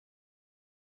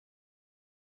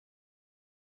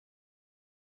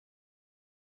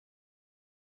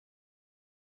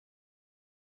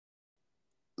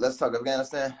let's talk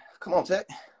Afghanistan. Come on, Tech.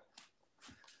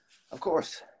 Of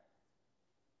course.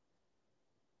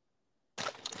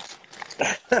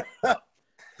 Man,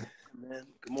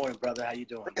 good morning, brother. How you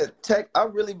doing? Tech, I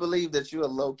really believe that you're a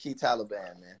low-key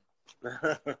Taliban, man.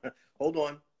 Hold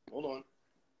on. Put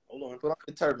on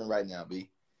your turban right now,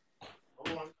 B.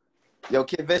 Hold on. Yo,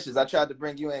 Kid Vicious, I tried to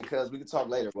bring you in because we can talk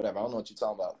later, whatever. I don't know what you're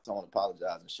talking about. Don't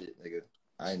apologize and shit, nigga.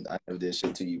 I never did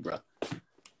shit to you, bro.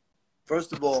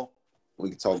 First of all, we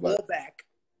can talk about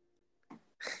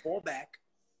fall back,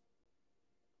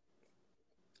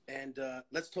 and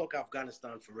let's talk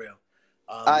Afghanistan for real.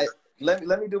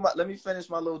 Let me finish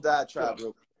my little diatribe,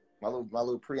 my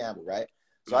little preamble, right?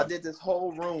 So I did this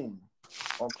whole room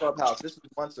on Clubhouse. This was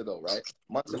months ago, right?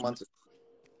 Months and months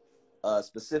ago,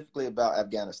 specifically about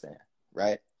Afghanistan,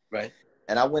 right? Right.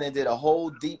 And I went and did a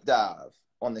whole deep dive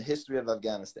on the history of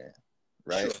Afghanistan,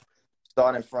 right? Sure.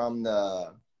 Starting from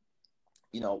the,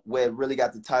 where it really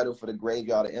got the title for the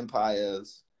graveyard of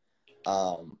empires,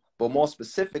 but more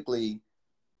specifically,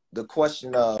 the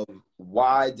question of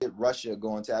why did Russia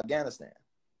go into Afghanistan,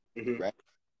 right?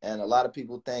 And a lot of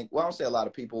people think, well, I don't say a lot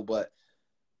of people, but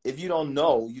if you don't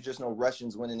know, you just know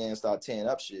Russians went in there and started tearing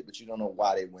up shit, but you don't know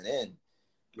why they went in.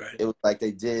 Right. It was like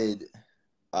they did,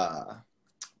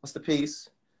 what's the piece?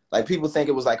 Like people think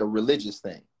it was like a religious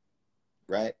thing,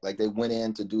 right? Like they went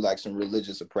in to do like some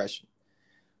religious oppression.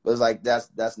 But it's like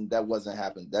that wasn't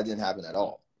happen. That didn't happen at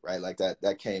all, right? Like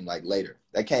that came like later.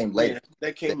 That came later. Yeah,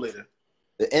 that came later.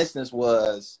 The instance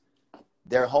was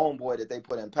their homeboy that they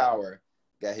put in power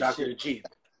got his Dr. shit, G.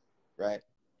 right?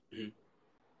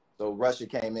 So Russia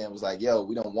came in and was like, yo,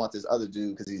 we don't want this other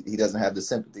dude because he doesn't have the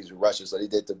sympathies with Russia. So they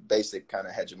did the basic kind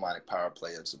of hegemonic power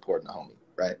play of supporting the homie,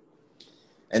 right?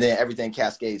 And then everything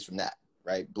cascades from that,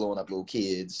 right? Blowing up little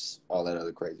kids, all that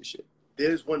other crazy shit.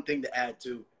 There's one thing to add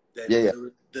too. That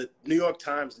the New York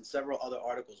Times and several other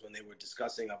articles when they were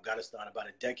discussing Afghanistan about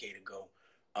a decade ago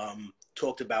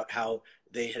talked about how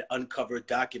they had uncovered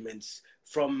documents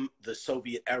from the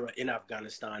Soviet era in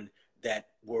Afghanistan that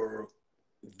were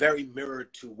very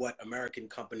mirrored to what American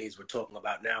companies were talking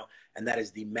about now, and that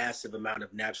is the massive amount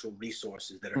of natural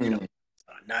resources that are in Afghanistan,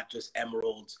 not just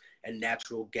emeralds and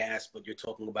natural gas, but you're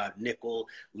talking about nickel,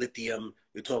 lithium,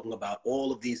 you're talking about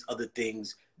all of these other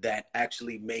things that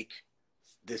actually make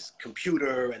this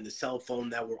computer and the cell phone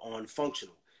that we're on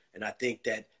functional. And I think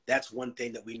that that's one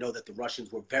thing that we know that the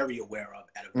Russians were very aware of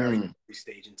at a very early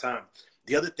stage in time.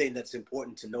 The other thing that's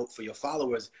important to note for your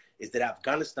followers is that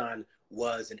Afghanistan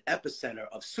was an epicenter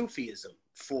of Sufism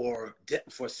for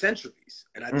centuries.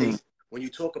 And I think when you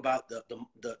talk about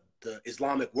the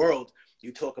Islamic world,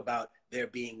 you talk about there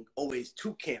being always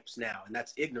two camps now, and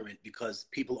that's ignorant because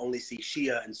people only see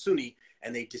Shia and Sunni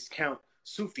and they discount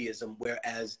Sufism,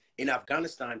 whereas in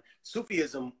Afghanistan,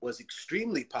 Sufism was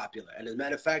extremely popular. And as a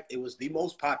matter of fact, it was the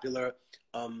most popular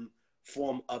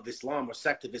form of Islam or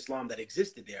sect of Islam that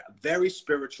existed there. A very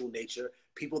spiritual nature,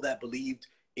 people that believed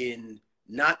in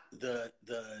not the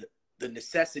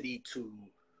necessity to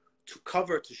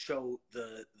cover to show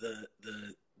the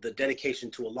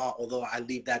dedication to Allah, although I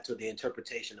leave that to the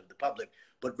interpretation of the public,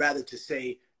 but rather to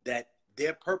say that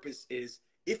their purpose is,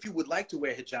 if you would like to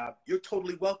wear hijab, you're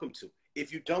totally welcome to.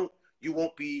 If you don't, you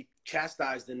won't be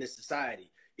chastised in this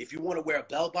society. If you want to wear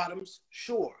bell bottoms,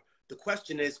 sure. The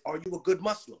question is, are you a good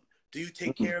Muslim? Do you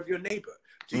take care of your neighbor?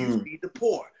 Do you feed the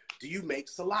poor? Do you make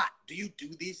salat? Do you do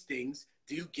these things?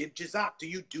 Do you give jazak? Do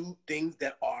you do things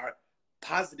that are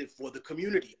positive for the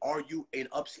community? Are you an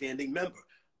upstanding member?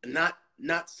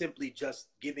 Not simply just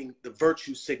giving the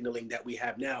virtue signaling that we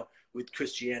have now with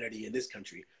Christianity in this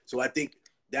country. So I think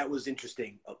that was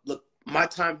interesting. Look, my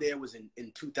time there was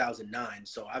in 2009.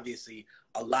 So obviously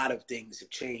a lot of things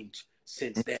have changed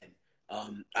since then.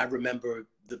 I remember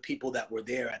the people that were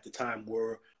there at the time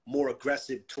were more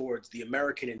aggressive towards the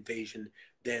American invasion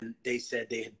than they said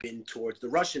they had been towards the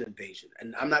Russian invasion.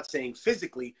 And I'm not saying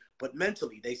physically, but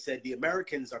mentally. They said the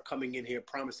Americans are coming in here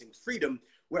promising freedom,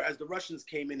 whereas the Russians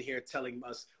came in here telling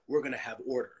us we're going to have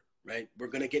order, right? We're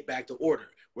going to get back to order.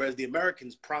 Whereas the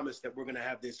Americans promised that we're going to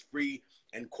have this free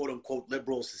and quote unquote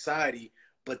liberal society,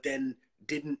 but then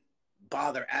didn't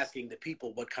bother asking the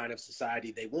people what kind of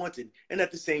society they wanted, and at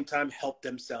the same time help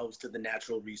themselves to the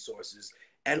natural resources.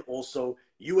 And also,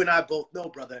 you and I both know,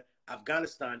 brother,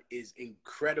 Afghanistan is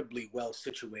incredibly well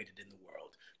situated in the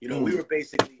world. You know, we were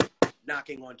basically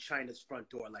knocking on China's front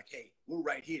door like, hey, we're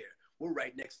right here. We're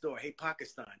right next door. Hey,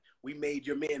 Pakistan, we made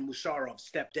your man Musharraf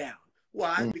step down.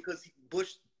 Why? Because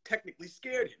Bush technically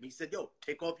scared him. He said, yo,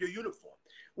 take off your uniform.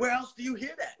 Where else do you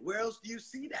hear that? Where else do you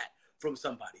see that? from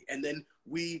somebody. And then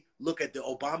we look at the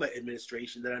Obama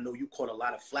administration that I know you caught a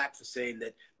lot of flack for saying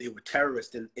that they were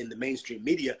terrorists in the mainstream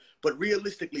media. But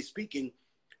realistically speaking,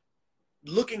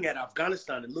 looking at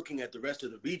Afghanistan and looking at the rest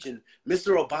of the region,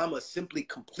 Mr. Obama simply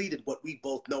completed what we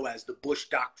both know as the Bush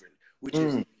Doctrine, which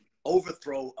is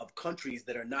overthrow of countries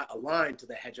that are not aligned to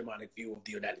the hegemonic view of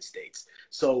the United States.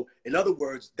 So in other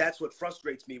words, that's what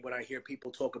frustrates me when I hear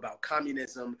people talk about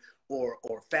communism or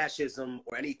fascism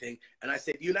or anything. And I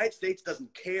say, the United States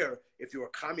doesn't care if you're a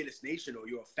communist nation or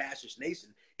you're a fascist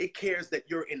nation. It cares that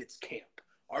you're in its camp.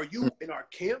 Are you in our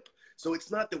camp? So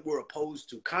it's not that we're opposed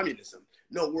to communism.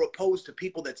 No, we're opposed to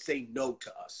people that say no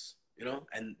to us, you know,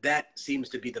 and that seems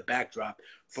to be the backdrop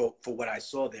for what I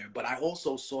saw there. But I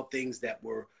also saw things that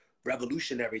were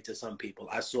revolutionary to some people.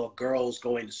 I saw girls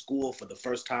going to school for the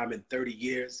first time in 30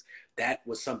 years. That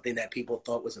was something that people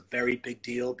thought was a very big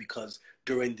deal, because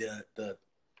during the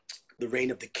reign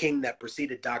of the king that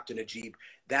preceded Dr. Najib,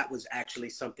 that was actually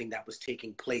something that was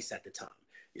taking place at the time.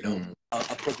 You know,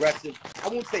 a progressive, I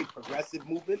won't say progressive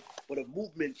movement, but a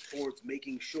movement towards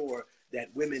making sure that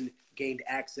women gained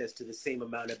access to the same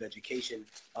amount of education,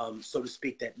 so to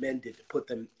speak, that men did, to put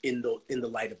them in the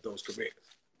light of those careers.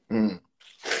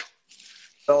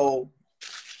 So,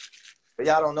 but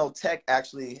y'all don't know, Tech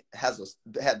actually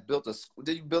had built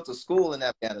a school in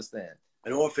Afghanistan.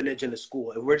 An orphanage and a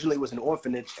school. Originally it was an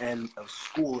orphanage and a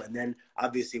school, and then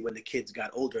obviously when the kids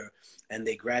got older and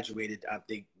they graduated,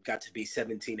 they got to be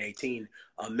 17, 18.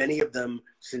 Many of them,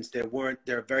 since there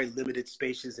are very limited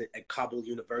spaces at Kabul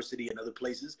University and other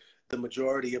places, the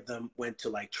majority of them went to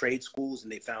like trade schools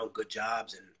and they found good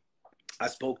jobs. And I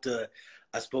spoke to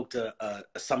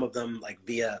some of them like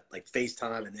via like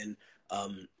FaceTime, and then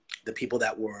the people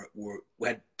that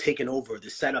had taken over the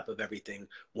setup of everything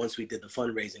once we did the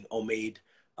fundraising,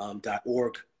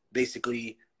 omaid.org,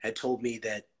 basically had told me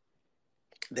that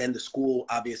then the school,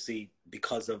 obviously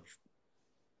because of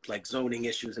like zoning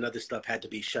issues and other stuff, had to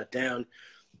be shut down.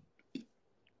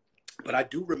 But I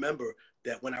do remember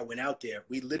that when I went out there,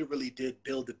 we literally did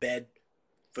build a bed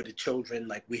for the children.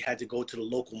 Like, we had to go to the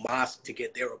local mosque to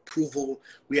get their approval.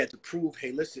 We had to prove,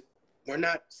 hey, listen, we're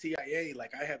not CIA.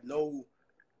 Like, I have no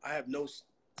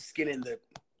skin in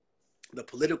the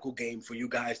political game for you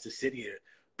guys to sit here.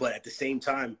 But at the same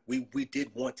time, we did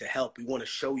want to help. We want to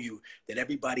show you that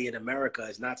everybody in America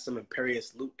is not some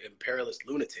imperialist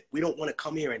lunatic. We don't want to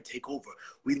come here and take over.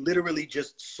 We literally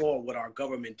just saw what our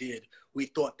government did. We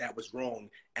thought that was wrong.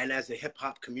 And as a hip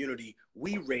hop community,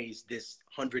 we raised this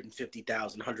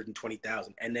 150,000,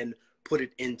 120,000, and then put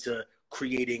it into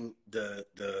creating the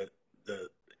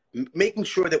making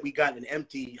sure that we got an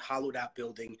empty, hollowed out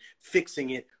building,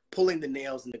 fixing it, pulling the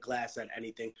nails in the glass at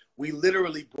anything. We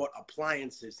literally brought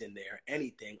appliances in there,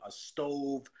 anything, a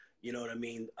stove, you know what I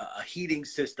mean, a heating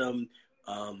system.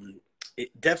 It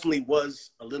definitely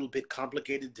was a little bit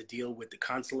complicated to deal with the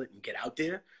consulate and get out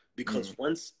there, because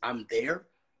once I'm there,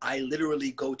 I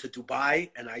literally go to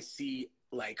Dubai and I see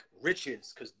like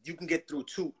riches, because you can get through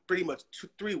three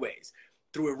ways: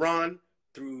 through Iran,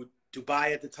 through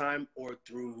Dubai at the time, or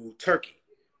through Turkey,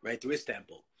 right, through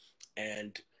Istanbul.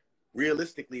 And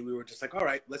realistically, we were just like, all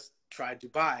right, let's try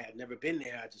Dubai. I've never been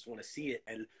there. I just want to see it.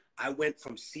 And I went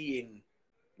from seeing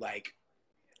like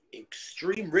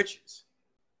extreme riches,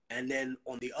 and then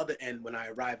on the other end, when I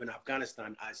arrive in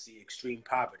Afghanistan, I see extreme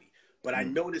poverty. But I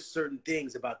noticed certain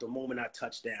things about the moment I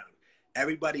touched down.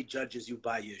 Everybody judges you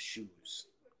by your shoes,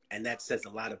 and that says a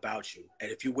lot about you.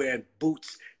 And if you're wearing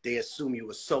boots, they assume you're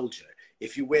a soldier.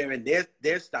 If you're wearing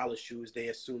their style of shoes, they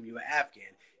assume you're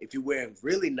Afghan. If you're wearing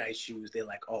really nice shoes, they're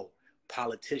like, oh,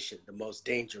 politician, the most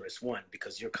dangerous one,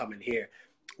 because you're coming here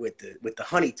with the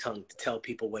honey tongue to tell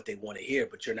people what they want to hear,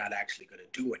 but you're not actually going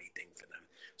to do anything for them.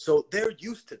 So they're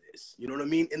used to this, you know what I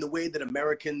mean? In the way that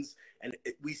Americans, and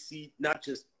we see not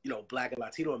just, you know, Black and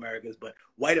Latino Americans, but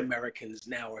white Americans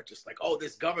now are just like, oh,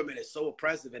 this government is so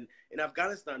oppressive. And in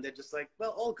Afghanistan, they're just like,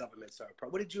 well, all governments are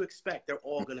oppressive. What did you expect? They're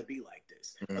all going to be like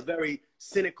this. A very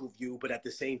cynical view, but at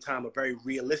the same time, a very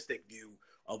realistic view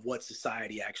of what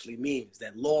society actually means,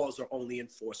 that laws are only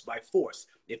enforced by force.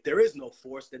 If there is no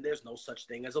force, then there's no such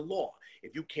thing as a law.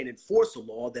 If you can't enforce a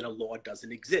law, then a law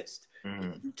doesn't exist.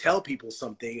 If you tell people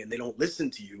something and they don't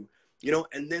listen to you, you know,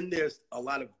 and then there's a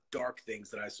lot of dark things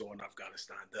that I saw in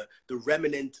Afghanistan. The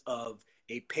remnant of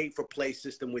a pay-for-play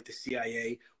system with the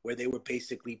CIA, where they were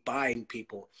basically buying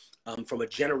people from a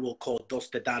general called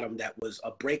Dostadaram that was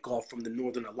a break-off from the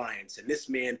Northern Alliance. And this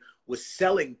man was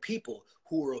selling people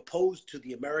who were opposed to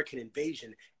the American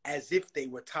invasion as if they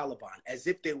were Taliban, as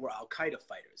if they were Al-Qaeda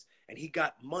fighters. and he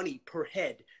got money per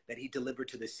head that he delivered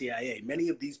to the CIA. Many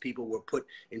of these people were put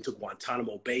into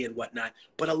Guantanamo Bay and whatnot,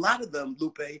 but a lot of them,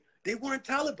 Lupe, they weren't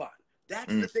Taliban.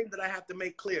 That's the thing that I have to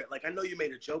make clear. Like, I know you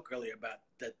made a joke earlier about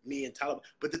that, me and Taliban,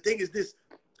 but the thing is this: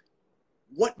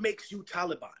 what makes you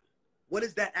Taliban? What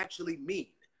does that actually mean?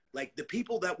 Like, the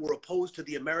people that were opposed to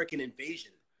the American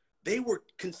invasion, they were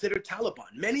considered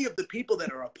Taliban. Many of the people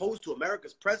that are opposed to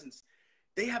America's presence,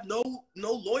 they have no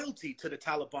loyalty to the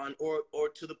Taliban or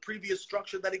to the previous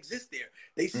structure that exists there.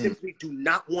 They simply do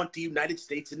not want the United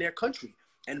States in their country.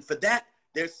 And for that,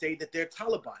 they say that they're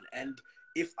Taliban. And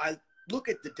if I look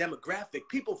at the demographic,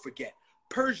 people forget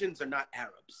Persians are not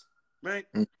Arabs, right?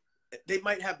 They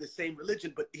might have the same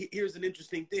religion, but here's an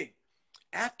interesting thing.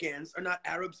 Afghans are not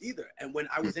Arabs either. And when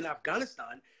I was in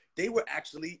Afghanistan, they were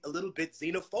actually a little bit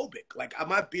xenophobic. Like,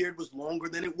 my beard was longer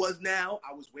than it was now.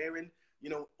 I was wearing, you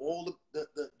know, all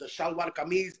the shalwar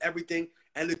kameez, everything.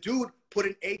 And the dude put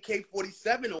an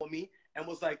AK-47 on me and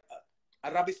was like,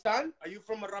 Arabistan? Are you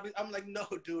from Arabistan? I'm like, no,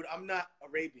 dude, I'm not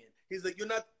Arabian. He's like, you're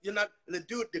not. And the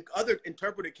dude, the other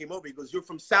interpreter came over. He goes, you're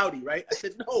from Saudi, right? I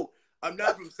said, no, I'm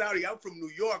not from Saudi. I'm from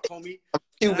New York, homie.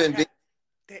 Cuban.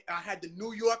 I had the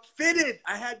New York fitted.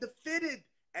 I had the fitted.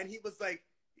 And he was like,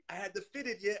 I had the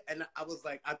fitted, yeah. And I was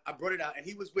like, I brought it out. And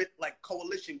he was with like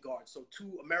coalition guards. So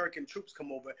 2 American troops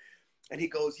come over. And he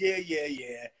goes, yeah.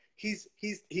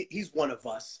 He's one of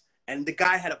us. And the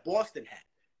guy had a Boston hat.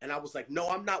 And I was like, no,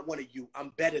 I'm not one of you.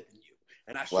 I'm better than you.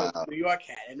 And I showed the New York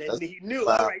hat. And then he knew,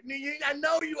 all right, I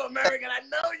know you American. I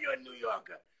know you're a New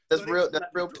Yorker. That's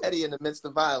real petty in the midst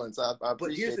of violence. I appreciate.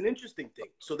 But here's an interesting thing.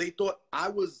 So they thought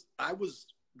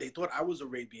they thought I was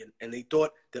Arabian, and they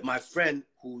thought that my friend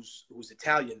who's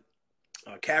Italian,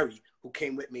 Carrie, who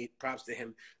came with me, props to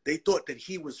him, they thought that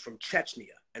he was from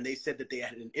Chechnya. And they said that they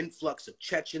had an influx of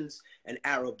Chechens and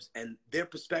Arabs. And their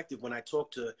perspective, when I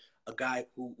talked to a guy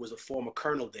who was a former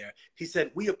colonel there, he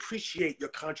said, we appreciate your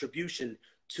contribution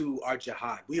to our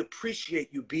jihad. We appreciate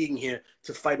you being here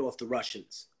to fight off the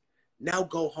Russians. Now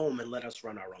go home and let us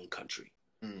run our own country.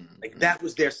 Like, that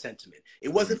was their sentiment. It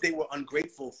wasn't they were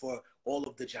ungrateful for all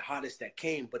of the jihadists that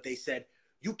came, but they said,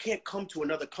 you can't come to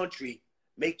another country,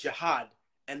 make jihad,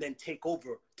 and then take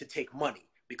over to take money,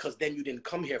 because then you didn't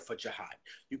come here for jihad.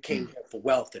 You came here for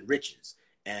wealth and riches.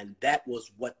 And that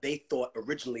was what they thought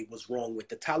originally was wrong with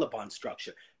the Taliban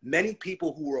structure. Many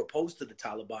people who were opposed to the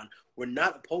Taliban were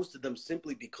not opposed to them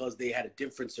simply because they had a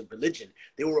difference in religion.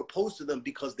 They were opposed to them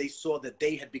because they saw that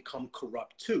they had become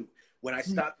corrupt too. When I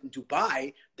stopped in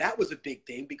Dubai, that was a big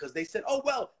thing, because they said, oh,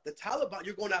 well, the Taliban,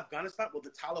 you're going to Afghanistan? Well, the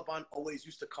Taliban always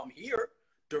used to come here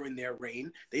during their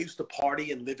reign. They used to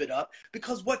party and live it up,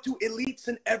 because what do elites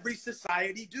in every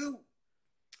society do?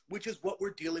 Which is what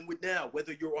we're dealing with now.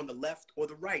 Whether you're on the left or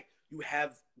the right, you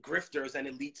have grifters and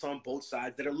elites on both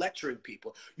sides that are lecturing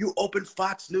people. You open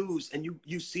Fox News and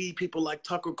you see people like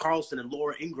Tucker Carlson and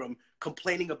Laura Ingraham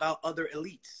complaining about other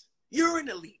elites. You're an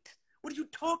elite. What are you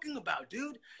talking about,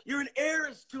 dude? You're an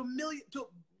heir to $1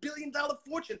 billion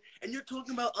fortune, and you're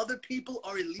talking about other people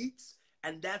are elites?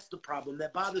 And that's the problem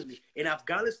that bothers me. In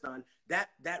Afghanistan,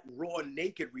 that raw,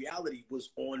 naked reality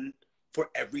was on for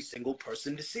every single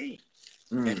person to see.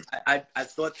 And I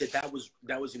thought that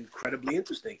was incredibly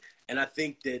interesting. And I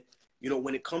think that, you know,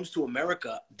 when it comes to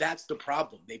America, that's the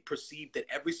problem. They perceive that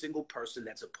every single person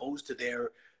that's opposed to their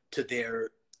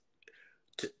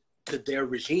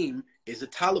regime is a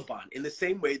Taliban. In the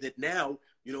same way that now,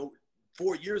 you know,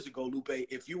 4 years ago, Lupe,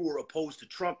 if you were opposed to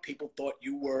Trump, people thought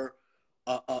you were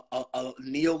a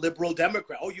neoliberal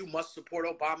Democrat. Oh, you must support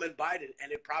Obama and Biden.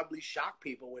 And it probably shocked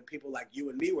people when people like you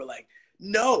and me were like,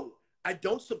 no, I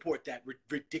don't support that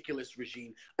ridiculous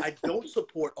regime. I don't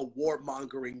support a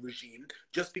warmongering regime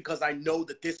just because I know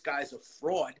that this guy's a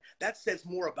fraud. That says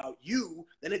more about you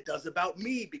than it does about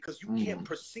me, because you can't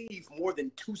perceive more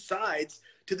than 2 sides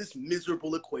to this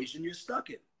miserable equation you're stuck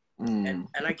in.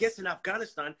 And I guess in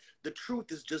Afghanistan, the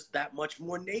truth is just that much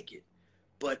more naked.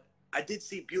 But I did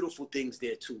see beautiful things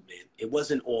there too, man. It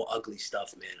wasn't all ugly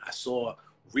stuff, man. I saw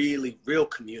real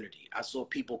community. I saw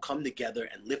people come together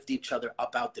and lift each other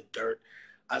up out the dirt.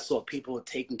 I saw people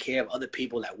taking care of other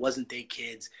people that wasn't their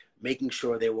kids, making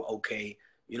sure they were okay.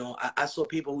 You know, I saw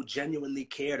people who genuinely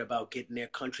cared about getting their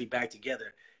country back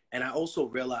together. And I also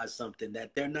realized something,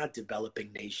 that they're not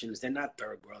developing nations. They're not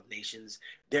third world nations.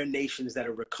 They're nations that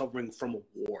are recovering from a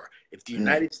war. If the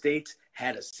United States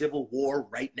had a civil war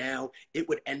right now, it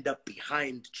would end up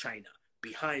behind China,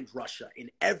 behind Russia in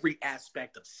every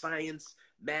aspect of science,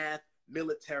 math,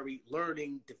 military,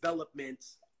 learning,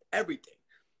 developments, everything.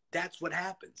 That's what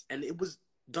happens. And it was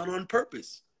done on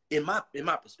purpose, in my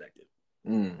perspective.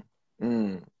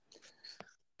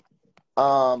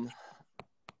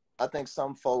 I think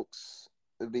some folks,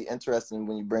 it'd be interesting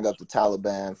when you bring up the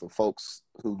Taliban for folks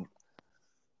who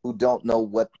don't know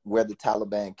where the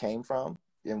Taliban came from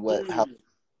and how they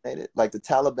made it. Like the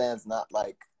Taliban's not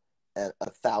like a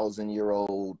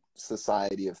 1,000-year-old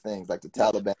society of things. Like the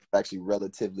Taliban is actually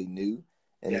relatively new,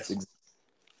 and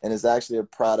it's actually a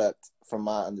product, from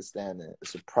my understanding,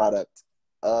 it's a product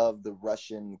of the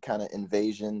Russian kind of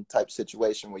invasion type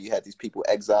situation where you had these people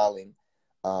exiling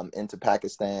into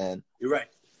Pakistan. You're right.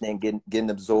 And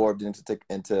getting absorbed into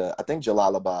I think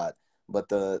Jalalabad, but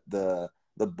the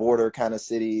border kind of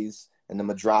cities and the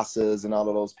madrasas and all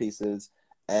of those pieces,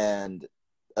 and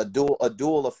a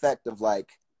dual effect of like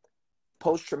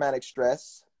post-traumatic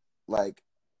stress, like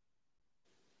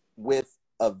with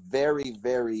a very,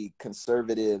 very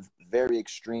conservative, very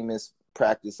extremist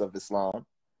practice of Islam,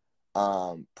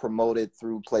 promoted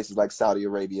through places like Saudi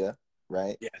Arabia,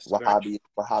 right? Yes,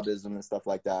 Wahhabism and stuff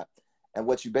like that. And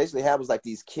what you basically had was like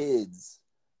these kids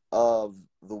of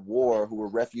the war who were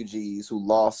refugees who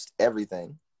lost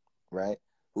everything, right?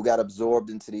 Who got absorbed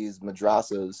into these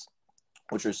madrasas,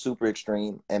 which are super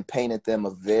extreme, and painted them a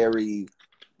very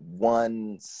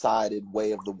one-sided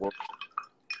way of the world.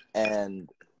 And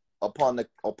upon the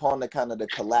kind of the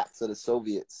collapse of the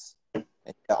Soviets, and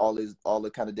all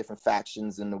the kind of different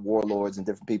factions and the warlords and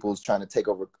different people who's trying to take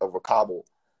over Kabul,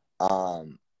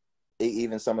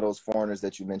 even some of those foreigners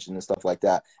that you mentioned and stuff like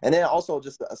that. And then also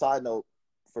just a side note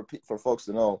for folks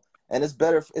to know, and it's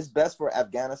best for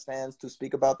Afghanistans to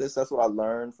speak about this. That's what I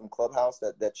learned from Clubhouse,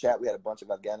 that chat. We had a bunch of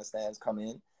Afghanis come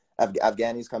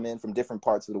in from different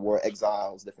parts of the world,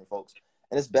 exiles, different folks.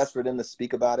 And it's best for them to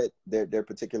speak about it, their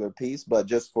particular piece, but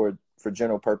just for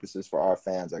general purposes for our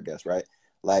fans, I guess, right?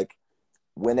 Like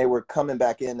when they were coming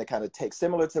back in to kind of take,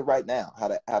 similar to right now, how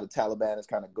the Taliban is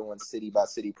kind of going city by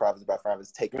city, province by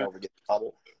province, taking over, getting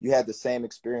Kabul. You had the same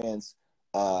experience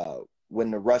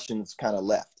when the Russians kind of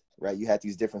left, right? You had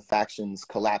these different factions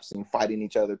collapsing, fighting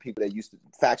each other. People that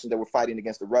factions that were fighting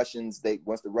against the Russians,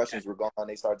 once the Russians were gone,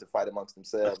 they started to fight amongst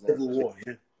themselves. Civil war,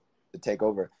 to take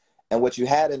over. And what you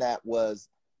had in that was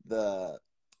the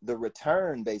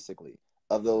return, basically,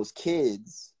 of those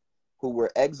kids who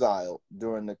were exiled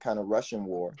during the kind of Russian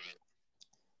war,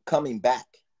 coming back,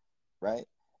 right?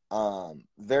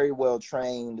 Very well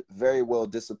trained, very well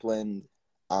disciplined,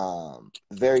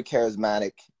 very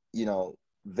charismatic,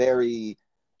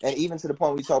 and even to the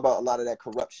point we talk about a lot of that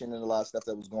corruption and a lot of stuff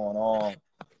that was going on,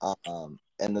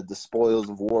 and the spoils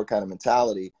of war kind of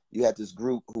mentality. You had this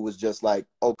group who was just like,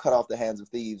 oh, cut off the hands of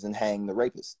thieves and hang the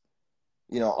rapist,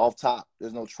 off top.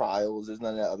 There's no trials, there's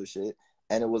none of that other shit.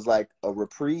 And it was like a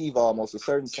reprieve, almost a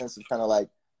certain sense of kind of like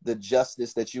the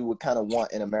justice that you would kind of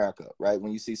want in America, right?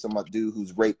 When you see some dude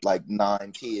who's raped like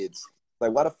 9 kids,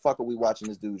 like, why the fuck are we watching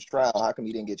this dude's trial? How come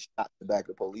he didn't get shot in the back of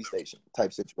the police station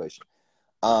type situation?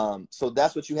 So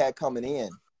that's what you had coming in,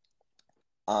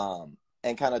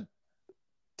 and kind of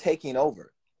taking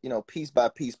over, piece by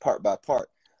piece, part by part.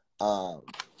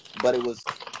 But it was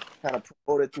kind of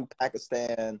promoted through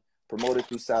Pakistan, promoted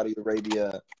through Saudi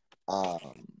Arabia,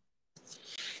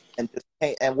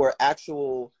 and were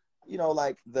actual,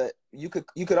 like you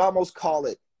could almost call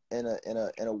it in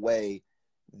a way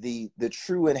the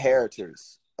true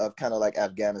inheritors of kind of like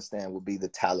Afghanistan would be the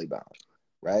Taliban,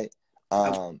 right?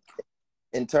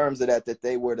 In terms of that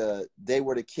they were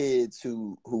the kids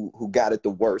who got it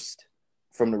the worst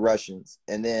from the Russians,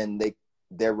 and then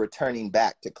they're returning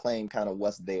back to claim kind of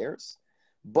what's theirs.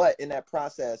 But in that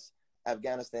process,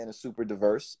 Afghanistan is super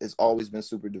diverse. It's always been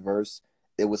super diverse.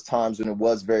 There was times when it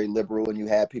was very liberal, and you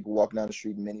had people walking down the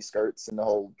street in mini skirts and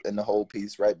the whole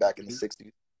piece, right back in the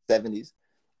 60s, 70s.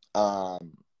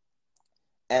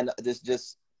 And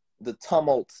just the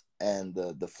tumult and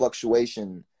the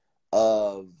fluctuation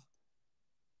of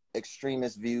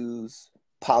extremist views,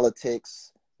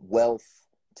 politics, wealth,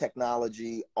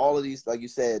 technology, all of these, like you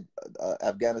said,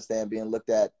 Afghanistan being looked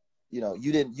at,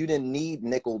 you didn't need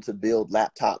nickel to build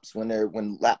laptops when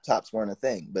laptops weren't a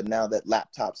thing. But now that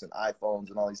laptops and iPhones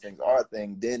and all these things are a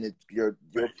thing, then your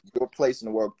place in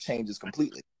the world changes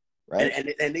completely, right?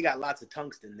 And they got lots of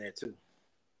tungsten there too.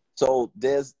 So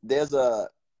there's a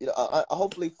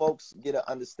hopefully folks get an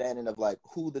understanding of like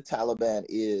who the Taliban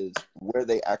is, where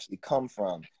they actually come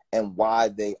from, and why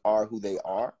they are who they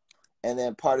are. And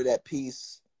then part of that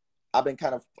piece, I've been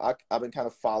kind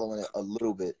of following it a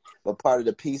little bit, but part of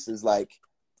the piece is like,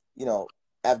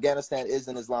 Afghanistan is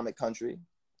an Islamic country,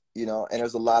 and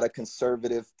there's a lot of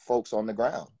conservative folks on the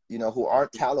ground, who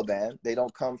aren't Taliban. They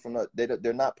don't come from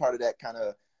they're not part of that kind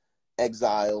of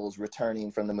exiles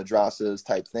returning from the madrasas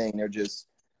type thing.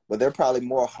 They're probably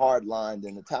more hardline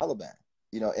than the Taliban,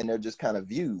 you know, and they're just kind of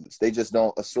views. They just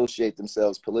don't associate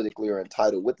themselves politically or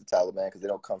entitled with the Taliban because they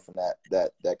don't come from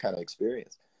that kind of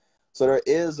experience. So there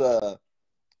is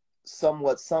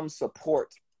some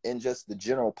support in just the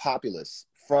general populace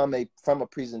from a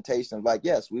presentation of like,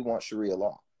 yes, we want Sharia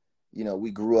law. You know,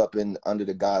 we grew up under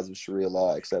the guise of Sharia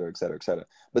law, et cetera, et cetera, et cetera.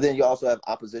 But then you also have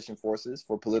opposition forces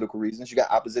for political reasons. You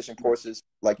got opposition forces,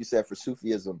 like you said, for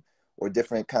Sufism or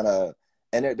different kind of,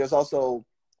 and there's also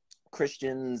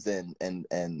Christians and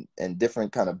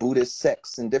different kind of Buddhist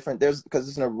sects and different, because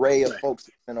it's an array of folks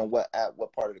depending on what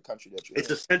part of the country that you're in. It's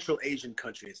a Central Asian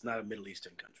country. It's not a Middle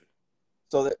Eastern country.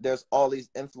 So there's all these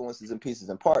influences and pieces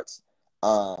and parts.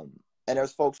 And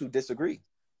there's folks who disagree.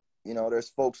 You know, there's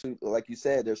folks who, like you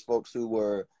said, there's folks who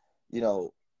were, you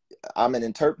know,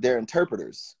 they're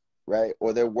interpreters, right?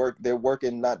 Or they're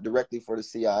working not directly for the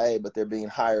CIA, but they're being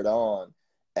hired on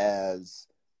as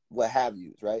what have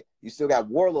yous, right? You still got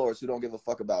warlords who don't give a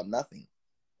fuck about nothing,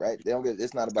 right?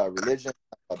 It's not about religion,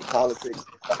 not about politics.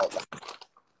 About, like,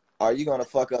 are you gonna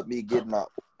fuck up me getting my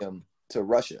opium to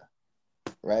Russia,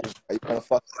 right? Are you gonna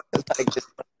fuck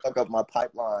up my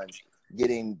pipelines,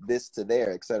 getting this to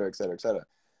there, et cetera, et cetera, et cetera?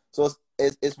 So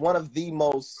it's one of the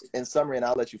most, in summary, and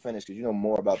I'll let you finish because you know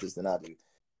more about this than I do.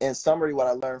 In summary, what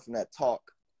I learned from that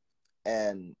talk,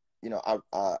 and you know,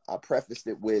 I prefaced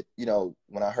it with, you know,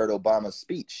 when I heard Obama's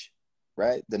speech,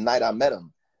 right? The night I met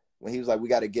him, when he was like, we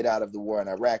got to get out of the war in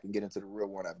Iraq and get into the real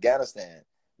war in Afghanistan,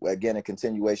 where again, a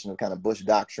continuation of kind of Bush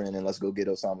doctrine and let's go get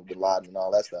Osama bin Laden and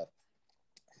all that stuff.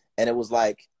 And it was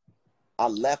like, I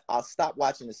stopped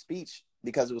watching the speech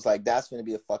because it was like, that's going to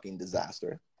be a fucking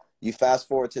disaster. You fast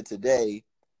forward to today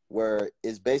where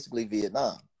it's basically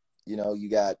Vietnam. You know, you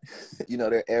got, you know,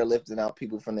 they're airlifting out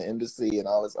people from the embassy and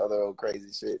all this other old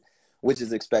crazy shit, which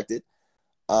is expected.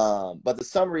 But the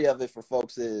summary of it for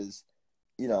folks is,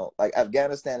 you know, like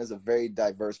Afghanistan is a very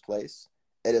diverse place.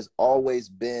 It has always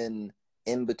been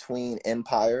in between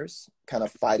empires, kind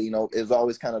of fighting. It was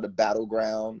always kind of the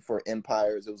battleground for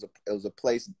empires. It was a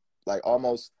place like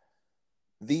almost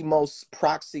the most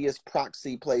proxy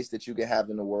place that you can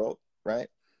have in the world, right?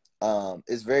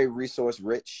 It's very resource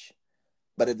rich.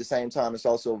 But at the same time, it's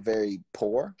also very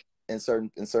poor in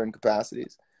certain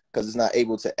capacities because it's not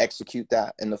able to execute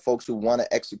that. And the folks who want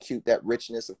to execute that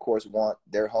richness, of course, want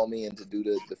their homie and to do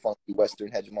the funky Western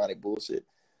hegemonic bullshit.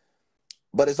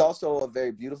 But it's also a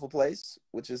very beautiful place,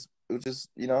 which is,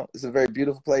 you know, it's a very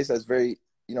beautiful place that's very,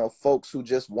 you know, folks who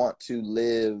just want to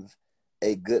live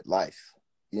a good life,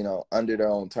 you know, under their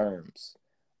own terms.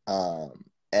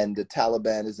 And the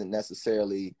Taliban isn't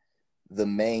necessarily the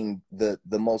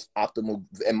most optimal,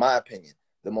 in my opinion,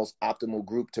 the most optimal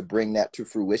group to bring that to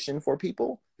fruition for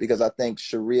people, because I think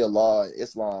Sharia law,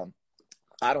 Islam,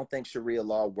 I don't think Sharia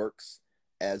law works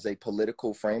as a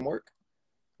political framework,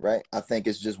 right? I think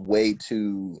it's just way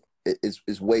too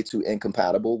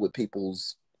incompatible with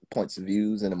people's points of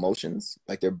views and emotions,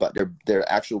 like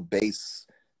their actual base,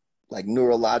 like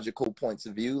neurological points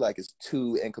of view, like it's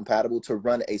too incompatible to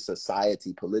run a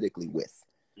society politically with.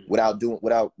 Without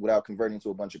converting to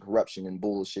a bunch of corruption and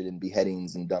bullshit and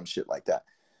beheadings and dumb shit like that.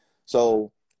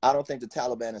 So I don't think the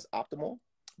Taliban is optimal,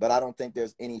 but I don't think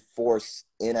there's any force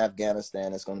in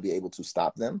Afghanistan that's going to be able to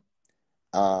stop them.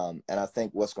 And I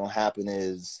think what's going to happen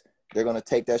is they're going to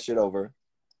take that shit over.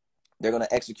 They're going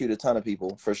to execute a ton of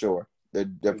people for sure.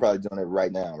 They're probably doing it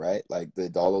right now, right? Like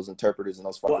all those interpreters and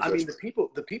those. Well, I mean,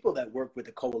 the people that work with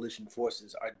the coalition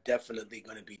forces are definitely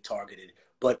going to be targeted.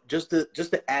 But just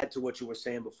to add to what you were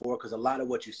saying before, because a lot of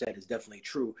what you said is definitely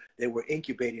true. They were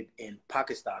incubated in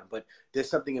Pakistan, but there's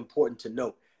something important to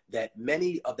note that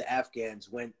many of the Afghans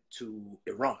went to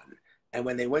Iran, and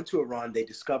when they went to Iran, they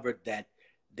discovered that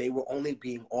they were only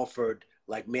being offered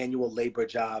like manual labor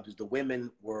jobs. The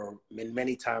women were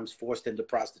many times forced into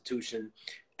prostitution.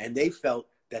 And they felt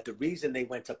that the reason they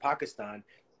went to Pakistan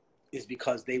is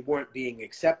because they weren't being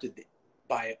accepted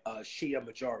by a Shia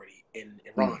majority in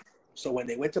Iran. Mm. So when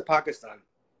they went to Pakistan,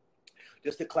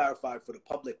 just to clarify for the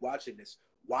public watching this,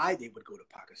 why they would go to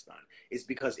Pakistan is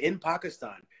because in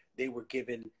Pakistan, they were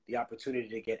given the opportunity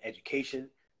to get education.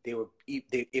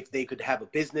 If they could have a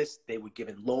business, they were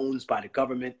given loans by the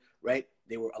government, right?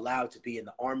 They were allowed to be in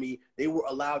the army. They were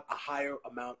allowed a higher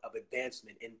amount of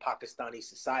advancement in Pakistani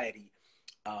society.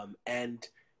 And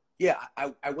yeah,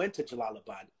 I went to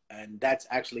Jalalabad, and that's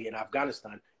actually in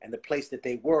Afghanistan. And the place that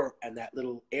they were, and that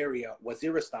little area,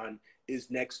 Waziristan, is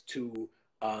next to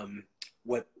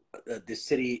the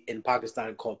city in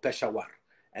Pakistan called Peshawar.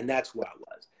 And that's where I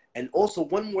was. And also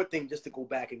one more thing, just to go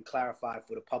back and clarify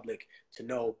for the public to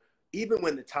know, even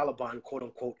when the Taliban, quote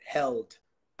unquote, held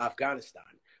Afghanistan,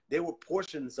 there were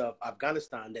portions of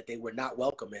Afghanistan that they were not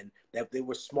welcome in, that they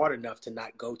were smart enough to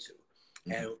not go to.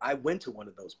 And I went to one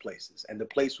of those places, and the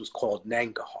place was called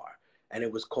Nangarhar, and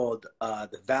it was called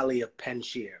the Valley of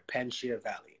Panjshir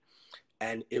Valley.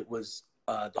 And it was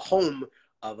the home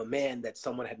of a man that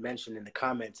someone had mentioned in the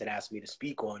comments and asked me to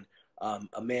speak on,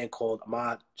 a man called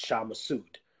Ahmad Shah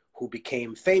Massoud, who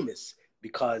became famous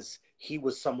because he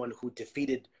was someone who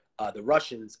defeated the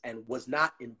Russians and was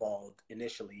not involved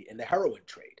initially in the heroin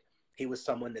trade. He was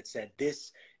someone that said,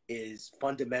 this is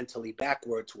fundamentally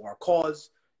backward to our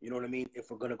cause. You know what I mean?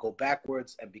 If we're going to go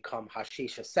backwards and become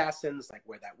hashish assassins, like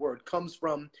where that word comes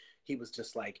from, he was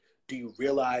just like, do you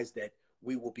realize that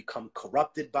we will become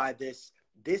corrupted by this?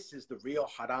 This is the real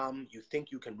haram. You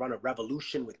think you can run a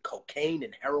revolution with cocaine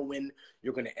and heroin?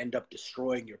 You're going to end up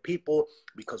destroying your people,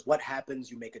 because what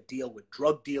happens? You make a deal with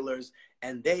drug dealers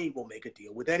and they will make a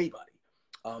deal with anybody.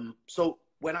 So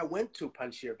when I went to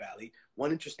Panjshir Valley,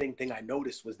 one interesting thing I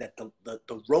noticed was that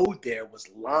the road there was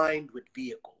lined with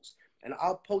vehicles. And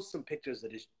I'll post some pictures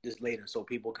of this later so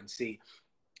people can see.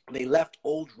 They left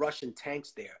old Russian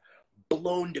tanks there,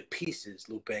 blown to pieces,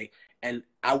 Lupe. And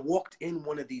I walked in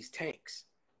one of these tanks,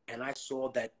 and I saw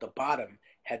that the bottom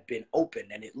had been open,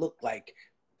 and it looked like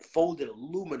folded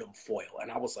aluminum foil.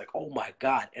 And I was like, oh my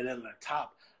God. And then on the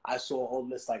top, I saw all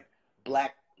this like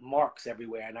black marks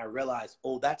everywhere. And I realized,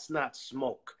 oh, that's not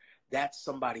smoke. That's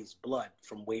somebody's blood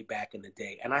from way back in the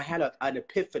day. And I had an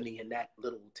epiphany in that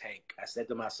little tank. I said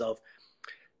to myself,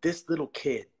 this little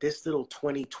kid, this little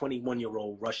 20,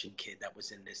 21-year-old Russian kid that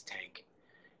was in this tank,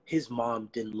 his mom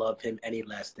didn't love him any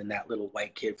less than that little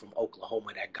white kid from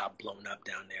Oklahoma that got blown up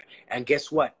down there. And guess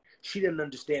what? She didn't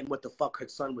understand what the fuck her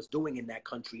son was doing in that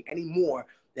country any more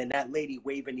than that lady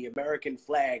waving the American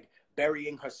flag,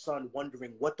 burying her son,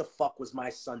 wondering what the fuck was my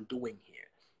son doing here.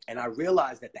 And I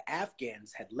realized that the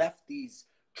Afghans had left these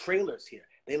trailers here.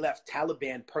 They left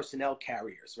Taliban personnel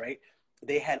carriers, right?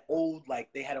 They had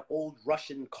an old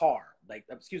Russian car, like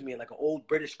an old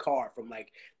British car from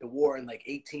like the war in like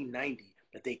 1890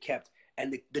 that they kept.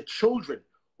 And the children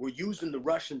were using the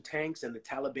Russian tanks and the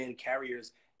Taliban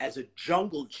carriers as a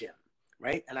jungle gym,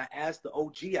 right? And I asked the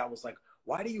OG, I was like,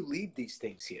 why do you leave these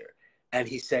things here? And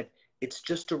he said, it's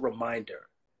just a reminder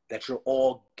that you're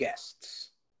all guests.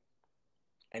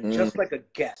 And just like a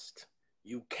guest,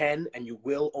 you can and you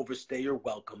will overstay your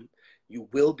welcome. You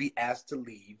will be asked to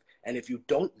leave. And if you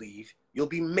don't leave, you'll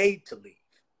be made to leave.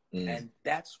 And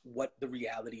that's what the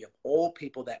reality of all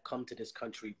people that come to this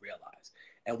country realize.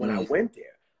 And when I went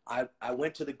there, I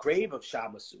went to the grave of Shah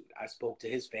Massoud. I spoke to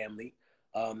his family.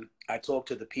 I talked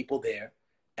to the people there.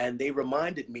 And they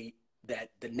reminded me that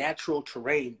the natural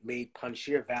terrain made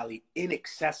Panjshir Valley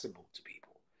inaccessible to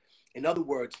people. In other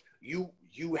words, you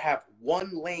have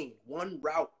one lane, one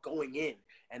route going in,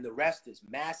 and the rest is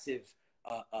massive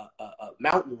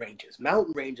mountain ranges.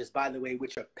 Mountain ranges, by the way,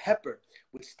 which are peppered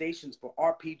with stations for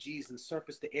RPGs and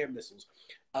surface-to-air missiles.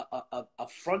 A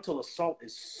frontal assault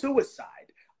is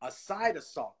suicide. A side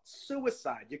assault,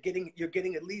 suicide. You're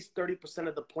getting at least 30%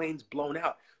 of the planes blown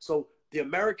out. So the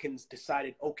Americans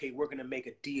decided, okay, we're going to make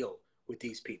a deal with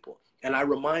these people. And I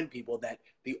remind people that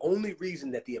the only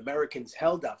reason that the Americans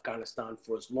held Afghanistan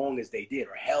for as long as they did,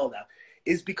 or held out,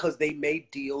 is because they made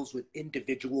deals with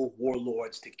individual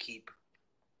warlords to keep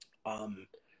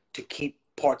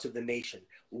parts of the nation.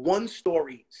 One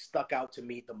story stuck out to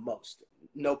me the most,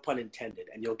 no pun intended,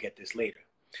 and you'll get this later.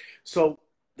 So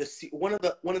one of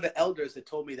the elders had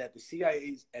told me that the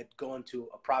CIA had gone to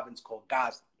a province called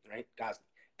Ghazni, right? Ghazni,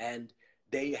 and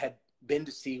they had been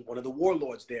to see one of the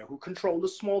warlords there who controlled a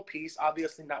small piece,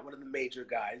 obviously not one of the major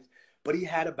guys, but he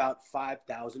had about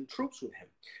 5,000 troops with him.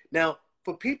 Now,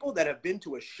 for people that have been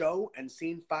to a show and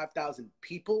seen 5,000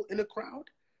 people in a crowd,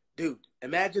 dude,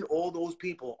 imagine all those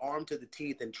people armed to the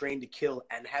teeth and trained to kill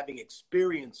and having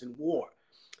experience in war.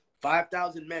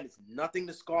 5,000 men is nothing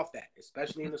to scoff at,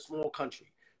 especially in a small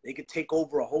country. They could take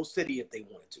over a whole city if they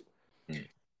wanted to.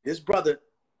 This brother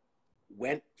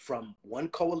went from one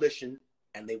coalition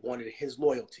and they wanted his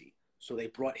loyalty. So they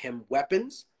brought him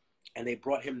weapons and they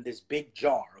brought him this big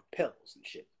jar of pills and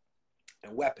shit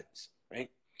and weapons,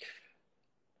 right?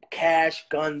 Cash,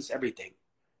 guns, everything.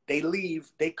 They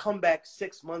leave, they come back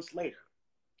 6 months later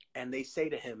and they say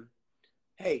to him,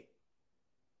 hey,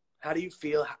 how do you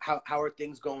feel? How are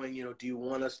things going? You know, do you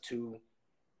want us to,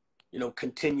 you know,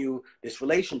 continue this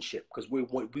relationship? Because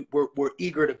we're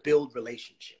eager to build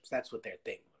relationships. That's what their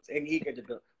thing was. And eager to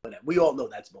build, but we all know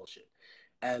that's bullshit.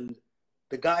 And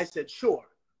the guy said, sure,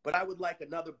 but I would like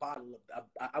another bottle of,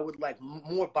 I would like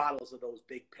more bottles of those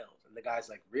big pills. And the guy's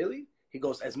like, really? He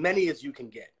goes, as many as you can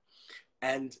get.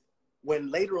 And when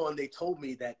later on they told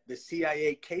me that the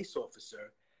CIA case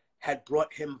officer had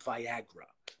brought him Viagra,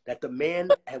 that the man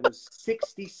was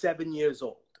 67 years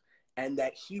old, and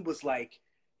that he was like,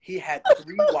 he had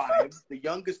 3 wives, the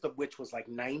youngest of which was like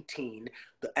 19,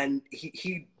 and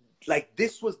he like,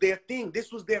 this was their thing,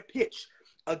 this was their pitch.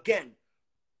 Again,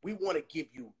 we want to give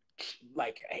you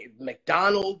like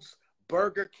McDonald's,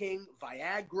 Burger King,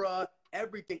 Viagra,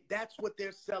 everything. That's what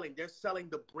they're selling. They're selling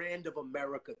the brand of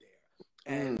America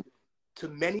there. And to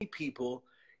many people,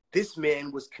 this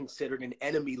man was considered an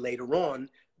enemy later on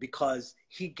because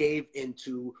he gave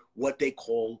into what they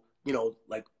call, you know,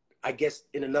 like, I guess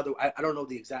in another, I don't know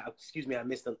the exact, excuse me, I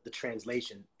missed the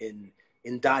translation in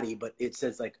Dadi, but it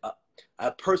says like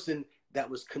a person that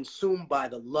was consumed by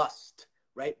the lust,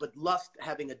 right? But lust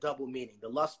having a double meaning, the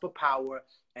lust for power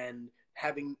and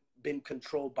having been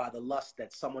controlled by the lust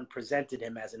that someone presented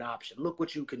him as an option. Look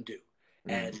what you can do.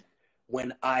 And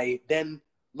when I then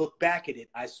look back at it,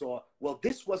 I saw, well,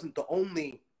 this wasn't the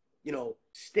only, you know,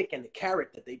 stick and the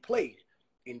carrot that they played.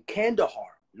 In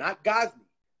Kandahar, not Ghazni,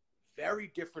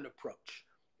 very different approach.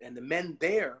 And the men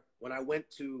there, when I went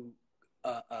to,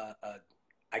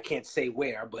 I can't say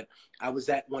where, but I was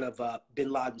at one of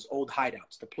bin Laden's old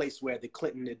hideouts, the place where the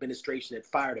Clinton administration had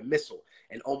fired a missile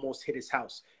and almost hit his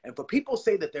house. And for people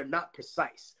say that they're not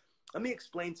precise, let me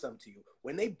explain something to you.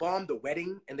 When they bomb the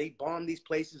wedding and they bomb these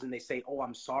places and they say, oh,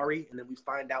 I'm sorry, and then we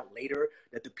find out later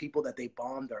that the people that they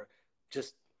bombed are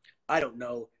just, I don't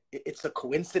know, it's a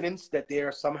coincidence that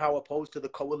they're somehow opposed to the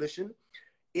coalition.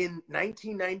 In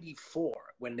 1994,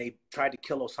 when they tried to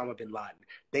kill Osama bin Laden,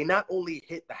 they not only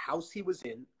hit the house he was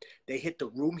in, they hit the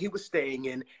room he was staying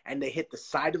in, and they hit the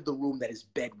side of the room that his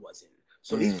bed was in.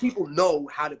 So these people know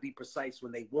how to be precise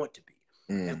when they want to be.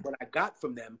 And what I got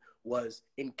from them was,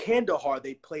 in Kandahar,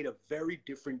 they played a very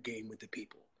different game with the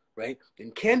people, right?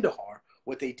 In Kandahar,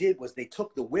 what they did was they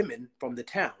took the women from the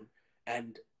town,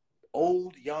 and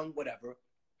old, young, whatever,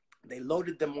 they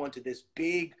loaded them onto this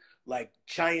big, like,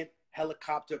 giant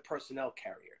helicopter personnel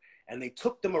carrier, and they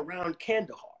took them around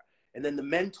Kandahar. And then the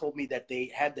men told me that they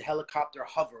had the helicopter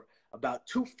hover about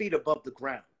 2 feet above the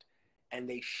ground, and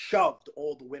they shoved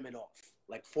all the women off,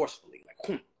 like forcefully,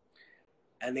 like,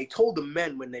 And they told the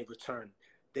men when they returned,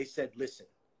 they said, listen,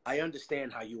 I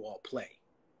understand how you all play.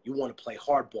 You want to play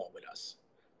hardball with us.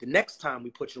 The next time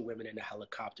we put your women in a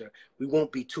helicopter, we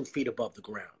won't be 2 feet above the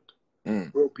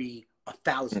ground. We'll be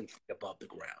 1,000 feet above the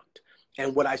ground.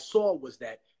 And what I saw was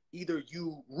that either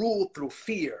you rule through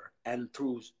fear and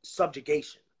through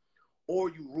subjugation, or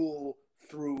you rule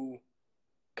through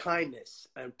kindness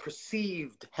and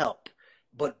perceived help.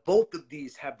 But both of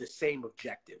these have the same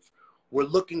objective. We're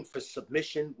looking for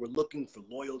submission, we're looking for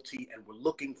loyalty, and we're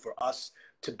looking for us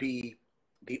to be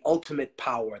the ultimate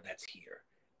power that's here.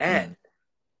 And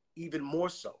even more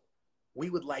so, we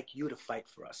would like you to fight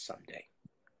for us someday.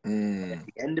 And at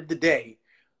the end of the day,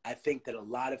 I think that a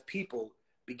lot of people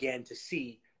began to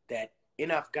see that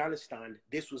in Afghanistan,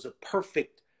 this was a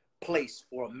perfect place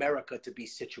for America to be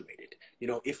situated. You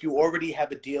know, if you already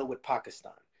have a deal with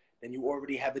Pakistan, then you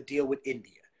already have a deal with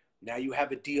India. Now you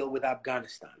have a deal with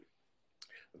Afghanistan.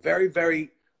 Very,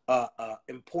 very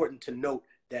important to note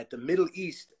that the Middle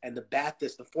East and the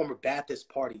Ba'athist, the former Ba'athist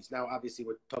parties, now obviously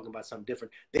we're talking about something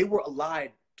different, they were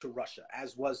allied to Russia,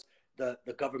 as was the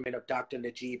government of Dr.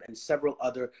 Najib and several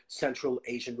other Central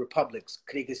Asian republics,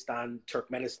 Kyrgyzstan,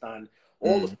 Turkmenistan,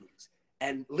 all of these.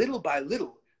 And little by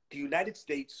little, the United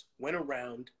States went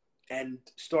around and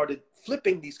started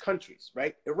flipping these countries,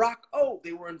 right? Iraq, oh,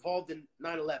 they were involved in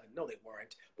 9/11. No, they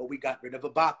weren't. But we got rid of a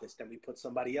Ba'athist and we put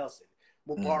somebody else in.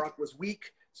 Mubarak was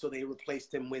weak, so they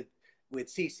replaced him with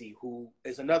Sisi, who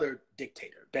is another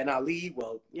dictator. Ben Ali,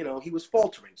 well, you know, he was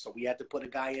faltering, so we had to put a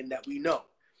guy in that we know.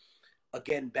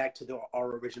 Again, back to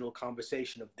our original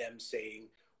conversation of them saying,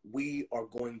 we are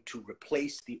going to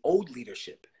replace the old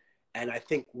leadership. And I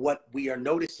think what we are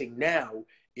noticing now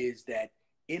is that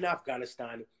in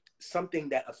Afghanistan, something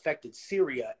that affected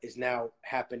Syria is now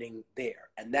happening there.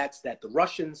 And that's that the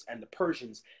Russians and the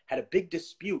Persians had a big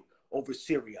dispute over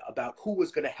Syria about who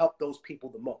was going to help those people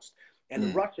the most. And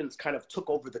the Russians kind of took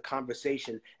over the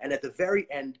conversation and at the very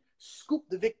end scooped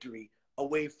the victory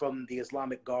away from the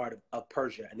Islamic Guard of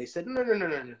Persia. And they said, no.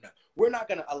 We're not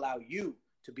going to allow you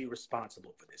to be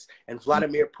responsible for this. And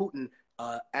Vladimir Putin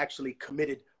actually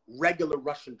committed regular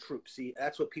Russian troops. See,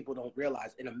 that's what people don't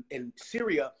realize. In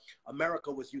Syria,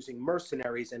 America was using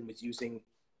mercenaries and was using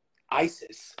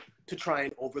ISIS to try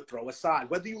and overthrow Assad,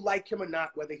 whether you like him or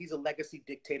not, whether he's a legacy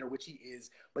dictator, which he is,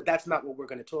 but that's not what we're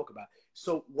going to talk about.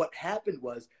 So what happened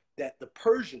was that the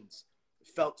Persians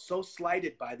felt so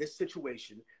slighted by this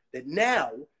situation that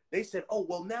now they said, oh,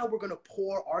 well, now we're going to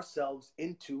pour ourselves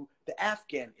into the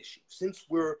Afghan issue. Since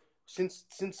we're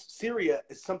since Syria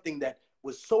is something that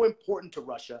was so important to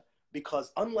Russia,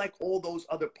 because unlike all those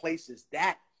other places,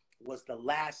 that was the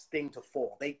last thing to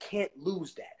fall. They can't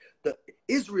lose that.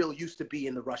 Israel used to be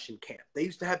in the Russian camp. They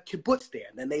used to have kibbutz there,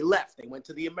 and then they left. They went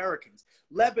to the Americans.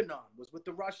 Lebanon was with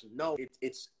the Russians. No,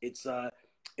 its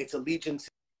allegiance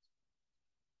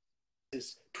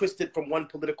is twisted from one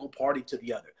political party to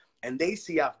the other. And they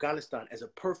see Afghanistan as a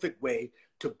perfect way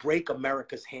to break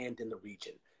America's hand in the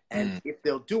region. And if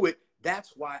they'll do it,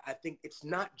 that's why I think it's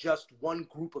not just one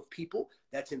group of people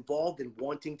that's involved in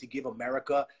wanting to give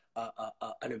America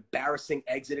an embarrassing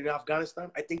exit in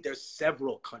Afghanistan. I think there's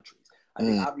several countries. I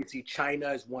think obviously China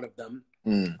is one of them.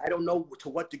 I don't know to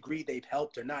what degree they've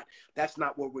helped or not. That's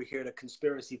not what we're here to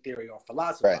conspiracy theory or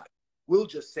philosophize. Right. We'll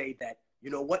just say that, you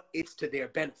know what, it's to their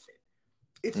benefit.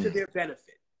 It's to their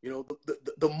benefit. You know,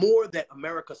 the more that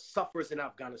America suffers in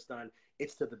Afghanistan,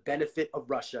 it's to the benefit of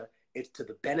Russia, it's to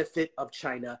the benefit of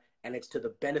China, and it's to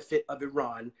the benefit of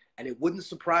Iran. And it wouldn't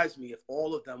surprise me if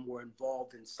all of them were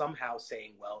involved in somehow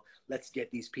saying, well, let's get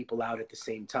these people out at the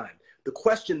same time. The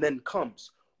question then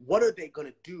comes, what are they going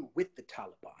to do with the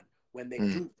Taliban when they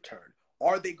do return?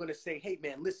 Are they going to say, hey,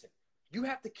 man, listen, you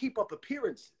have to keep up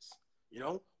appearances. You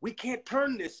know, we can't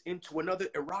turn this into another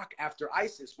Iraq after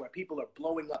ISIS where people are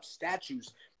blowing up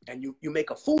statues and you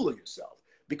make a fool of yourself.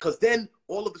 Because then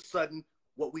all of a sudden,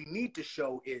 what we need to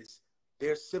show is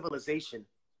there's civilization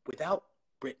without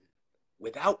Britain,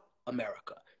 without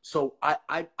America. So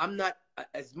I'm not,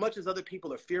 as much as other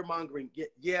people are fear-mongering,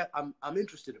 yeah, I'm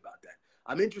interested about that.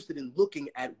 I'm interested in looking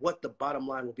at what the bottom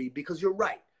line will be, because you're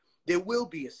right. There will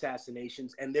be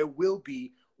assassinations and there will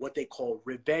be what they call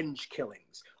revenge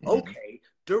killings. Okay,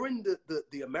 during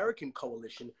the American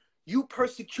coalition, you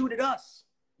persecuted us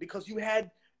because you had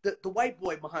the white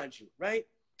boy behind you, right?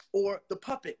 Or the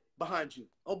puppet behind you,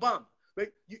 Obama,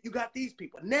 right? You got these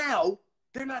people. Now,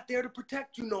 they're not there to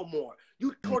protect you no more.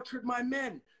 You tortured my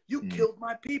men. You killed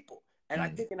my people. And I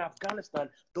think in Afghanistan,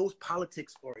 those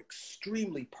politics are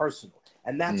extremely personal.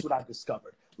 And that's what I've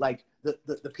discovered. Like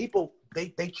the people,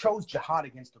 they chose jihad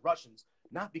against the Russians,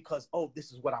 not because, oh,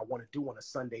 this is what I want to do on a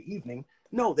Sunday evening.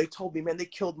 No, they told me, man, they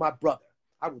killed my brother.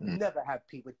 I would never have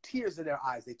peace. With tears in their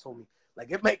eyes, they told me,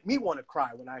 like, it made me want to cry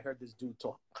when I heard this dude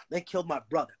talk. They killed my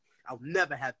brother. I'll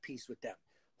never have peace with them.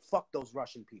 Fuck those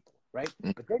Russian people, right?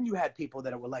 But then you had people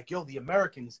that were like, yo, the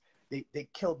Americans, they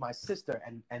killed my sister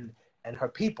and her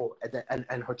people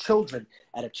and her children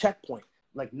at a checkpoint.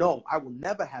 Like, no, I will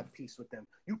never have peace with them.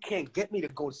 You can't get me to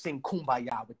go sing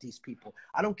Kumbaya with these people.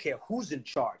 I don't care who's in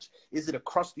charge. Is it a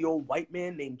crusty old white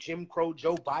man named Jim Crow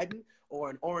Joe Biden or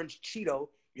an orange Cheeto,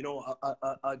 you know,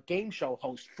 a game show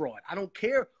host fraud? I don't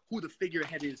care who the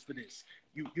figurehead is for this.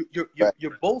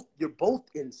 You're both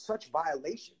in such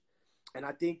violation. And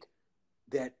I think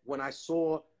that when I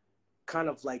saw kind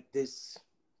of like this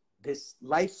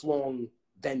lifelong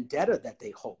vendetta that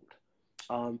they hold,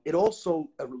 it also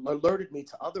alerted me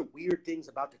to other weird things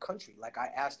about the country. Like I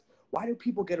asked, why do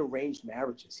people get arranged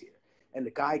marriages here? And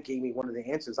the guy gave me one of the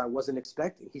answers I wasn't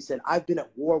expecting. He said, I've been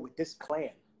at war with this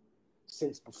clan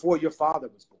since before your father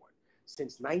was born.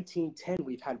 Since 1910,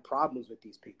 we've had problems with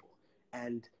these people.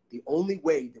 And the only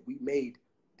way that we made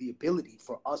the ability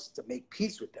for us to make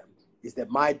peace with them is that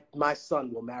my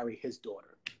son will marry his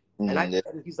daughter. And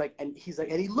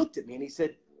he looked at me and he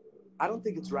said, I don't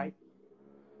think it's right,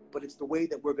 but it's the way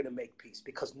that we're going to make peace,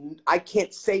 because I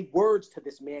can't say words to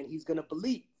this man he's going to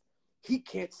believe. He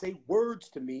can't say words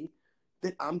to me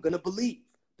that I'm going to believe.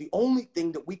 The only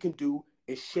thing that we can do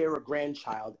is share a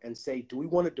grandchild and say, do we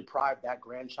want to deprive that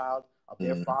grandchild of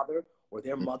their father or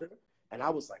their mother? And I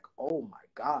was like, oh my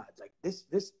God, like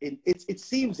it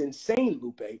seems insane,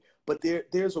 Lupe, but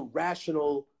there's a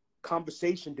rational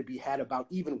conversation to be had about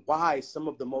even why some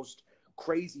of the most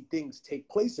crazy things take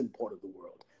place in part of the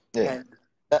world. Yeah. And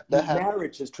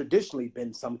marriage has traditionally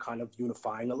been some kind of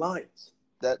unifying alliance.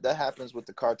 That happens with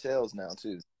the cartels now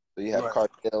too. So you have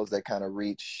cartels that kind of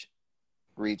reach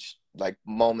like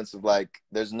moments of like,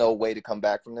 there's no way to come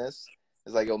back from this.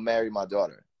 It's like, yo, marry my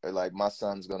daughter, or like, my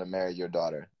son's gonna marry your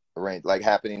daughter. Like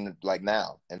happening like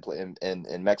now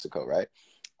in Mexico, right?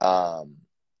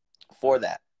 For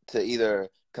that, to either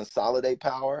consolidate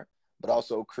power, but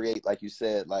also create, like you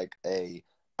said, like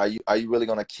are you really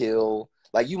gonna kill?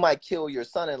 Like, you might kill your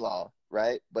son-in-law,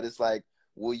 right? But it's like,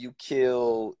 will you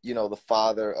kill, you know, the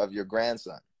father of your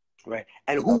grandson? Right.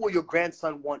 And who will your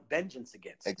grandson want vengeance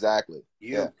against? Exactly.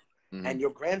 You. Yeah. And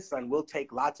your grandson will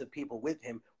take lots of people with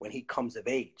him when he comes of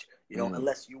age, you know,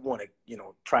 unless you want to, you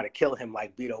know, try to kill him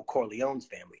like Vito Corleone's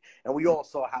family. And we all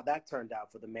saw how that turned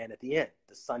out for the man at the end.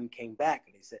 The son came back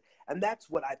and he said, and that's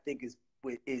what I think is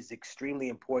is extremely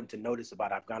important to notice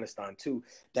about Afghanistan too,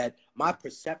 that my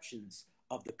perceptions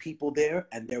of the people there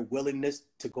and their willingness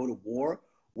to go to war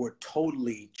were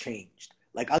totally changed.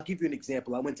 Like, I'll give you an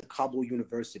example. I went to Kabul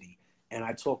University and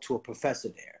I talked to a professor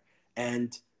there.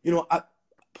 And, you know,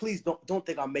 please don't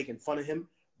think I'm making fun of him,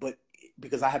 but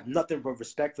because I have nothing but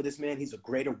respect for this man. He's a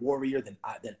greater warrior than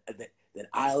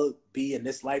I'll be in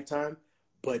this lifetime.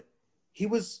 But he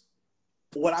was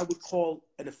what I would call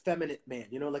an effeminate man.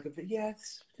 You know, like,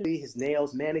 his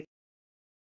nails manicured,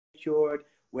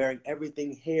 wearing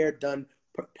everything, hair done,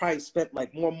 probably spent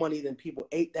like more money than people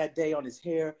ate that day on his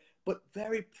hair, but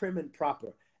very prim and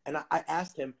proper. And I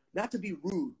asked him not to be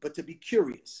rude, but to be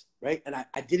curious, right? And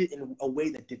I did it in a way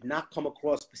that did not come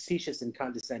across facetious and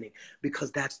condescending,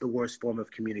 because that's the worst form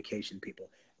of communication, people.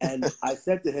 And I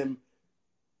said to him,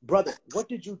 brother, what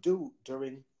did you do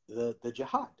during the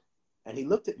jihad? And he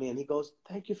looked at me and he goes,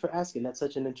 thank you for asking. That's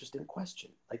such an interesting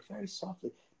question. Like, very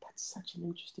softly, that's such an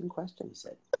interesting question, he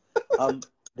said.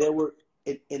 There were,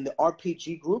 in the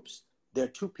RPG groups, there are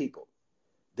two people.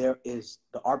 There is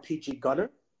the RPG gunner,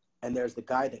 and there's the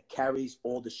guy that carries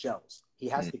all the shells. He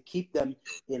has to keep them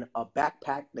in a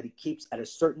backpack that he keeps at a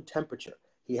certain temperature.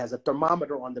 He has a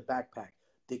thermometer on the backpack.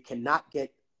 They cannot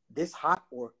get this hot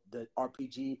or the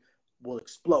RPG will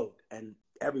explode and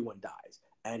everyone dies.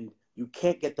 And you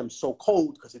can't get them so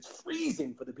cold because it's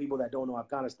freezing. For the people that don't know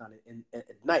Afghanistan,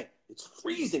 at night, it's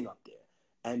freezing up there.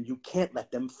 And you can't let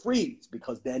them freeze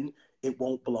because then it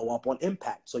won't blow up on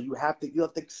impact. So you have to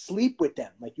sleep with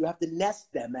them. Like, you have to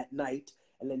nest them at night,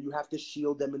 and then you have to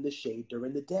shield them in the shade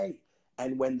during the day.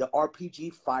 And when the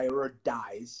RPG firer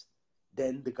dies,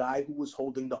 then the guy who was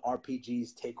holding the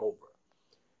RPGs take over.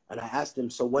 And I asked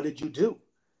him, so what did you do?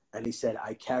 And he said,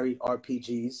 I carried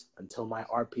RPGs until my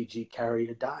RPG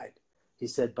carrier died. He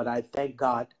said, but I thank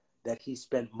God that he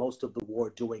spent most of the war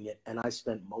doing it, and I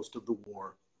spent most of the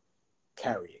war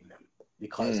carrying them,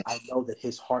 because I know that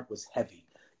his heart was heavy.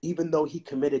 Even though he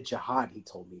committed jihad, he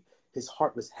told me, his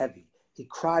heart was heavy. He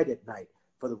cried at night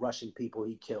for the Russian people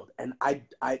he killed. And I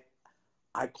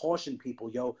caution people,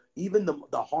 yo, even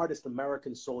the hardest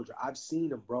American soldier, I've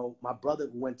seen him, bro. My brother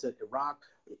who went to Iraq,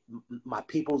 my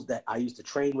peoples that I used to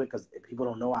train with, because people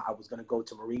don't know I was going to go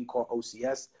to Marine Corps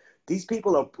OCS. These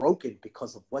people are broken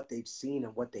because of what they've seen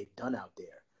and what they've done out there.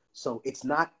 So it's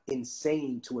not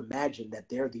insane to imagine that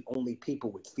they're the only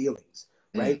people with feelings,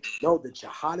 right? No, the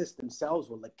jihadists themselves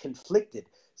were like conflicted,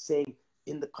 saying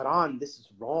in the Quran, this is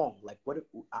wrong. Like,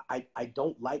 I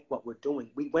don't like what we're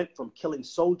doing. We went from killing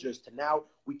soldiers to now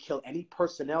we kill any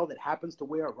personnel that happens to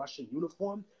wear a Russian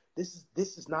uniform. This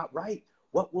is not right.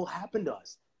 What will happen to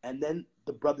us? And then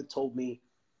the brother told me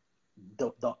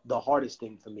the hardest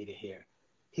thing for me to hear.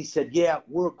 He said, yeah,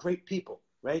 we're great people,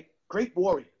 right? Great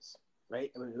warriors.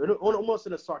 Right? I mean, almost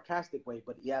in a sarcastic way,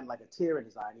 but he had like a tear in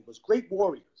his eye. And he goes, great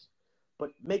warriors.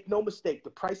 But make no mistake, the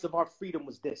price of our freedom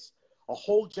was this. A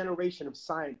whole generation of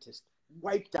scientists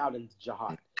wiped out in the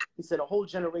jihad. He said a whole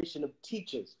generation of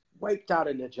teachers wiped out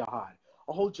in the jihad.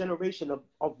 A whole generation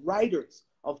of writers,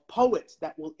 of poets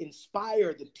that will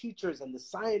inspire the teachers and the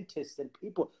scientists and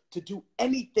people to do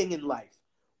anything in life,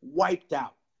 wiped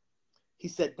out. He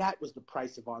said that was the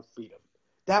price of our freedom.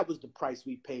 That was the price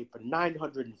we paid for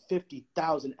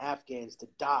 950,000 Afghans to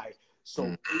die,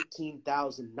 so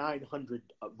 18,900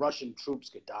 Russian troops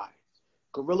could die.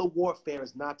 Guerrilla warfare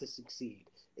is not to succeed.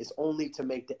 It's only to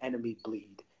make the enemy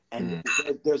bleed. And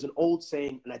there's an old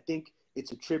saying, and I think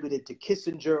it's attributed to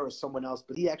Kissinger or someone else,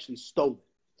 but he actually stole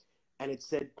it. And it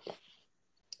said,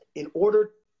 in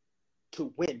order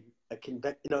to win a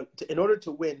conventional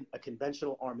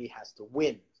army has to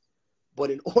win.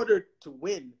 But in order to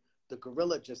win, the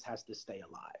guerrilla just has to stay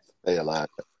alive. Stay alive.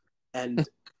 And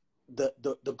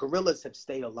the guerrillas have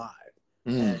stayed alive.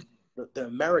 And the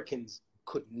Americans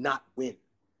could not win.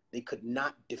 They could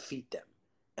not defeat them.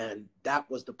 And that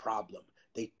was the problem.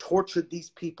 They tortured these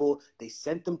people. They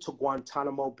sent them to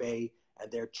Guantanamo Bay, and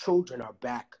their children are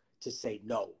back to say,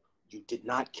 no, you did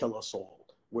not kill us all.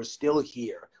 We're still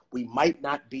here. We might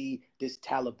not be this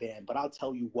Taliban, but I'll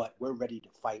tell you what, we're ready to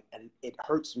fight. And it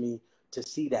hurts me to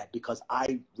see that, because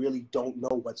I really don't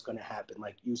know what's going to happen.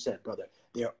 Like you said, brother,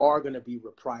 there are going to be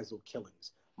reprisal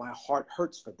killings. My heart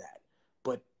hurts for that.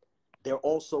 But there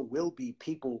also will be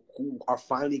people who are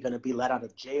finally going to be let out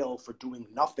of jail for doing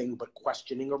nothing but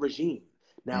questioning a regime.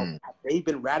 Now, have they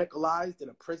been radicalized in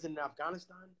a prison in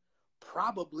Afghanistan?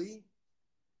 Probably,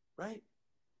 right?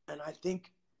 And I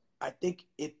think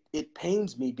it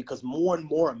pains me, because more and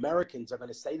more Americans are going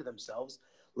to say to themselves,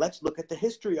 let's look at the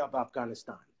history of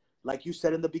Afghanistan. Like you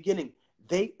said in the beginning,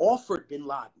 they offered bin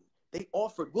Laden. They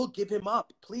offered, we'll give him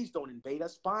up. Please don't invade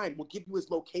us. Fine, we'll give you his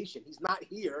location. He's not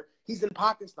here. He's in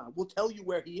Pakistan. We'll tell you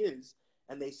where he is.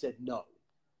 And they said, no.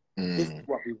 This is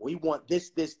what we want.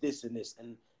 This, and this.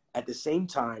 And at the same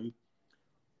time,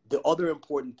 the other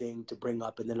important thing to bring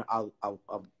up, and then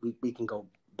we can go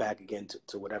back again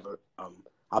to whatever.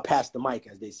 I'll pass the mic,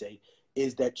 as they say,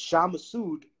 is that Shah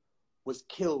Massoud was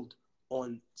killed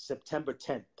on September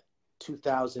 10th,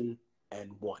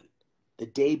 2001, the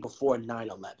day before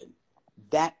 9/11.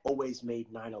 That always made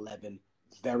 9/11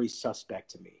 very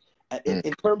suspect to me.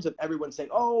 In terms of everyone saying,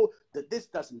 oh, that this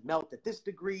doesn't melt at this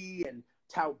degree, and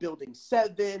Tower Building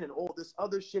 7 and all this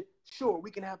other shit. Sure, we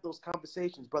can have those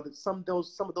conversations, brother. Some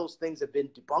of those things have been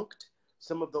debunked.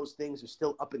 Some of those things are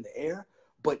still up in the air.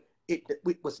 But it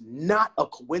was not a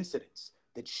coincidence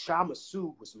that Shah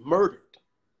Massoud was murdered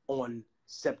on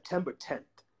September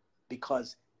 10th,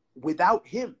 because without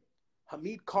him,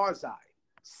 Hamid Karzai,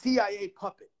 CIA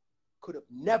puppet, could have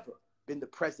never been the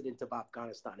president of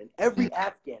Afghanistan. And every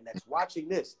Afghan that's watching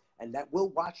this and that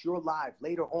will watch your live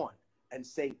later on and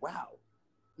say, wow,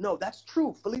 no, that's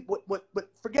true. Felipe, what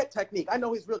forget technique. I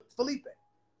know he's real. Felipe,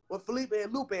 what Felipe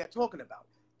and Lupe are talking about.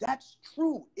 That's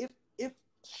true. If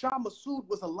Shah Massoud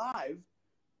was alive,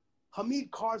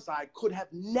 Hamid Karzai could have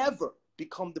never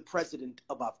become the president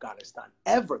of Afghanistan,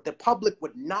 ever. The public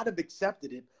would not have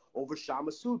accepted it over Shah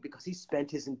Massoud, because he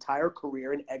spent his entire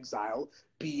career in exile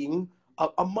being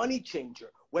a money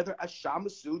changer. Whether Shah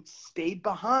Massoud stayed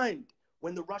behind.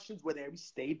 When the Russians were there, he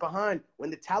stayed behind. When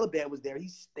the Taliban was there, he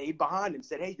stayed behind and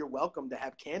said, hey, you're welcome to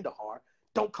have Kandahar.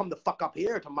 Don't come the fuck up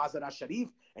here to Mazar-e-Sharif,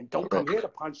 and don't come here to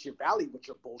Panjshir Valley with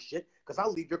your bullshit, because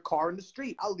I'll leave your car in the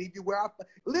street. I'll leave you where I'll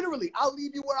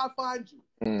leave you where I find you.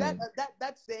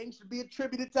 That saying should be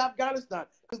attributed to Afghanistan,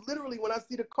 because literally when I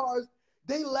see the cars,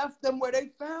 they left them where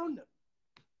they found them.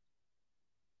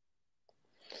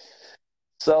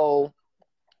 So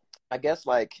I guess,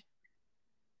 like,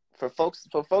 for folks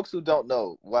who don't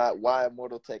know why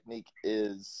Immortal Technique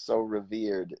is so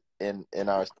revered in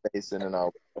our space and in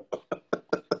our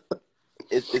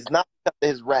it's not because of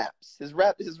his raps. His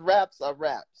raps are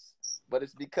raps, but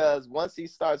it's because once he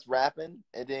starts rapping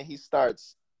and then he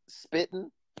starts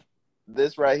spitting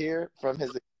this right here from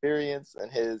his experience and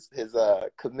his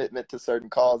commitment to certain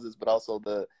causes, but also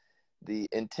the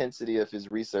intensity of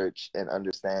his research and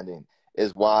understanding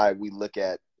is why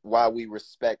we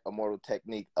respect Immortal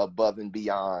Technique above and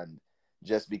beyond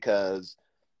just because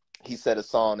he said a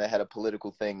song that had a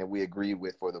political thing that we agreed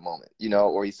with for the moment,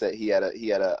 or he said he had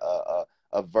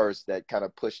a verse that kind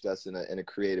of pushed us in a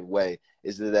creative way.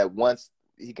 Is that once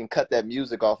he can cut that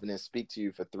music off and then speak to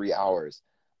you for 3 hours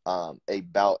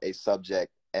about a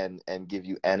subject and give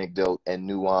you anecdote and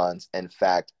nuance and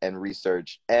fact and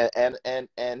research and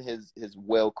his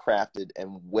well-crafted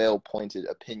and well-pointed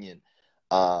opinion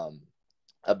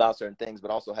about certain things,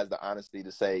 but also has the honesty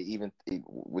to say, even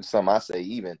with some I say,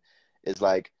 even is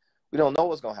like, we don't know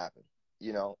what's gonna happen,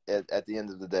 at the end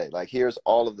of the day. Like, here's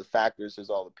all of the factors, here's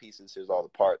all the pieces, here's all the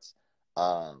parts,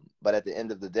 but at the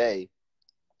end of the day,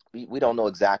 we don't know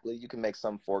exactly. You can make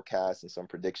some forecast and some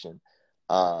prediction,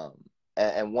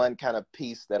 and one kind of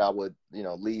piece that I would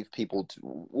leave people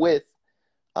with,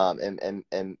 and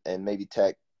maybe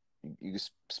Tech, you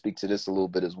speak to this a little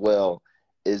bit as well,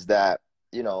 is that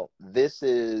this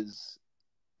is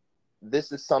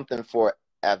something for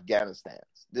Afghanistan.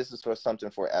 This is for something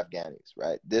for Afghanis,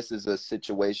 right? This is a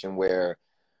situation where,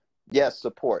 yes,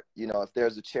 support. If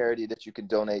there's a charity that you can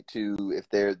donate to, if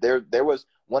there was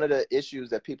one of the issues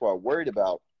that people are worried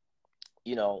about,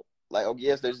 like, oh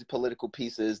yes, there's the political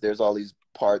pieces, there's all these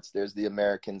parts, there's the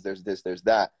Americans, there's this, there's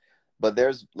that, but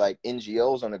there's like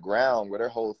NGOs on the ground where their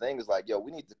whole thing is like, yo,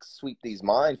 we need to sweep these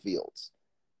minefields.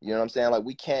 You know what I'm saying? Like,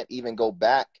 we can't even go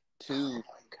back to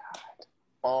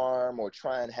farm or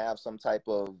try and have some type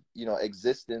of,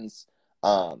 existence.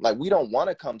 Like, we don't want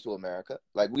to come to America.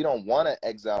 Like, we don't want to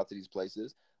exile to these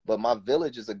places, but my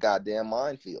village is a goddamn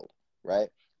minefield, right?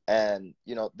 And,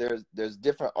 there's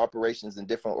different operations and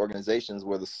different organizations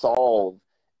where the solve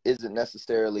isn't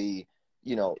necessarily,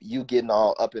 you getting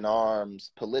all up in arms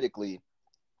politically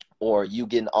or you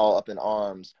getting all up in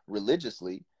arms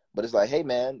religiously. But it's like, hey,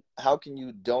 man, how can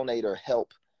you donate or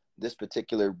help this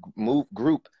particular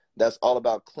group that's all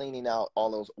about cleaning out all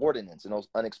those ordnance and those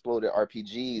unexploded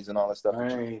RPGs and all that stuff?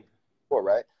 Right.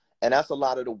 Right? And that's a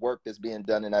lot of the work that's being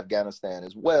done in Afghanistan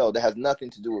as well. That has nothing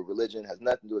to do with religion, has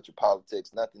nothing to do with your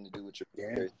politics, nothing to do with your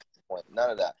point, none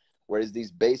of that. Whereas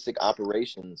these basic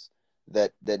operations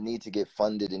that need to get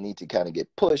funded and need to kind of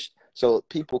get pushed so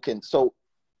people can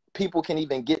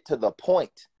even get to the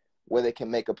point where they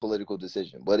can make a political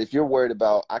decision. But if you're worried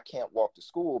about, I can't walk to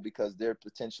school because there are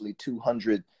potentially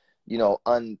 200 you know,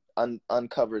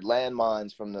 uncovered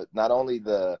landmines from the, not only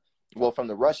the, well, from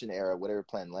the Russian era where they were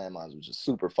planting landmines, which is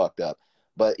super fucked up,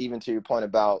 but even to your point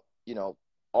about, you know,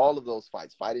 all of those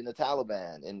fights, fighting the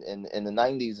Taliban in the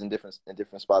 90s in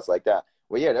different spots like that,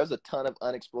 where, yeah, there's a ton of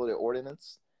unexploded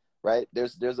ordnance, right?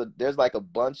 There's like a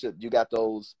bunch of, you got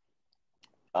those,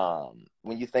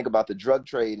 when you think about the drug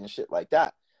trade and shit like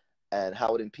that and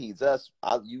how it impedes us,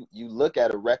 you look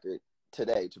at a record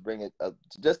today, to bring it up,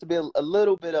 just to be a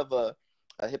little bit of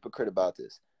a hypocrite about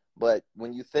this, but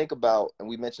when you think about, and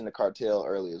we mentioned the cartel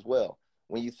earlier as well,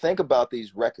 when you think about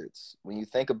these records, when you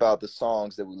think about the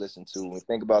songs that we listen to, when we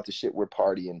think about the shit we're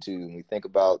partying to, and we think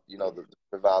about, you know, the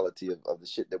frivolity of the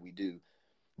shit that we do,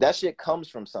 that shit comes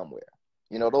from somewhere.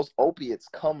 You know, those opiates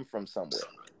come from somewhere.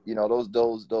 You know,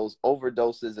 those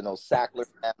overdoses and those Sackler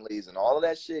families and all of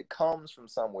that shit comes from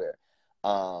somewhere.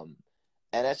 And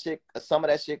that shit, some of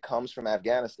that shit comes from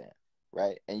Afghanistan,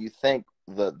 right? And you think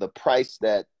the price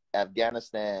that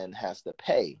Afghanistan has to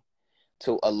pay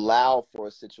to allow for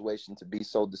a situation to be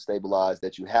so destabilized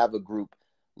that you have a group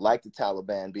like the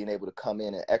Taliban being able to come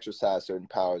in and exercise certain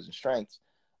powers and strengths,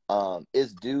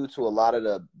 is due to a lot of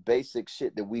the basic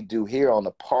shit that we do here on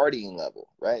the partying level,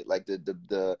 right? Like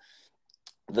the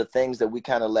things that we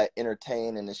kind of let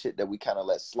entertain and the shit that we kind of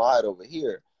let slide over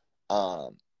here,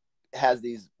 has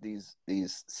these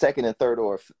second and third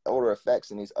order effects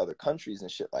in these other countries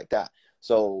and shit like that.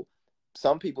 So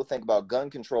some people think about gun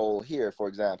control here, for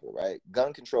example, right?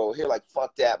 Gun control here, like,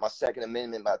 fuck that, my Second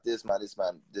Amendment, my this, that,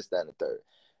 and the third.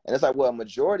 And it's like, well, a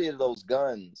majority of those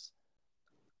guns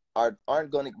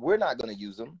we're not gonna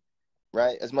use them,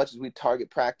 right? As much as we target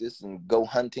practice and go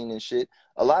hunting and shit,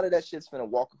 a lot of that shit's gonna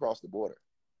walk across the border,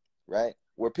 right?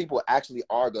 Where people actually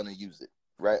are gonna use it,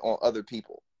 right, on other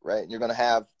people, right? And you're gonna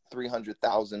have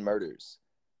 300,000 murders,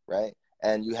 right?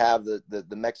 And you have the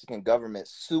Mexican government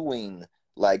suing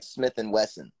like Smith and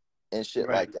Wesson and shit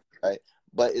like that, right?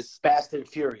 But it's Fast and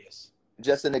Furious.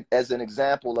 Just as an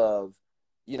example of,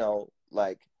 you know,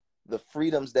 like the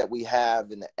freedoms that we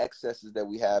have and the excesses that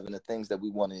we have and the things that we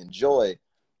want to enjoy,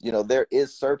 you know, there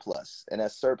is surplus, and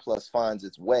that surplus finds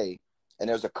its way, and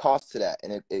there's a cost to that.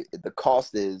 And the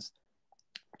cost is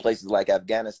places like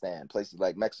Afghanistan, places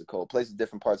like Mexico, places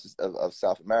different parts of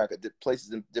South America,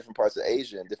 places in different parts of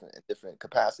Asia in different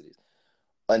capacities,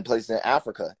 and places in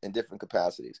Africa in different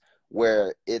capacities,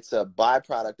 where it's a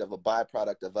byproduct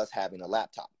of us having a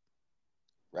laptop,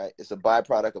 right? It's a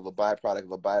byproduct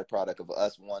of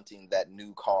us wanting that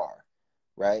new car,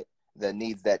 right? That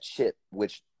needs that chip,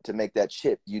 which to make that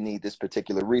chip, you need this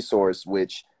particular resource,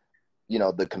 which, you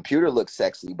know, the computer looks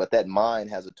sexy, but that mind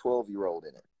has a 12-year-old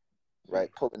in it, right?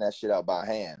 Pulling that shit out by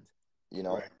hand, you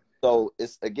know? Right. So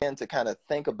it's, again, to kind of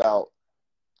think about,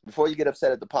 before you get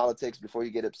upset at the politics, before you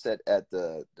get upset at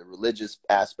the religious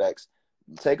aspects,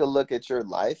 take a look at your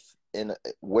life and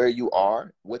where you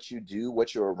are, what you do,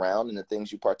 what you're around, and the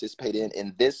things you participate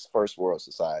in this first world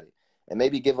society. And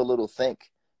maybe give a little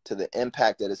think to the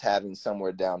impact that it's having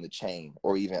somewhere down the chain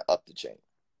or even up the chain.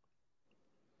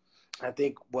 I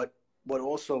think what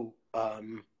also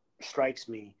strikes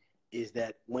me is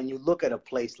that when you look at a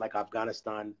place like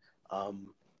Afghanistan,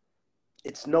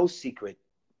 it's no secret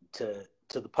to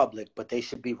the public, but they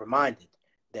should be reminded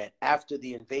that after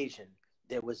the invasion,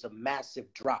 there was a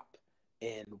massive drop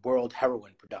in world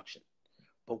heroin production.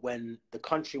 But when the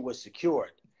country was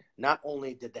secured, not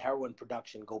only did the heroin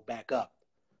production go back up,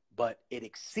 but it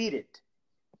exceeded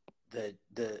the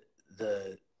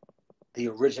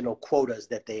original quotas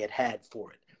that they had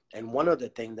for it. And one other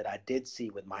thing that I did see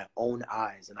with my own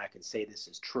eyes, and I can say this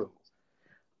is true,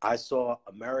 I saw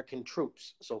American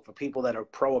troops. So for people that are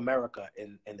pro-America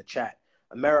in the chat,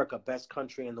 America, best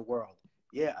country in the world.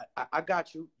 Yeah, I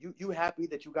got you. You happy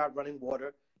that you got running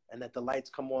water and that the lights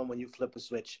come on when you flip a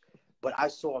switch. But I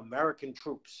saw American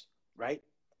troops, right,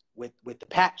 with the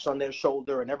patch on their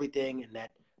shoulder and everything, and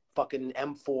that fucking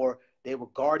M4. They were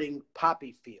guarding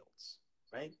poppy fields,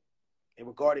 right? They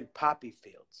were guarding poppy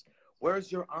fields.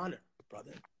 Where's your honor,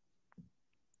 brother?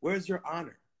 Where's your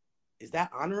honor? Is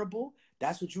that honorable?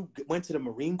 That's what you went to the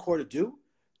Marine Corps to do?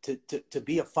 To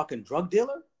be a fucking drug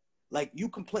dealer? Like, you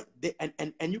complain,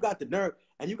 and you got the nerve,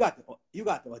 and you got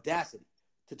the audacity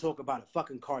to talk about a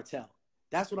fucking cartel.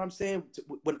 That's what I'm saying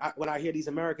when I hear these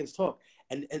Americans talk,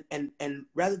 and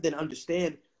rather than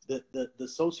understand the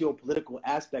socio-political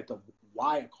aspect of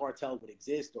why a cartel would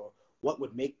exist or what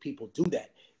would make people do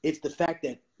that, it's the fact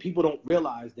that people don't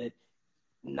realize that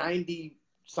 90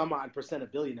 some odd percent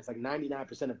of billionaires, like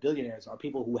 99% of billionaires, are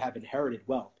people who have inherited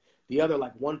wealth. The other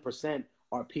like 1%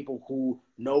 are people who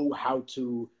know how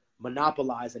to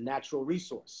monopolize a natural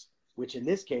resource. which in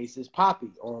this case is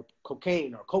poppy or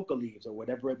cocaine or coca leaves or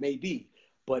whatever it may be.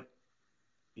 But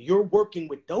you're working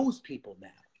with those people now.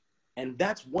 And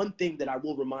that's one thing that I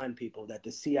will remind people that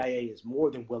the CIA is more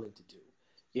than willing to do.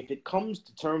 If it comes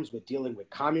to terms with dealing with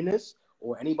communists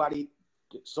or anybody,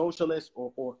 socialist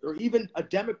or even a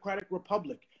democratic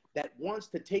republic that wants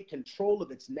to take control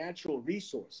of its natural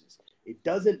resources, it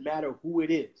doesn't matter who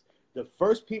it is. The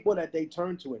first people that they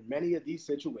turn to in many of these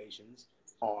situations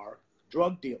are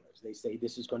drug dealers. They say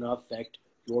this is going to affect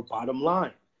your bottom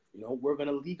line. You know, we're going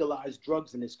to legalize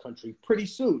drugs in this country pretty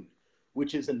soon,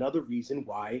 which is another reason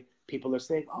why people are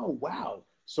saying, oh, wow.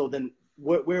 So then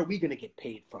where are we going to get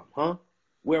paid from, huh?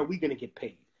 Where are we going to get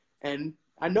paid? And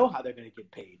I know how they're going to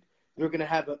get paid. They're going to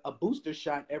have a booster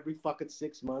shot every fucking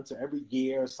 6 months or every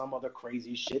year or some other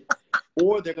crazy shit.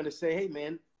 Or they're going to say, hey,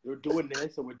 man, we're doing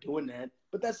this or we're doing that.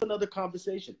 But that's another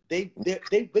conversation. They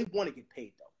want to get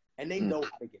paid, though, and they know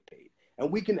how to get paid. And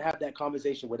we can have that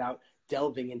conversation without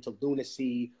delving into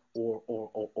lunacy or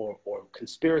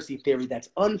conspiracy theory that's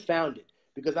unfounded.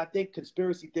 Because I think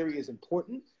conspiracy theory is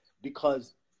important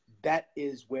because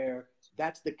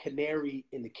that's the canary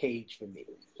in the cage for me.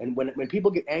 And when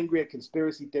people get angry at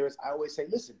conspiracy theorists, I always say,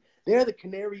 listen, they're the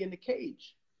canary in the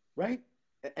cage, right?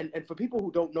 And for people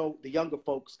who don't know, the younger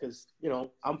folks, because, you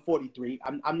know, I'm 43.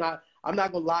 I'm not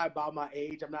gonna lie about my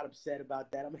age. I'm not upset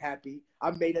about that. I'm happy.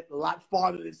 I made it a lot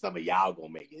farther than some of y'all gonna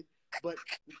make it. But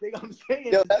the thing I'm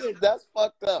saying is that's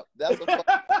fucked up. That's a fucked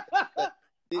up.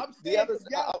 I'm saying because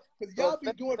y'all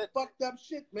be doing fucked up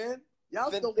shit, man.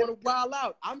 Y'all still want to wild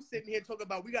out. I'm sitting here talking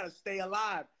about we gotta stay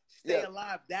alive. Stay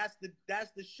alive. That's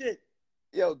the shit.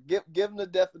 Yo, give them the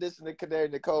definition of canary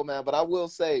in the coal, man. But I will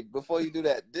say, before you do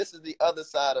that, this is the other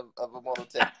side of Immortal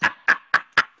Tech.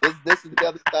 This is the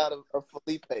other side of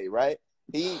Felipe, right?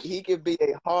 He can be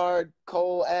a hard,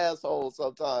 cold asshole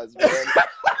sometimes, man.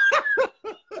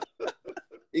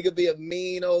 He could be a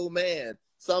mean old man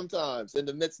sometimes in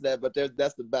the midst of that, but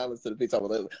that's the balance of the piece. I'm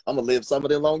gonna live some of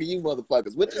them longer you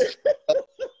motherfuckers. Which is, I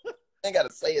ain't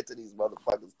gotta say it to these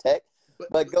motherfuckers, Tech.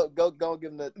 But go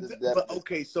give them the But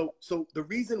okay, so the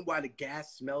reason why the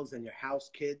gas smells in your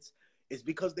house, kids, is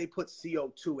because they put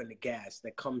CO2 in the gas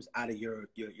that comes out of your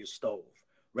stove,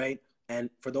 right? And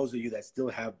for those of you that still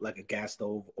have like a gas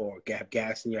stove or have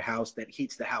gas in your house that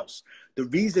heats the house, the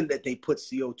reason that they put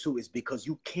CO2 is because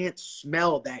you can't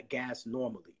smell that gas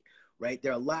normally, right?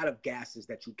 There are a lot of gases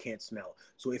that you can't smell.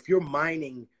 So if you're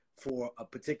mining for a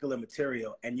particular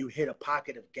material and you hit a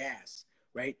pocket of gas,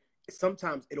 right?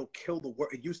 Sometimes it'll kill the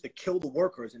work. It used to kill the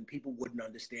workers and people wouldn't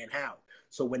understand how.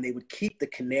 So when they would keep the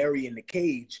canary in the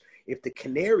cage, if the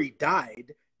canary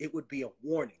died, it would be a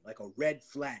warning, like a red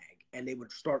flag. And they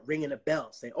would start ringing a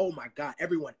bell saying, oh my God,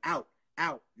 everyone out,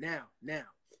 now.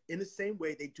 In the same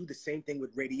way, they do the same thing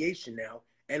with radiation now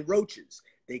and roaches.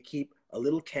 They keep a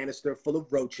little canister full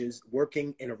of roaches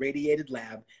working in a radiated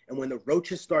lab. And when the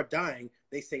roaches start dying,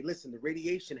 they say, listen, the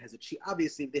radiation has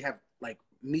obviously they have like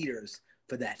meters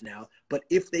for that now. But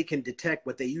if they can detect,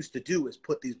 what they used to do is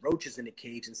put these roaches in a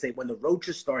cage and say, when the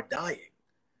roaches start dying,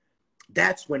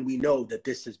 that's when we know that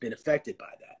this has been affected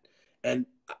by that. And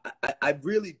I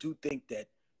really do think that,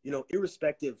 you know,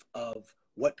 irrespective of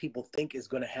what people think is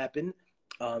going to happen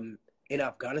in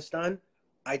Afghanistan,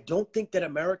 I don't think that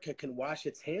America can wash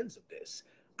its hands of this.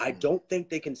 I don't think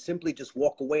they can simply just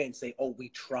walk away and say, oh, we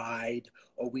tried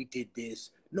or we did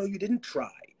this. No, you didn't try.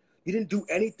 You didn't do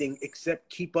anything except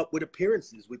keep up with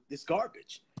appearances with this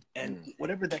garbage. And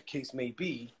whatever that case may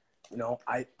be, you know,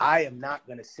 I am not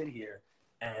going to sit here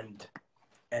and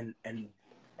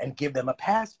give them a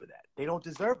pass for that. They don't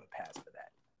deserve a pass for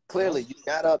that. Clearly,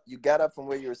 you got up from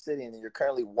where you were sitting, and you're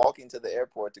currently walking to the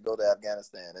airport to go to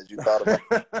Afghanistan, as you thought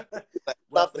about.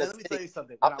 Well, let me tell you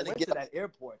something. When I went to that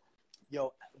airport,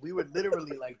 yo, we were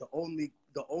literally like the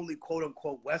only quote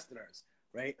unquote Westerners,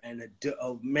 right? And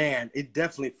oh man, it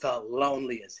definitely felt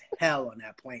lonely as hell on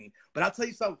that plane. But I'll tell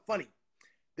you something funny.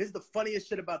 This is the funniest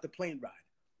shit about the plane ride.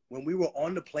 When we were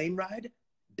on the plane ride,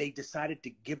 they decided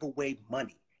to give away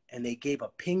money. And they gave a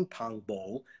ping pong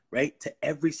ball, right, to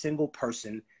every single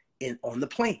person on the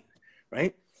plane,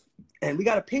 right? And we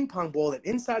got a ping pong ball, and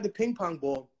inside the ping pong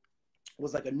ball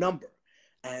was like a number.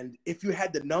 And if you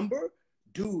had the number,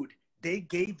 dude, they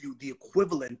gave you the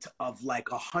equivalent of like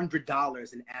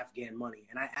 $100 in Afghan money.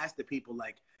 And I asked the people,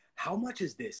 like, how much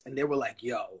is this? And they were like,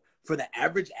 yo, for the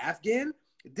average Afghan,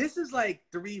 this is like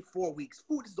 3-4 weeks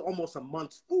food. This is almost a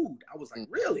month's food. I was like,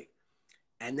 really?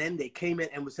 And then they came in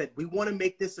and said, we want to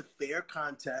make this a fair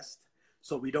contest,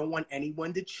 so we don't want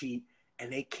anyone to cheat.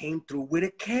 And they came through with a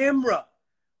camera.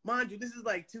 Mind you, this is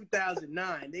like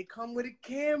 2009. They come with a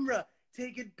camera.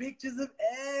 taking pictures of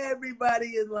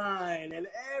everybody in line, and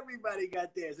everybody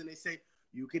got theirs. And they say,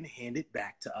 you can hand it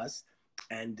back to us.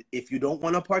 And if you don't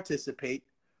want to participate,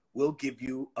 we'll give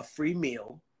you a free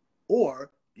meal,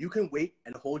 or you can wait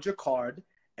and hold your card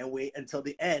and wait until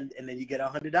the end, and then you get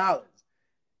 $100.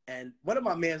 And one of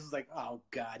my mans was like, oh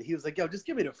God. He was like, yo, just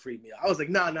give me the free meal. I was like,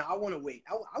 no, I want to wait.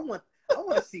 I want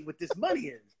to see what this money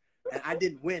is. And I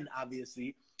didn't win,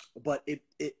 obviously, but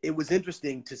it was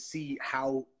interesting to see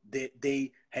how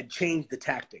they had changed the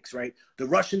tactics, right? The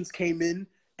Russians came in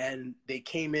and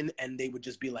they would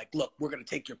just be like, look, we're going to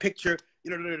take your picture.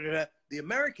 The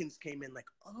Americans came in like,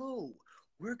 oh,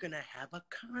 we're going to have a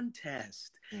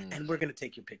contest and we're going to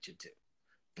take your picture too.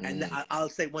 And I'll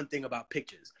say one thing about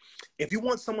pictures. If you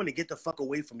want someone to get the fuck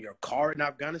away from your car in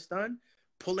Afghanistan,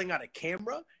 pulling out a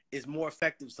camera is more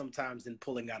effective sometimes than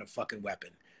pulling out a fucking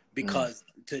weapon. Because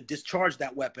to discharge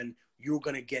that weapon, you're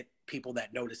going to get people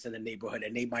that notice in the neighborhood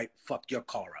and they might fuck your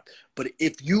car up. But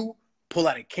if you pull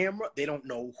out a camera, they don't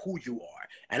know who you are.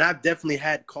 And I've definitely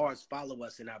had cars follow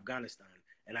us in Afghanistan.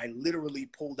 And I literally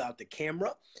pulled out the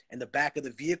camera in the back of the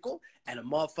vehicle, and a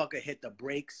motherfucker hit the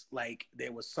brakes like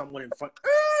there was someone in front.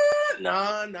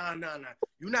 Nah.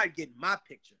 You're not getting my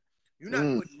picture. You're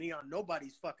not putting me on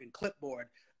nobody's fucking clipboard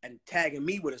and tagging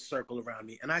me with a circle around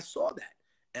me. And I saw that.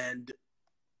 And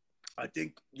I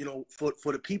think,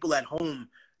 for the people at home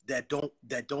that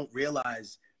don't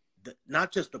realize that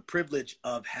not just the privilege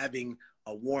of having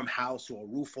a warm house or a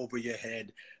roof over your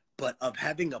head, but of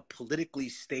having a politically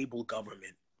stable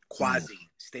government,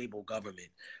 quasi-stable government,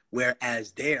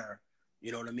 whereas there,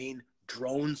 you know what I mean?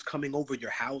 Drones coming over your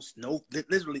house,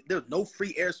 literally, there's no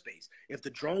free airspace. If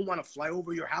the drone want to fly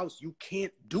over your house, you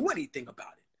can't do anything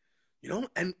about it,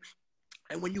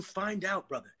 And when you find out,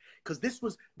 brother, because this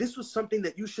was something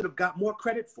that you should have got more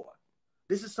credit for.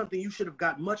 This is something you should have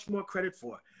got much more credit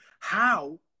for.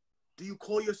 How do you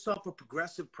call yourself a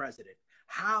progressive president?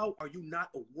 How are you not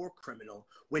a war criminal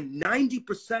when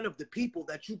 90% of the people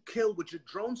that you killed with your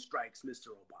drone strikes, Mr.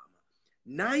 Obama,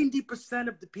 90%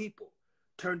 of the people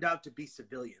turned out to be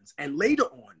civilians? And later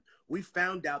on, we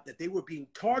found out that they were being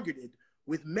targeted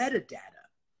with metadata.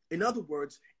 In other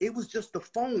words, it was just the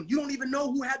phone. You don't even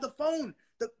know who had the phone.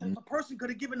 The person could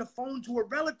have given the phone to a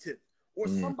relative or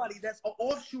somebody that's an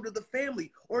offshoot of the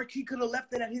family, or he could have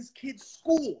left it at his kid's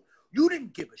school. You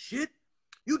didn't give a shit.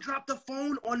 You dropped the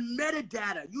phone on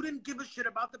metadata. You didn't give a shit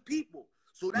about the people.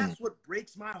 So that's what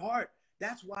breaks my heart.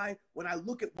 That's why when I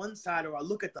look at one side or I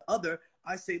look at the other,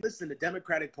 I say, listen, the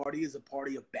Democratic Party is a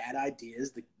party of bad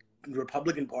ideas. The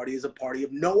Republican Party is a party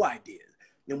of no ideas.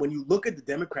 And when you look at the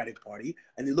Democratic Party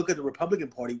and you look at the Republican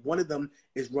Party, one of them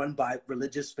is run by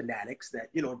religious fanatics that,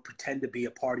 pretend to be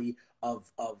a party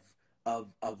of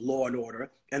law and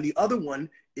order. And the other one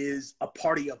is a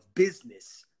party of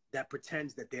business that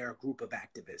pretends that they're a group of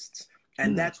activists.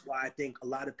 And that's why I think a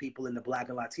lot of people in the Black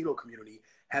and Latino community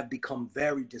have become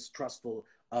very distrustful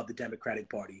of the Democratic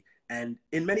Party. And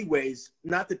in many ways,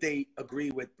 not that they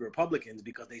agree with Republicans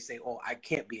because they say, oh, I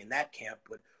can't be in that camp,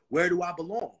 but where do I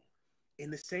belong? In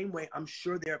the same way, I'm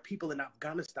sure there are people in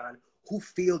Afghanistan who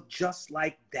feel just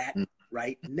like that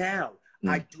right now.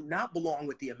 I do not belong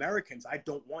with the Americans. I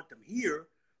don't want them here.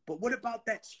 But what about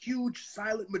that huge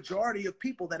silent majority of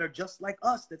people that are just like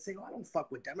us that say, oh, I don't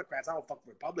fuck with Democrats, I don't fuck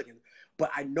with Republicans, but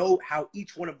I know how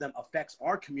each one of them affects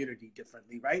our community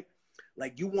differently, right?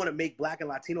 Like, you want to make Black and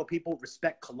Latino people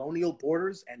respect colonial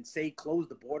borders and say close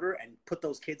the border and put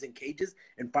those kids in cages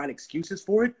and find excuses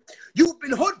for it? You've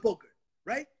been hood-boogered,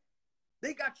 right?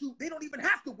 They got you. They don't even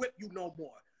have to whip you no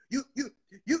more.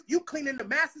 You cleaning the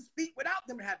masses' feet without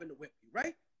them having to whip you,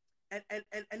 right? And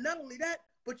not only that,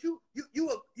 but you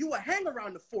a hang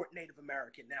around the fort Native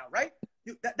American now, right?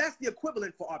 That's the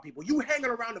equivalent for our people. You hanging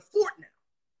around the fort now.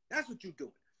 That's what you're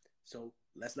doing. So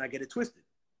let's not get it twisted.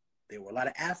 There were a lot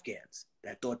of Afghans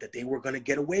that thought that they were going to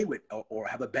get away with or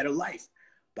have a better life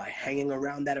by hanging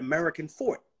around that American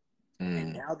fort.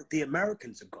 And now that the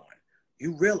Americans are gone,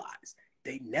 you realize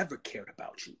they never cared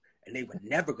about you and they were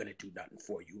never going to do nothing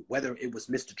for you. Whether it was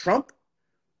Mr. Trump,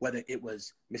 whether it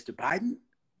was Mr. Biden,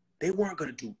 they weren't going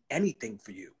to do anything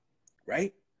for you,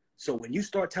 right? So when you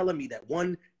start telling me that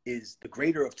one is the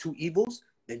greater of two evils,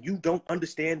 then you don't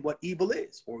understand what evil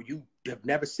is, or you have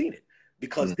never seen it.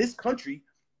 Because this country,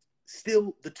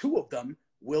 still the two of them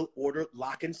will order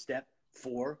lock and step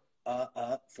for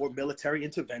military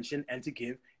intervention and to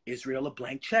give Israel a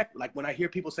blank check. Like when I hear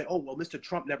people say, oh, well, Mr.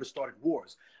 Trump never started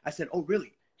wars. I said, oh,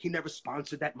 really? He never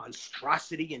sponsored that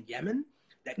monstrosity in Yemen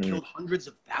that killed hundreds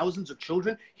of thousands of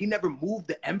children? He never moved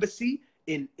the embassy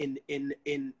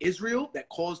in Israel that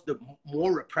caused the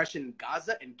more repression in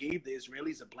Gaza and gave the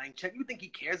Israelis a blank check? You think he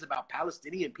cares about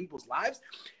Palestinian people's lives?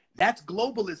 That's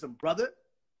globalism, brother.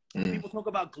 People talk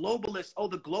about globalists. Oh,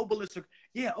 the globalists are,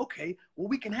 yeah, okay. Well,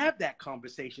 we can have that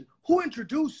conversation. Who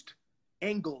introduced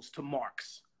Engels to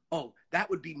Marx? Oh, that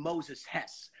would be Moses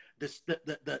Hess, the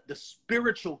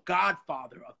spiritual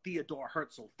godfather of Theodor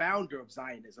Herzl, founder of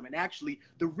Zionism, and actually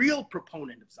the real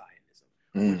proponent of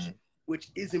Zionism, which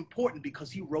is important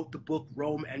because he wrote the book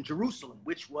Rome and Jerusalem,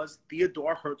 which was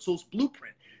Theodor Herzl's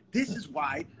blueprint. This is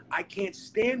why I can't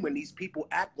stand when these people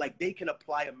act like they can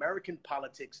apply American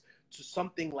politics to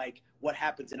something like what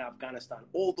happens in Afghanistan,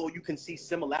 although you can see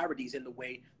similarities in the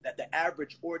way that the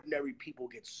average ordinary people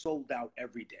get sold out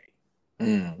every day.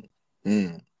 And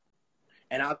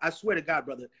I swear to God,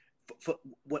 brother,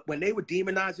 when they were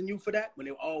demonizing you for that, when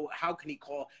they were, oh, how can he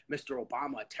call Mr.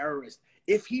 Obama a terrorist?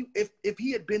 If he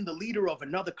had been the leader of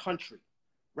another country,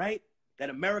 right, that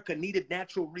America needed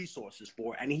natural resources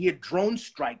for, and he had drone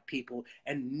strike people,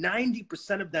 and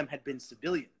 90% of them had been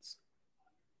civilians,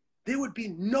 there would be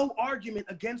no argument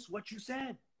against what you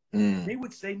said. They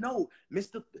would say, no,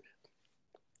 Mr.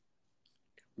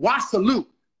 Wasalu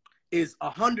is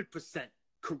 100%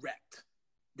 correct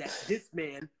that this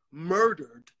man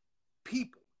murdered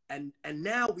people. And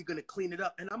now we're going to clean it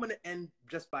up. And I'm going to end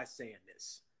just by saying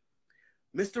this.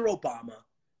 Mr. Obama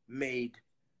made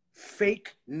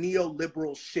fake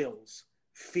neoliberal shills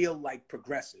feel like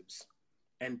progressives.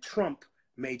 And Trump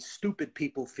made stupid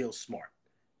people feel smart.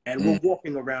 And we're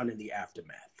walking around in the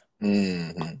aftermath.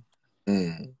 And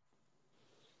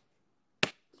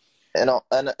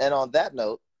on that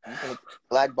note,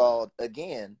 blackballed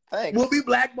again. Thanks. We'll be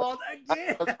blackballed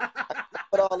again.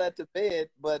 Put all that to bed,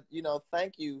 but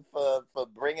thank you for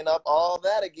bringing up all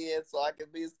that again, so I can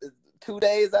be 2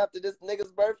 days after this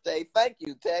nigga's birthday. Thank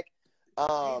you, Tech.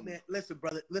 Hey man, listen,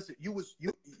 brother. Listen,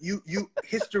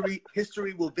 history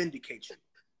will vindicate you.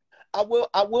 I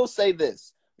will say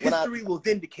this. History will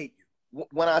vindicate you.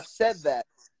 When I said that,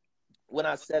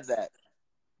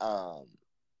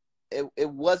 it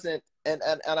wasn't, and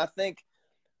I think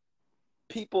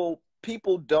people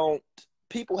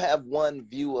have one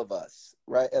view of us,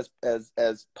 right?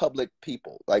 As public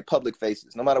people, like public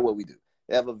faces, no matter what we do.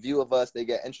 They have a view of us. They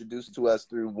get introduced to us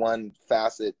through one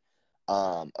facet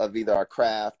of either our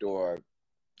craft or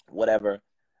whatever.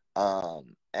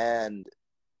 And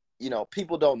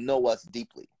people don't know us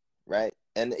deeply, right?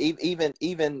 And even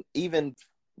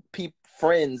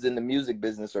friends in the music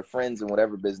business or friends in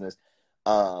whatever business,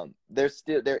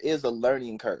 there is a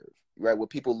learning curve, right? Where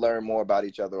people learn more about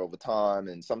each other over time,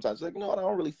 and sometimes like, I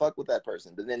don't really fuck with that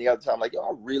person, but then the other time, like,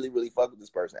 I really, really fuck with this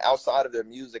person outside of their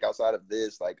music, outside of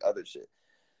this, like other shit.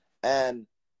 And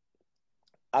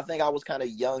I think I was kind of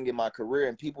young in my career,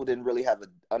 and people didn't really have an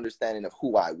understanding of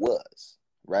who I was,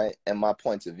 right, and my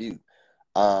points of view.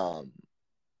 I'm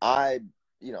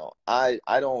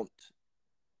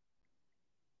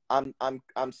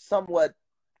somewhat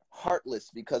heartless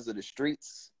because of the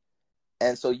streets.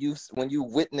 And so when you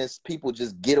witness people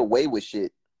just get away with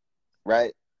shit,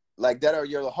 right? Like that are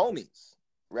your homies,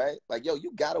 right? Like, yo,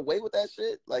 you got away with that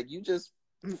shit? Like you just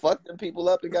fucked them people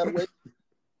up and got away.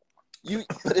 You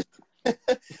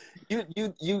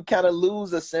kind of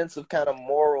lose a sense of kind of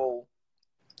moral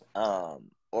or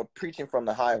preaching from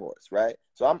the high horse, right?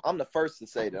 So I'm the first to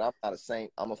say that I'm not a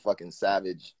saint. I'm a fucking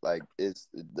savage. Like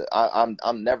I'm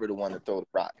never the one to throw the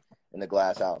rock in the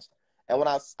glass house. And when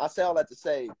I say all that to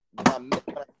say, when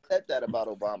I said that about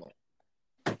Obama,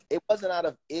 it wasn't out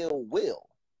of ill will.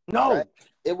 No, right?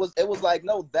 It was like,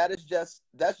 no, that's just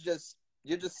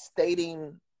you're just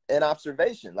stating an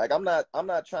observation. Like I'm not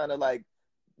trying to like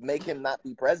make him not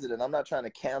be president. I'm not trying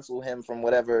to cancel him from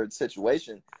whatever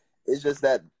situation. It's just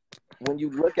that when you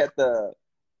look at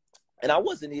and I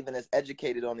wasn't even as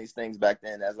educated on these things back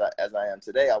then as I am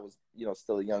today. I was,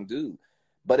 still a young dude.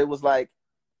 But it was like,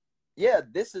 yeah,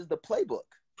 this is the playbook,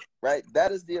 right?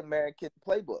 That is the American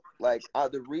playbook. Like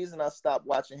the reason I stopped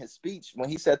watching his speech when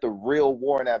he said the real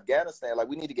war in Afghanistan, like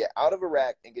we need to get out of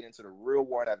Iraq and get into the real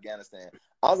war in Afghanistan.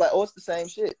 I was like, oh, it's the same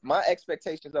shit. My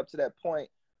expectations up to that point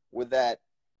were that,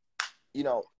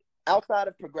 outside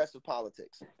of progressive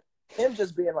politics, him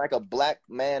just being like a black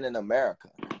man in America,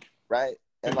 right?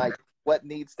 And like what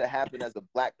needs to happen as a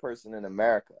black person in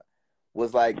America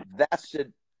was like, that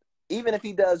should, even if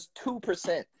he does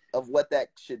 2% of what that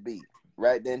should be,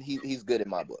 right? Then he's good in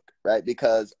my book, right?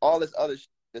 Because all this other shit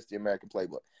is the American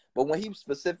playbook. But when he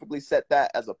specifically set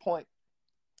that as a point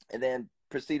and then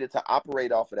proceeded to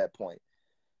operate off of that point,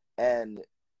 and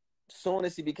soon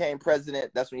as he became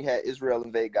president, that's when he had Israel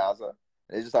invade Gaza.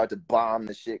 They just started to bomb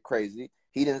the shit crazy.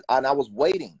 He didn't, and I was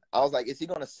waiting. I was like, is he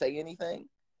gonna say anything?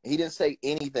 He didn't say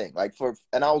anything. Like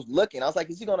and I was looking. I was like,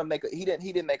 is he gonna make a? He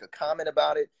didn't make a comment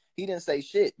about it. He didn't say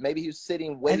shit. Maybe he was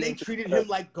sitting waiting. And they treated him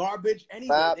like garbage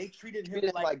anyway. They treated him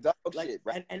like dog shit,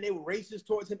 right? And they were racist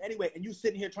towards him anyway. And you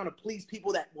sitting here trying to please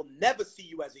people that will never see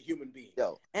you as a human being.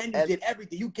 And you did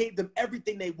everything. You gave them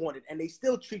everything they wanted, and they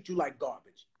still treat you like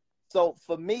garbage. So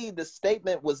for me, the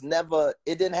statement was never.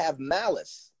 It didn't have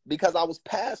malice because I was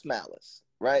past malice,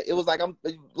 right? It was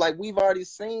like we've already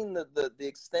seen the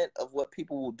extent of what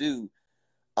people will do.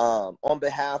 On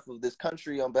behalf of this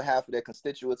country, on behalf of their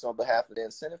constituents, on behalf of their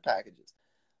incentive packages.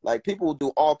 Like, people will do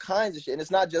all kinds of shit. And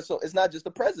it's not just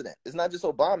the president. It's not just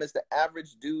Obama. It's the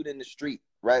average dude in the street,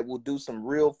 right? Will do some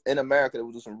real, in America, that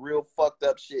will do some real fucked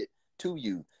up shit to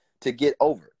you to get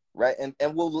over, right? And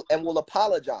will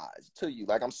apologize to you.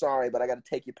 Like, I'm sorry, but I got to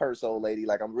take your purse, old lady.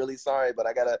 Like, I'm really sorry, but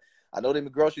I know them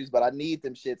groceries, but I need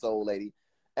them shits, old lady.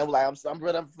 And like, I'm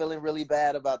feeling really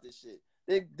bad about this shit.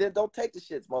 They don't take the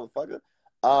shits, motherfucker.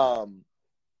 So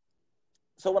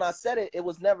when I said it, it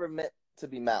was never meant to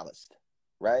be malice,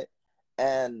 right?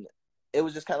 And it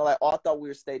was just kind of like, I thought we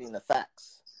were stating the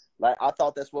facts. Like, I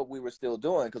thought that's what we were still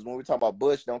doing, because when we talk about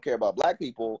Bush don't care about black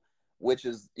people, which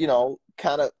is,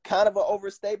 kind of an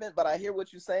overstatement, but I hear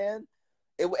what you're saying.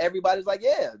 Everybody's like,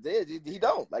 yeah, he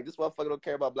don't. Like, this motherfucker don't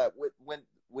care about black.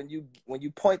 When you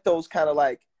point those kind of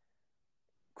like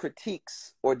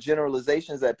critiques or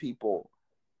generalizations at people,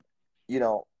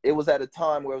 it was at a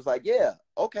time where it was like, yeah,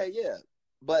 okay, yeah.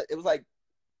 But it was like,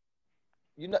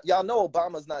 y'all know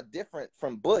Obama's not different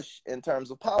from Bush in terms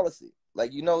of policy.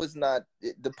 Like, it's not,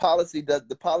 the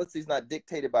policy's not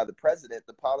dictated by the president.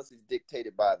 The policy's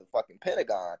dictated by the fucking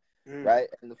Pentagon, right?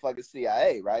 And the fucking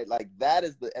CIA, right? Like, that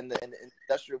is the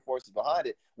industrial forces behind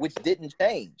it, which didn't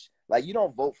change. Like, you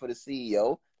don't vote for the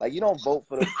CEO. Like, you don't vote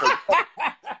for the, like, what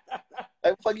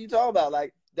the fuck are you talking about?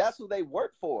 Like, that's who they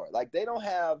work for. Like, they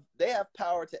have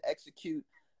power to execute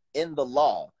in the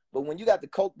law. But when you got the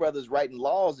Koch brothers writing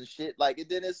laws and shit, like,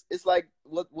 it's like,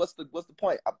 what's the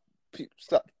point? I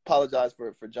apologize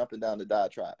for jumping down the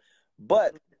diatribe.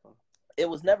 But it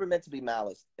was never meant to be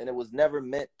malice, and it was never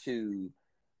meant to,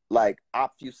 like,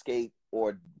 obfuscate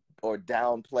or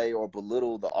downplay or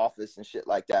belittle the office and shit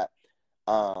like that.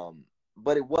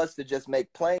 But it was to just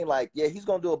make plain, like, yeah, he's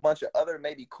gonna do a bunch of other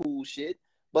maybe cool shit,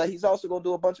 but he's also going to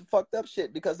do a bunch of fucked up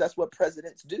shit, because that's what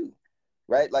presidents do,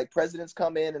 right? Like, presidents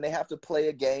come in and they have to play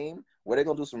a game where they're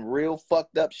going to do some real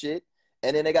fucked up shit.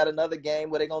 And then they got another game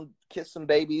where they're going to kiss some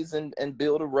babies and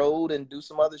build a road and do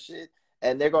some other shit.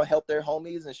 And they're going to help their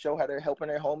homies and show how they're helping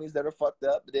their homies that are fucked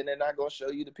up. But then they're not going to show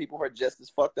you the people who are just as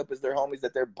fucked up as their homies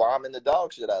that they're bombing the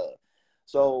dog shit out of.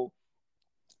 So,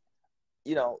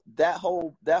 that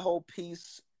whole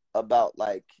piece about,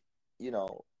 like,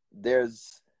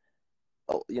 there's,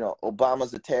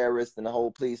 Obama's a terrorist and the whole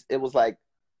police, it was like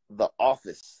the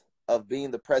office of being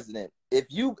the president. If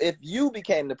you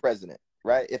became the president,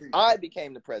 right? If I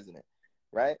became the president,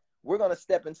 right? We're going to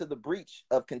step into the breach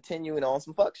of continuing on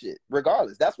some fuck shit,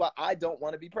 regardless. That's why I don't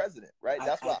want to be president, right?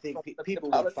 That's why I think people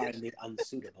would find me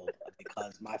unsuitable,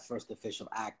 because my first official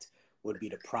act would be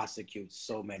to prosecute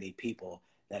so many people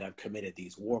that have committed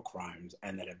these war crimes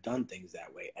and that have done things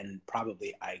that way, and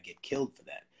probably I get killed for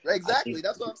that. Exactly.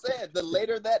 That's what I'm saying. The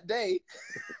later that day,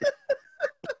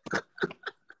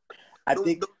 I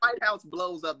think the White House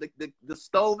blows up. The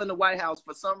stove in the White House,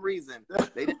 for some reason,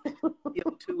 they didn't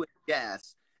CO2 and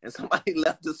gas, and somebody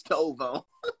left the stove on,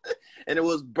 and it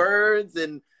was birds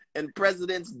and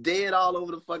presidents dead all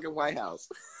over the fucking White House.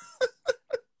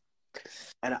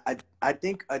 And I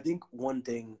think one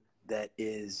thing that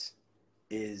is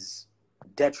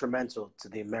detrimental to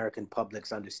the American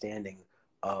public's understanding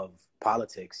of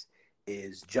politics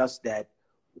is just that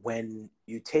when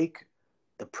you take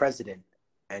the president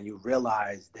and you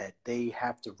realize that they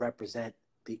have to represent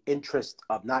the interest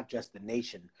of not just the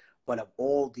nation, but of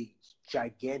all the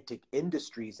gigantic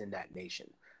industries in that nation,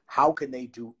 how can they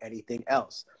do anything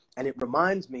else? And it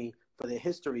reminds me, for the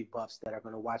history buffs that are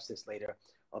going to watch this later,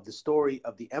 of the story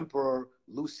of the Emperor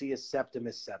Lucius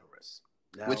Septimus Severus.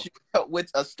 Now,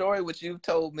 a story which you've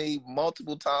told me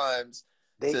multiple times.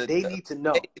 They need to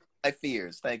know. My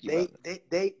fears. Thank you.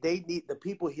 They need, the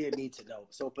people here need to know.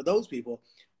 So for those people,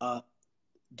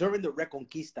 during the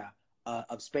Reconquista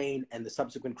of Spain and the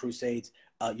subsequent Crusades,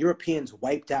 Europeans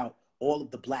wiped out all of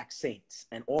the black saints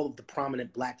and all of the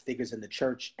prominent black figures in the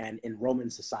church and in Roman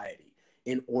society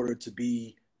in order to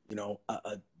be,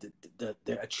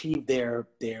 achieve their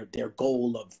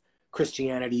goal of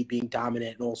Christianity being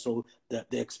dominant, and also the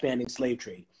expanding slave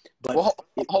trade. But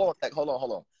hold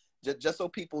on. Just so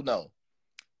people know,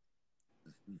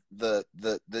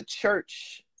 the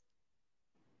church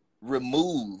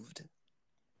removed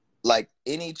like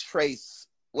any trace.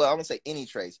 Well, I won't say any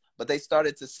trace, but they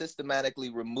started to systematically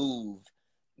remove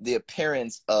the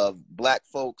appearance of Black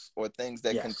folks or things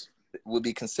that would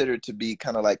be considered to be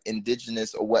kind of like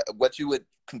indigenous, or what you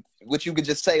could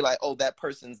just say like, oh, that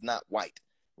person's not white,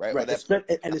 right? Right,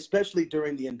 and especially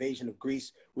during the invasion of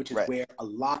Greece, which is right. where a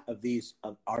lot of these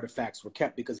artifacts were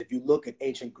kept. Because if you look at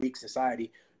ancient Greek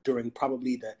society during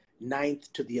probably the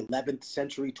 9th to the 11th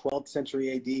century, 12th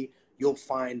century AD, you'll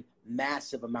find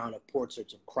massive amount of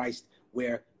portraits of Christ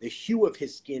where the hue of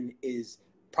his skin is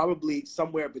probably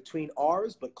somewhere between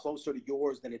ours, but closer to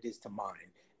yours than it is to mine.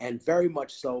 And very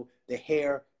much so, the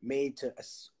hair made to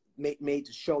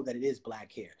show that it is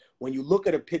black hair. When you look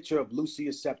at a picture of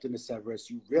Lucius Septimus Severus,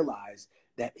 you realize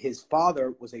that his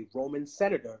father was a Roman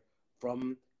senator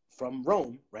from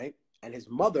Rome, right? And his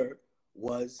mother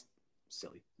was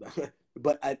silly,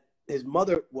 but his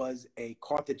mother was a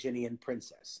Carthaginian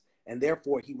princess, and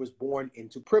therefore he was born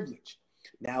into privilege.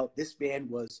 Now, this man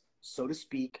was, so to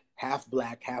speak, half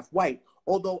black, half white,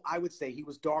 although I would say he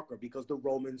was darker because the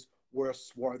Romans were a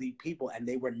swarthy people and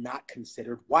they were not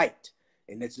considered white.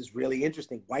 And this is really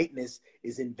interesting. Whiteness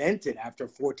is invented after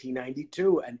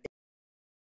 1492 and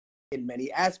in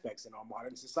many aspects in our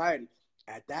modern society.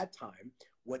 At that time,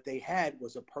 what they had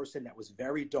was a person that was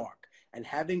very dark. And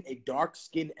having a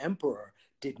dark-skinned emperor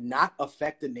did not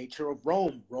affect the nature of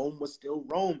Rome. Rome was still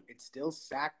Rome. It still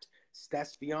sacked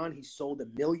Ctesiphon. He sold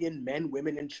 1 million men,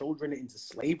 women, and children into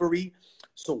slavery.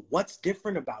 So what's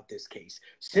different about this case?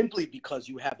 Simply because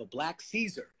you have a black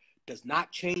Caesar does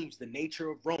not change the nature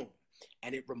of Rome.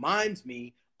 And it reminds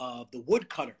me of the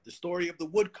woodcutter, the story of the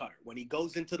woodcutter, when he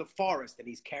goes into the forest and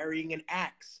he's carrying an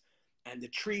axe and the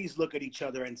trees look at each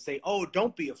other and say, oh,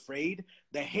 don't be afraid.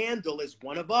 The handle is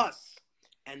one of us.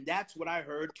 And that's what I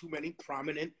heard too many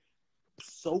prominent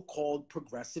so-called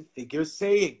progressive figures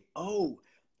saying. Oh,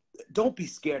 don't be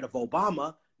scared of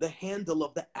Obama. The handle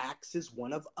of the axe is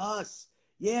one of us.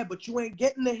 Yeah, but you ain't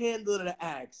getting the handle of the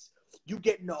axe. You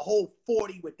getting a whole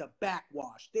 40 with the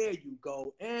backwash. There you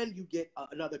go. And you get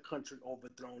another country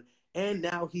overthrown. And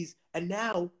now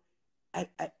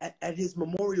at his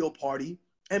memorial party,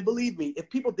 and believe me, if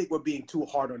people think we're being too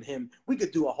hard on him, we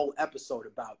could do a whole episode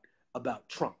about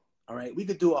Trump. All right. We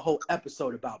could do a whole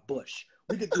episode about Bush.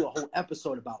 We could do a whole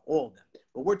episode about all of them.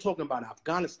 But we're talking about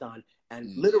Afghanistan,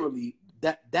 and literally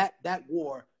that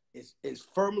war is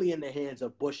firmly in the hands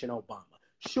of Bush and Obama.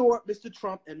 Sure, Mr.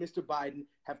 Trump and Mr. Biden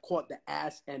have caught the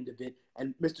ass end of it,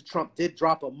 and Mr. Trump did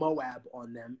drop a Moab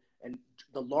on them, and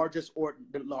the largest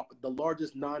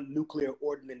non-nuclear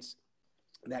ordinance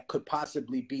that could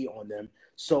possibly be on them.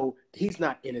 So he's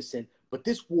not innocent, but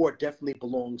this war definitely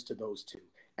belongs to those two.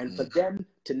 And for them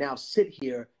to now sit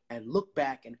here and look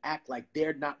back and act like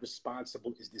they're not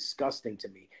responsible is disgusting to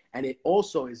me. And it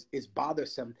also is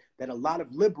bothersome that a lot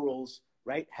of liberals,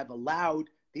 right, have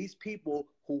allowed these people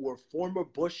who were former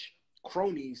Bush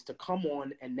cronies to come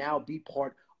on and now be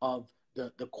part of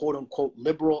the quote unquote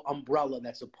liberal umbrella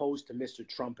that's opposed to Mr.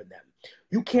 Trump and them.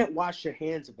 You can't wash your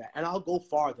hands of that. And I'll go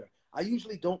farther. I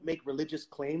usually don't make religious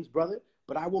claims, brother,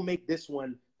 but I will make this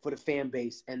one for the fan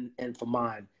base and for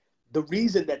mine. The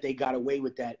reason that they got away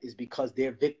with that is because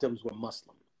their victims were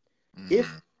Muslim.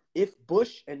 If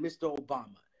Bush and Mr.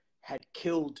 Obama had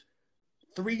killed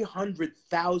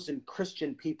 300,000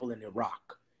 Christian people in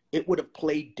Iraq, it would have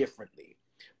played differently.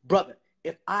 Brother,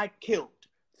 if I killed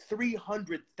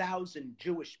 300,000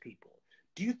 Jewish people,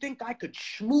 do you think I could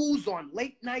schmooze on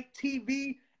late night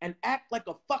TV and act like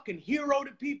a fucking hero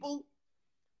to people?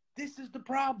 This is the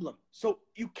problem. So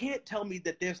you can't tell me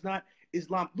that there's not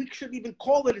Islam. We shouldn't even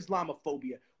call it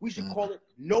Islamophobia. We should call it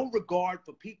no regard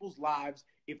for people's lives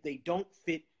if they don't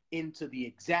fit into the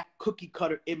exact cookie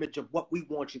cutter image of what we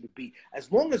want you to be. As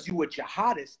long as you're a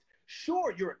jihadist,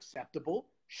 sure, you're acceptable.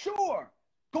 Sure.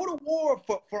 Go to war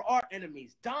for our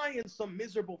enemies. Die in some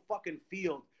miserable fucking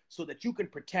field so that you can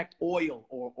protect oil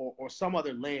or some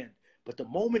other land. But the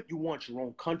moment you want your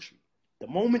own country, the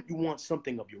moment you want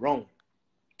something of your own,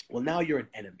 well, now you're an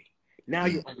enemy. Now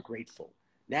you're ungrateful.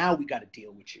 Now we got to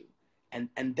deal with you.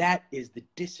 And that is the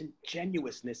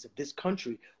disingenuousness of this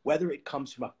country, whether it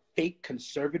comes from a fake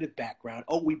conservative background.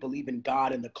 Oh, we believe in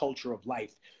God and the culture of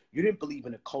life. You didn't believe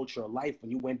in a culture of life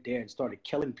when you went there and started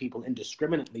killing people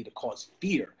indiscriminately to cause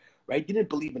fear, right? You didn't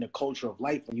believe in a culture of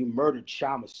life when you murdered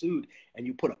Shah Massoud and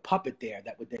you put a puppet there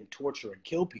that would then torture and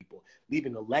kill people,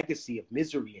 leaving a legacy of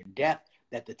misery and death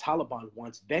that the Taliban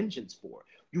wants vengeance for.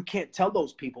 You can't tell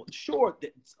those people, sure,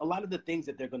 that a lot of the things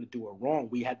that they're going to do are wrong.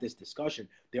 We had this discussion.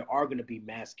 There are going to be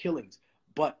mass killings.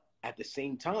 But at the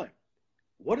same time,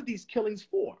 what are these killings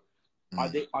for? Are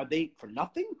they for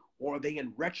nothing, or are they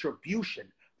in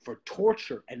retribution for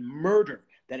torture and murder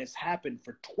that has happened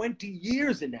for 20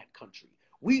 years in that country.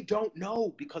 We don't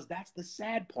know, because that's the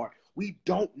sad part. We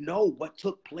don't know what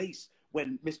took place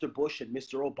when Mr. Bush and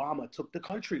Mr. Obama took the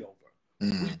country over.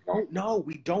 We don't know.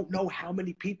 We don't know how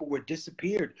many people were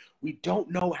disappeared. We don't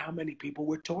know how many people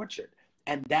were tortured.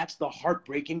 And that's the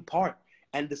heartbreaking part.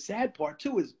 And the sad part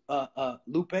too is,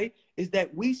 Lupe, is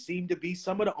that we seem to be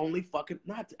some of the only fucking,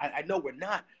 I know we're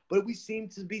not, but we seem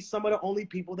to be some of the only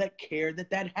people that care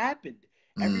that that happened.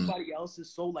 Everybody else is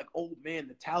so like, oh man,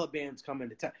 the Taliban's coming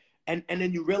to and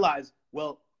then you realize,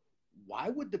 well, why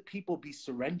would the people be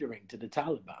surrendering to the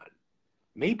Taliban?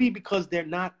 Maybe because they're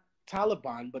not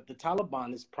Taliban, but the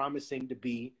Taliban is promising to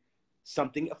be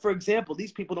something. For example,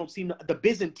 these people don't seem to, the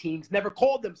Byzantines never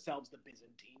called themselves the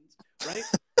Byzantines, right?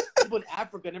 People in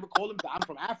Africa never called them, I'm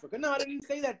from Africa. No, they didn't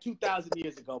say that 2,000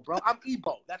 years ago, bro. I'm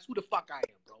Igbo. That's who the fuck I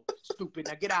am, bro. Stupid.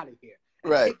 Now get out of here.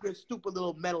 And right. Take your stupid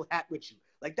little metal hat with you.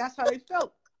 Like, that's how they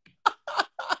felt.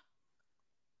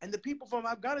 And the people from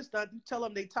Afghanistan, you tell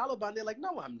them they Taliban, they're like,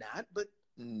 no, I'm not. But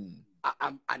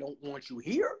I don't want you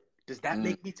here. Does that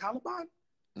make me Taliban?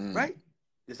 Right?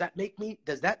 Does that make me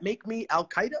Al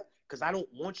Qaeda? Because I don't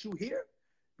want you here.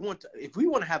 If we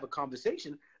want to have a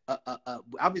conversation,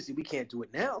 obviously we can't do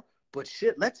it now, but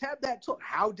shit, let's have that talk.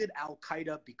 How did Al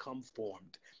Qaeda become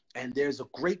formed? And there's a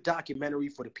great documentary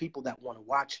for the people that want to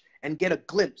watch and get a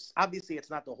glimpse. Obviously, it's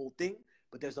not the whole thing,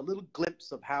 but there's a little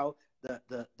glimpse of how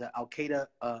the Al Qaeda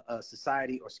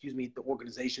society, or excuse me, the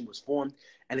organization was formed,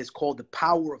 and it's called The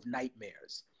Power of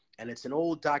Nightmares. And it's an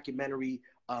old documentary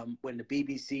when the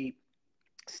BBC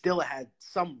still had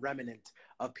some remnant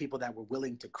of people that were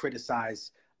willing to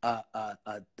criticize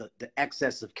the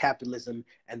excess of capitalism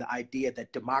and the idea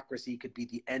that democracy could be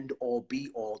the end-all,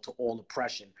 be-all to all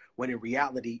oppression, when in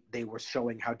reality, they were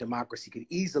showing how democracy could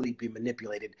easily be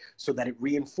manipulated so that it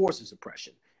reinforces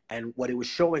oppression. And what it was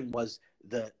showing was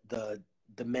the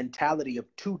mentality of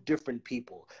two different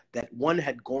people, that one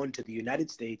had gone to the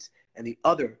United States and the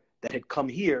other that had come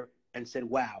here and said,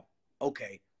 wow,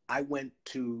 okay, I went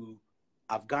to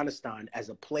Afghanistan as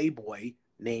a playboy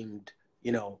named,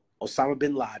 Osama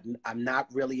bin Laden. I'm not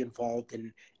really involved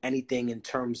in anything in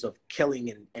terms of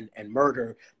killing and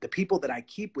murder. The people that I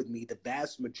keep with me, the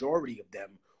vast majority of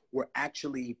them were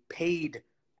actually paid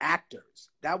actors.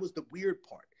 That was the weird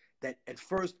part, that at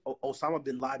first Osama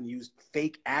bin Laden used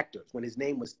fake actors when his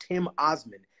name was Tim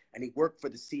Osman and he worked for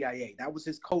the CIA. That was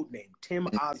his code name, Tim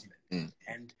Osman.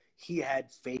 And he had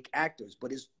fake actors.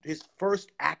 But his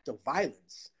first act of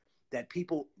violence that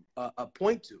people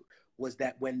point to was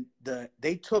that when the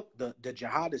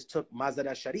jihadists took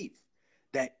Mazar-e-Sharif,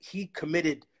 that he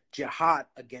committed jihad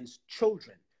against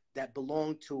children that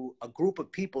belonged to a group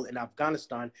of people in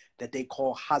Afghanistan that they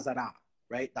call Hazara,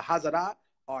 right? The Hazara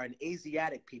are an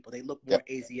Asiatic people. They look more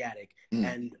Asiatic.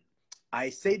 And I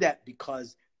say that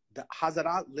because the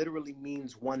Hazara literally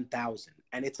means 1,000.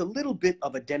 And it's a little bit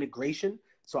of a denigration,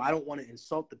 so I don't want to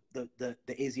insult the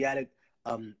Asiatic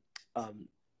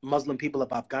Muslim people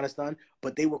of Afghanistan,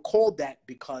 but they were called that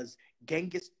because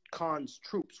Genghis Khan's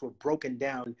troops were broken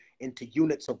down into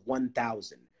units of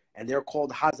 1,000. And they're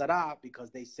called Hazara because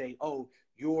they say, oh,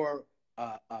 you're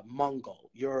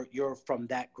Mongol, you're from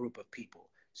that group of people.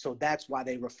 So that's why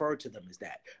they refer to them as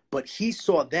that. But he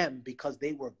saw them because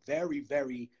they were very,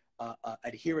 very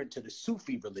adherent to the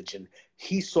Sufi religion.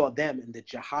 He saw them, and the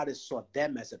jihadists saw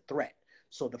them as a threat.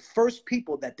 So the first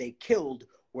people that they killed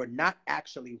were not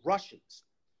actually Russians.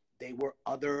 They were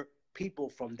other people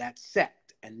from that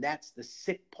sect. And that's the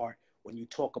sick part when you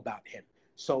talk about him.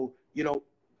 So,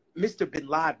 Mr. bin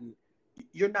Laden,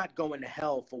 you're not going to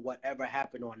hell for whatever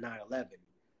happened on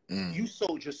 9/11. You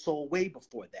sold your soul way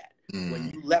before that, when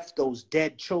you left those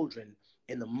dead children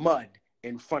in the mud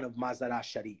in front of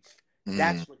Mazar-e-Sharif.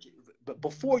 That's what you, but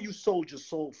before you sold your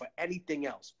soul for anything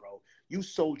else, bro, you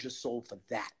sold your soul for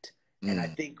that. And I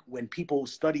think when people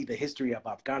study the history of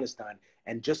Afghanistan,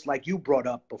 and just like you brought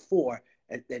up before,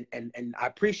 and I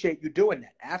appreciate you doing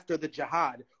that, after the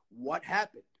jihad, what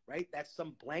happened, right? That's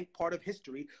some blank part of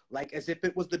history, like as if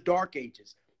it was the Dark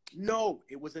Ages. No,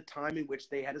 it was a time in which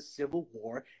they had a civil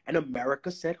war, and America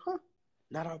said,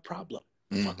 not our problem.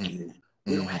 Fuck you.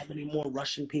 We don't have any more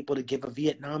Russian people to give a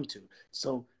Vietnam to,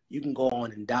 so you can go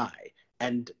on and die.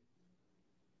 And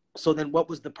so then what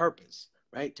was the purpose,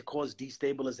 right? To cause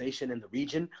destabilization in the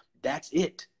region? That's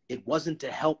it. It wasn't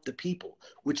to help the people,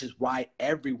 which is why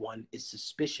everyone is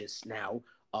suspicious now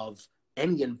of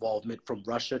any involvement from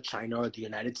Russia, China, or the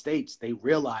United States. They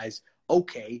realize,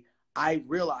 okay, I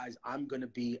realize I'm going to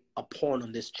be a pawn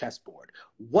on this chessboard.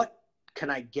 What can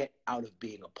I get out of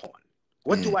being a pawn?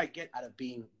 What do I get out of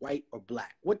being white or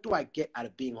black? What do I get out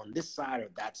of being on this side or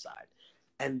that side?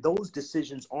 And those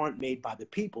decisions aren't made by the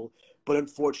people, but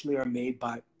unfortunately are made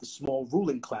by the small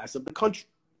ruling class of the country.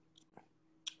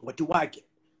 What do I get?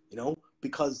 You know,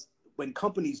 because when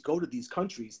companies go to these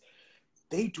countries,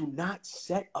 they do not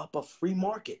set up a free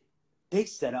market. They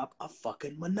set up a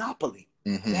fucking monopoly.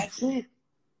 Mm-hmm. That's it.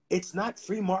 It's not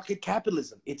free market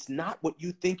capitalism. It's not what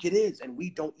you think it is. And we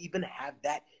don't even have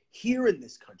that here in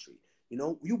this country. You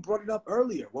know, you brought it up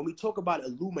earlier. When we talk about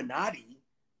Illuminati,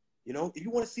 you know, if you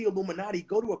want to see Illuminati,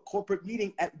 go to a corporate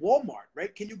meeting at Walmart,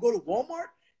 right? Can you go to Walmart?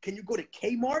 Can you go to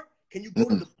Kmart? Can you go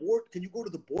to the board? Can you go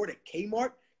to the board at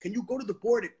Kmart? Can you go to the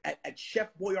board at Chef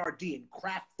Boyardee and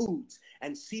Kraft Foods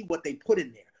and see what they put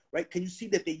in there, right? Can you see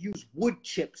that they use wood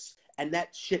chips and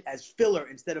that shit as filler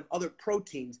instead of other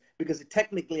proteins, because it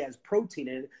technically has protein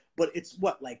in it, but it's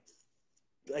what, like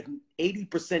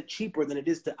 80% cheaper than it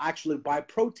is to actually buy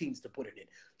proteins to put it in.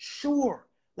 Sure.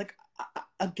 Like,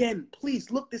 again, please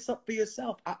look this up for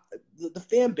yourself. The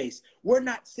fan base, we're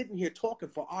not sitting here talking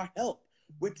for our help.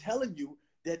 We're telling you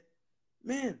that,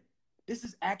 man, this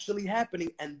is actually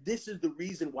happening. And this is the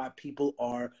reason why people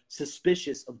are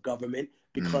suspicious of government,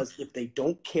 because if they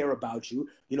don't care about you,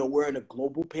 you know, we're in a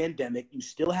global pandemic. You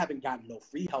still haven't gotten no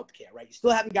free healthcare, right? You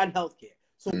still haven't gotten healthcare.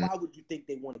 So why would you think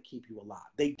they want to keep you alive?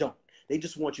 They don't. They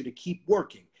just want you to keep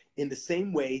working in the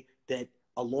same way that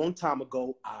a long time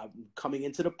ago, I'm coming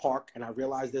into the park and I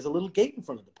realized there's a little gate in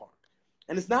front of the park.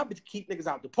 And it's not to keep niggas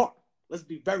out the park. Let's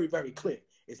be very, very clear.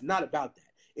 It's not about that.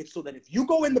 It's so that if you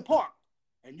go in the park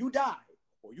and you die,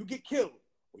 or you get killed,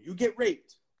 or you get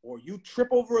raped, or you trip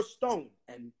over a stone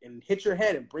and hit your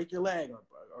head and break your leg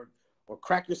or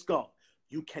crack your skull,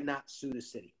 you cannot sue the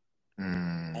city.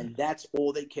 And that's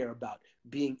all they care about,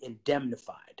 being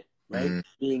indemnified, right?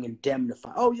 Being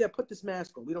indemnified. Oh, yeah, put this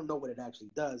mask on. We don't know what it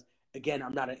actually does. Again,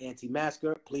 I'm not an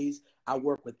anti-masker, please. I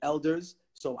work with elders,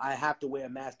 so I have to wear a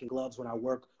mask and gloves when I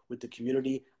work with the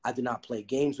community. I do not play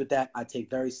games with that. I take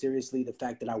very seriously the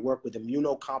fact that I work with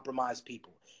immunocompromised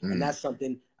people. And that's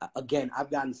something, again, I've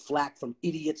gotten flack from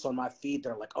idiots on my feed that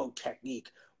are like, oh,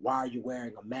 Technique, why are you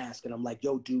wearing a mask? And I'm like,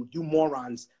 yo, dude, you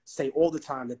morons say all the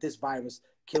time that this virus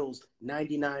kills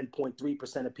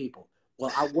 99.3% of people.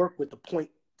 Well, I work with the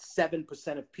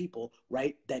 0.7% of people,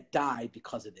 right, that die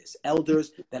because of this.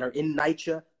 Elders that are in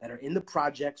NYCHA, that are in the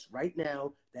projects right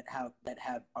now, that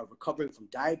are recovering from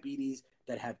diabetes,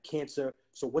 that have cancer.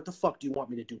 So what the fuck do you want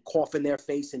me to do? Cough in their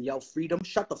face and yell freedom?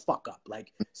 Shut the fuck up.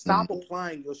 Like, stop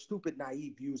applying your stupid,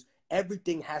 naive views.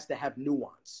 Everything has to have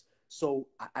nuance. So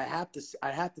I have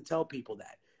to tell people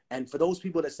that. And for those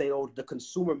people that say, oh, the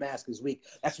consumer mask is weak,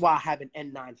 that's why I have an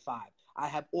N95. I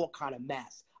have all kind of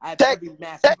masks. I have every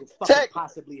mask you could fucking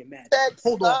possibly imagine.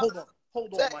 Hold on,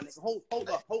 my nigga.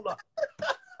 Hold up.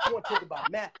 You want to talk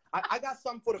about math? I got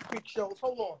something for the freak shows.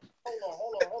 Hold on.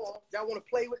 Y'all want to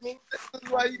play with me? This is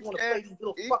why you want to play these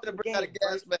little fucking games, out a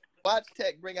gas mask. Watch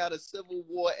Tech bring out a Civil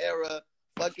War era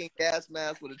fucking gas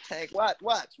mask with a tank. Watch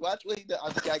what he does.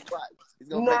 I'm like, watch. He's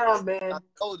gonna man. I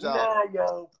told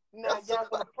y'all. Y'all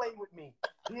gonna play with me.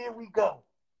 Here we go.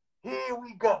 This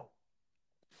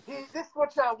is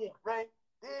what y'all want, right?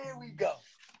 Here we go.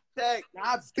 Tech. Now,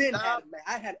 I've been had a mask.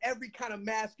 I had every kind of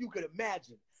mask you could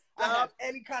imagine. I have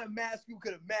any kind of mask you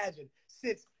could imagine.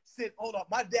 Hold on.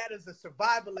 My dad is a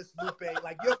survivalist, Lupe,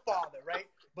 like your father, right?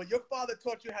 But your father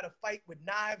taught you how to fight with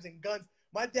knives and guns.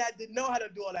 My dad didn't know how to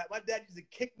do all that. My dad used to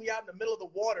kick me out in the middle of the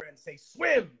water and say,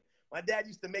 swim. My dad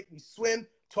used to make me swim,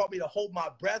 taught me to hold my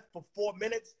breath for 4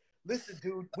 minutes. Listen,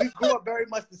 dude, we grew up very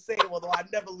much the same, although I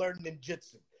never learned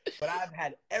ninjutsu. But I've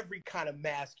had every kind of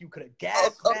mask you could have.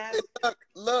 Gas mask.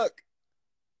 Look.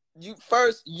 You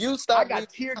stopped. I got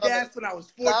tear gas when I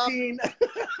was 14.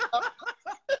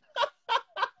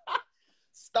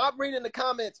 Stop reading the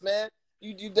comments, man.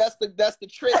 You that's the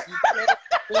trick.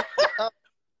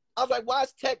 I was like, why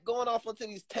is Tech going off onto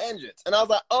these tangents? And I was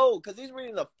like, oh, because he's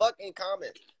reading the fucking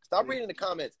comments. Stop reading the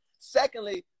comments.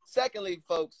 Secondly,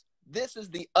 folks, this is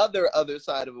the other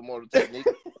side of Immortal Technique.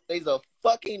 He's a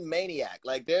fucking maniac.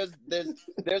 Like there's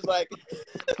like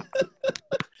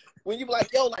when you be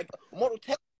like, yo, like Immortal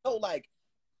Tech, so like,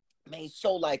 man, he's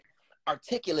so like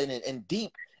articulate and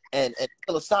deep and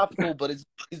philosophical, but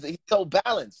he's so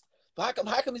balanced. But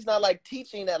how come he's not like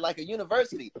teaching at like a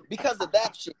university? Because of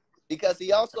that shit. Because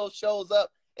he also shows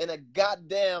up in a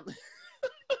goddamn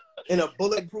in a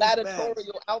bulletproof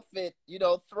gladiatorial outfit, you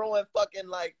know, throwing fucking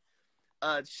like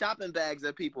shopping bags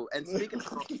at people. And speaking of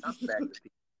throwing shopping bags at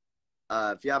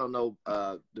people, if y'all don't know,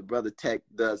 the brother Tech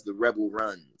does the Rebel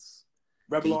Runs.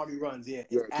 Rebel Army Runs, yeah.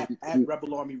 At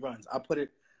Rebel Army Runs. I'll put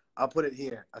it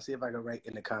here. I'll see if I can write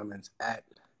in the comments.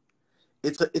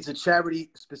 It's a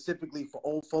charity specifically for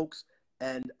old folks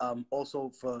and also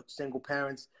for single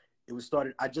parents. It was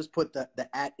started. I just put the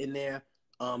at in there.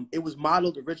 It was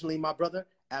modeled originally, my brother,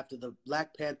 after the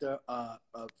Black Panther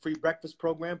free breakfast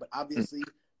program, but obviously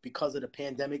because of the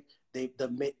pandemic, they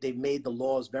made the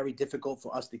laws very difficult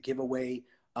for us to give away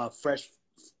fresh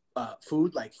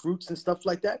food like fruits and stuff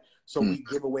like that. So we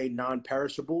give away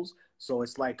non-perishables. So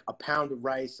it's like a pound of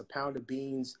rice, a pound of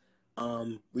beans.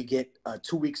 We get a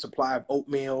 2-week supply of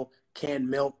oatmeal, canned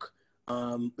milk.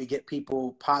 We get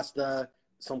people pasta,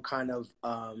 some kind of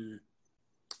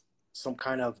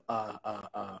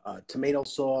tomato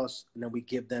sauce, and then we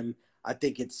give them, I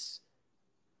think it's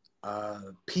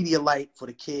Pedialyte for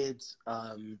the kids.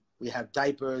 We have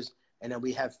diapers, and then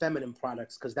we have feminine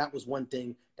products, because that was one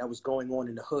thing that was going on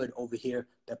in the hood over here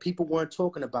that people weren't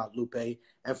talking about, Lupe.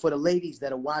 And for the ladies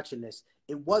that are watching this,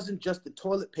 it wasn't just the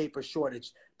toilet paper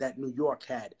shortage that New York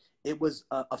had. It was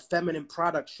a feminine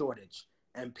product shortage,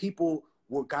 and people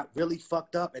got really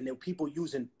fucked up, and there were people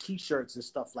using T-shirts and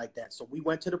stuff like that. So we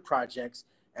went to the projects,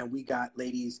 and we got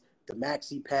ladies the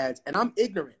maxi pads. And I'm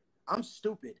ignorant. I'm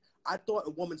stupid. I thought a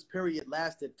woman's period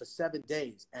lasted for 7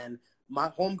 days, and my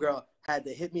homegirl had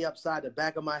to hit me upside the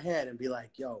back of my head and be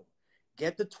like, yo,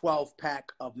 get the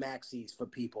 12-pack of maxis for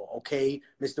people, okay,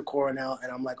 Mr. Coronel? And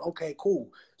I'm like, okay,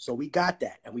 cool. So we got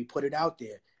that, and we put it out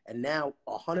there. And now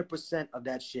 100% of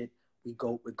that shit, it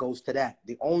goes to that.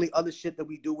 The only other shit that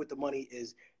we do with the money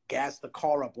is gas the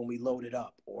car up when we load it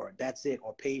up, or that's it,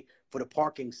 or pay for the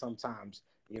parking sometimes.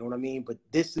 You know what I mean? But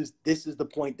this is the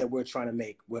point that we're trying to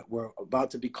make. We're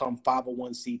about to become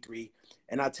 501c3.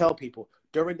 And I tell people,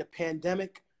 during the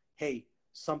pandemic, hey,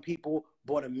 some people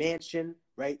bought a mansion,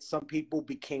 right? Some people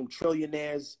became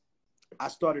trillionaires. I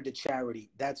started a charity.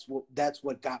 That's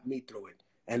what got me through it.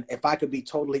 And if I could be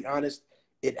totally honest,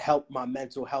 it helped my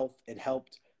mental health. It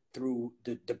helped through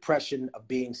the depression of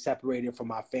being separated from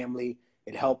my family.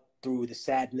 It helped through the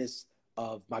sadness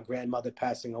of my grandmother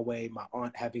passing away, my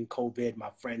aunt having COVID,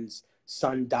 my friend's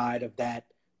son died of that.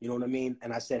 You know what I mean?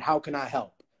 And I said, how can I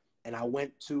help? And I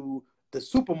went to the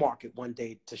supermarket one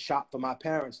day to shop for my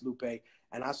parents, Lupe,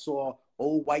 and I saw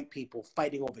old white people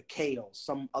fighting over kale.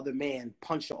 Some other man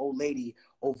punched an old lady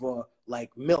over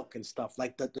like milk and stuff.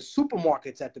 Like the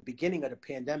supermarkets at the beginning of the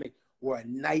pandemic were a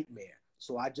nightmare.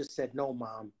 So I just said, no,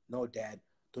 Mom, no, Dad,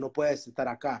 tú no puedes estar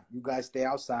acá. You guys stay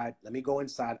outside. Let me go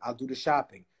inside. I'll do the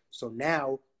shopping. So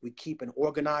now we keep an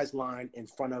organized line in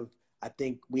front of, I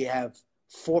think we have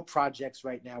 4 projects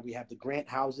right now. We have the Grant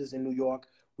houses in New York.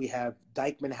 We have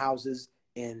Dykeman houses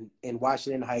in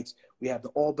Washington Heights. We have the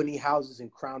Albany houses in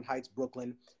Crown Heights,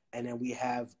 Brooklyn. And then we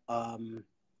have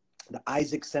the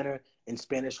Isaac Center in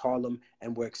Spanish Harlem.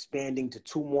 And we're expanding to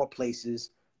 2 more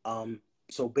places.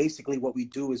 So basically what we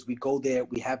do is we go there.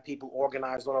 We have people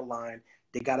organized on a line.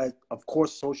 They got to, of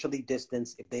course, socially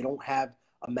distance. If they don't have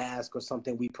a mask or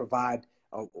something, we provide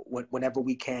whenever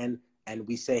we can. And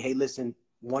we say, hey, listen,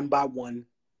 one by one,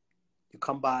 you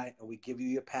come by and we give you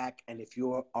your pack. And if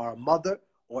you're our mother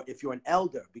or if you're an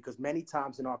elder, because many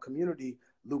times in our community,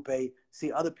 Lupe,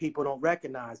 see, other people don't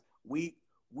recognize, we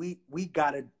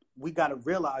gotta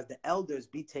realize the elders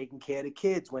be taking care of the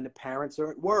kids when the parents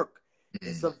are at work.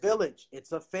 It's a village.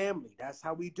 It's a family. That's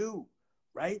how we do,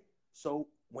 right? So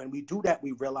when we do that,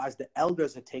 we realize the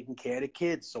elders are taking care of the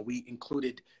kids. So we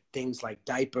included things like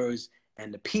diapers,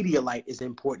 and the Pedialyte is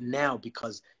important now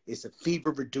because it's a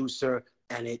fever reducer,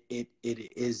 and it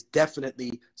is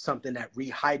definitely something that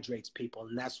rehydrates people,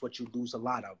 and that's what you lose a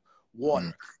lot of,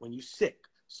 water when you're sick.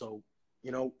 So,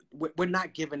 you know, we're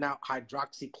not giving out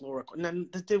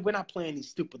hydroxychloroquine. We're not playing these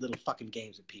stupid little fucking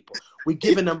games with people. We're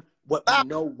giving them what we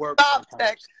know works.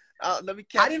 Let me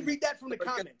catch I didn't read that from the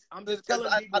comments. I'm just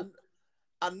telling people.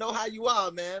 I know how you are,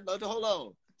 man. Hold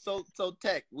on. So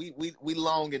Tech, we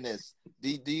long in this.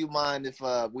 Do you mind if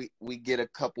we get a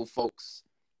couple folks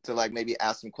to like maybe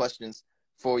ask some questions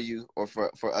for you, or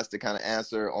for us to kind of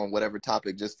answer on whatever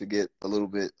topic, just to get a little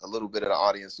bit of the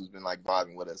audience who's been like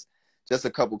vibing with us? Just a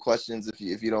couple questions, if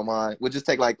you don't mind. We'll just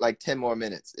take like 10 more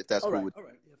minutes, if that's cool. All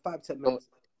right. Yeah, 5-10 minutes.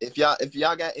 If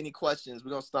y'all got any questions,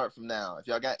 we're gonna start from now. If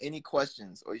y'all got any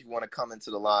questions, or if you want to come into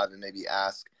the live and maybe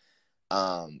ask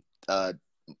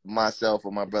myself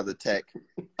or my brother Tech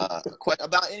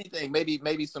about anything,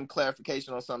 maybe some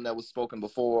clarification on something that was spoken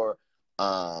before.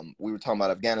 We were talking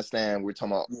about Afghanistan. We were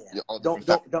talking about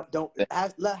don't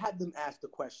have them ask the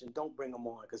question. Don't bring them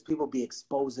on, because people be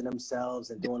exposing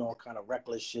themselves and doing all kind of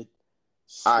reckless shit,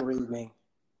 screaming.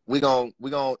 We gon'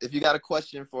 if you got a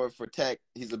question for Tech,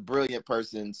 he's a brilliant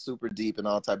person, super deep in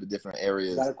all type of different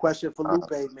areas. Got a question for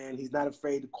Lupe, man. He's not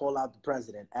afraid to call out the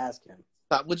president. Ask him.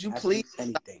 Would you please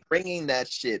stop bringing that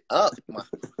shit up?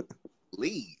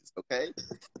 Please, okay?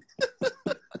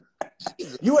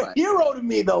 You a hero to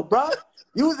me, though, bro.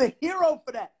 You was a hero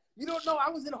for that. You don't know. I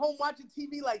was in home watching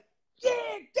TV like, yeah,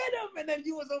 get him. And then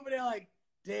you was over there like,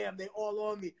 damn, they all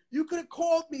on me. You could have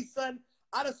called me, son.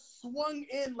 I'd have swung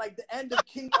in like the end of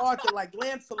King Arthur, like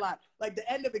Lancelot, like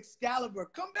the end of Excalibur.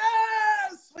 Come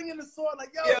back, swinging the sword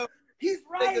like, yo, he's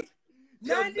right.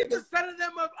 90% of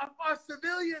them are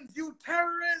civilians, you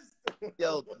terrorists.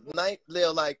 Yo,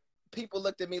 Leo, like, people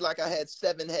looked at me like I had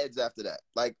 7 heads after that.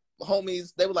 Like,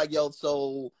 homies, they were like, yo,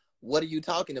 so what are you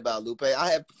talking about, Lupe? I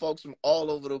have folks from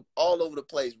all over the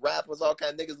place, rappers, all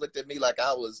kind of niggas looked at me like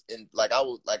I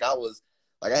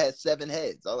had 7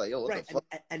 heads. I was like, yo, what the fuck?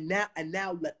 And now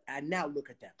look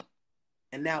at them.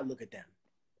 And now look at them.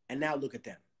 And now look at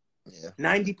them. Yeah.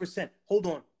 90%. Hold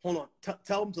on.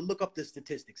 Tell them to look up the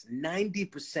statistics.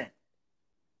 90%.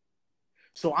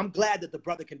 So I'm glad that the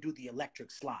brother can do the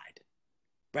electric slide.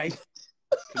 Right?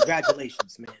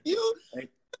 Congratulations, man. Right?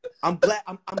 I'm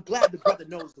glad the brother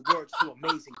knows the words to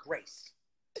Amazing Grace.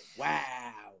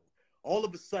 Wow. All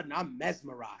of a sudden, I'm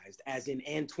mesmerized, as in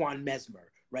Antoine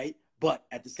Mesmer, right? But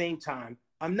at the same time,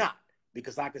 I'm not,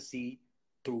 because I can see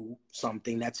through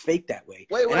something that's fake that way.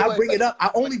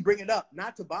 I only bring it up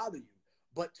not to bother you,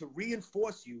 but to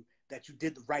reinforce you that you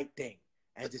did the right thing,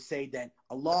 and to say that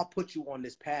Allah put you on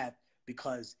this path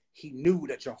because he knew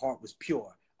that your heart was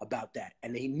pure about that,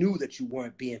 and he knew that you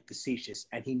weren't being facetious,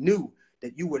 and he knew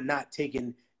that you were not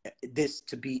taking this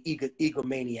to be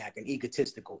egomaniac and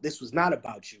egotistical. This was not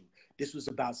about you. This was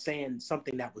about saying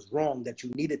something that was wrong that you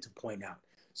needed to point out.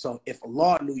 So if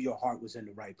Allah knew your heart was in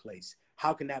the right place,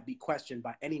 how can that be questioned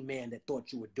by any man that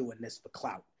thought you were doing this for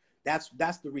clout? That's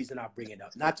the reason I bring it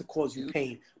up. Not to cause you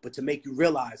pain, but to make you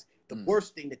realize the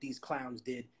worst thing that these clowns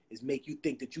did is make you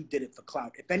think that you did it for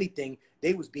clout. If anything,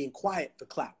 they was being quiet for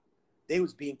clout. They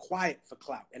was being quiet for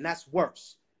clout, and that's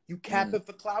worse. You capping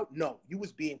for clout? No, you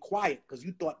was being quiet because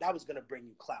you thought that was going to bring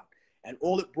you clout. And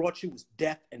all it brought you was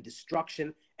death and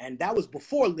destruction, and that was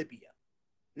before Libya.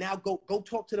 Now go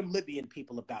talk to them Libyan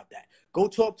people about that. Go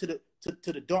talk to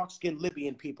the dark-skinned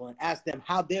Libyan people and ask them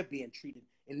how they're being treated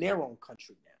in their own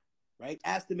country now, right?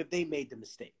 Ask them if they made the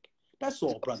mistake. That's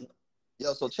all, brother.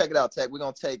 Yo, so check it out, Tech. We're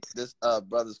going to take this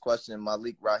brother's question,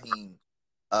 Malik Rahim.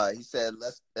 He said,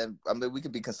 we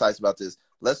could be concise about this.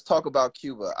 Let's talk about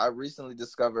Cuba. I recently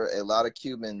discovered a lot of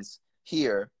Cubans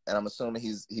here, and I'm assuming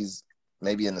he's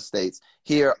maybe in the States,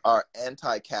 here are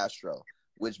anti-Castro,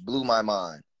 which blew my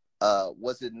mind.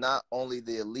 Was it not only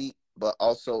the elite, but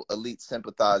also elite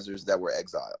sympathizers that were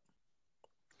exiled?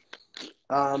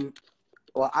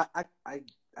 Well,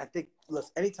 I think,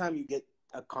 listen, anytime you get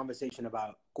a conversation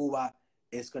about Cuba,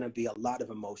 it's going to be a lot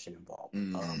of emotion involved.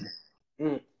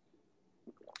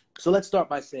 So let's start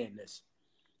by saying this.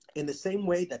 In the same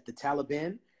way that the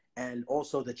Taliban and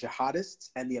also the jihadists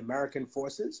and the American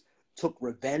forces took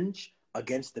revenge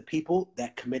against the people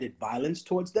that committed violence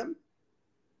towards them,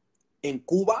 in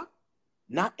Cuba,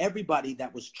 not everybody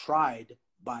that was tried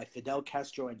by Fidel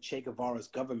Castro and Che Guevara's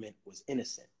government was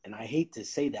innocent. And I hate to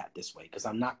say that this way because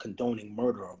I'm not condoning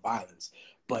murder or violence.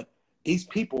 But these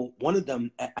people, one of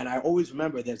them, and I always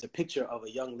remember there's a picture of a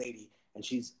young lady, and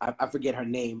I forget her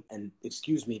name, and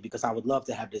excuse me, because I would love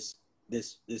to have this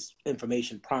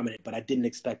information prominent, but I didn't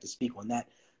expect to speak on that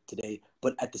today.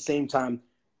 But at the same time,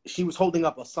 she was holding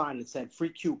up a sign that said "Free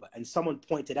Cuba," and someone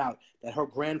pointed out that her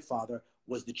grandfather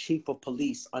was the chief of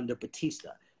police under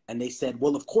Batista. And they said,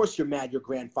 well, of course you're mad your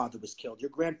grandfather was killed.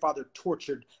 Your grandfather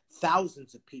tortured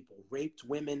thousands of people, raped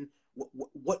women.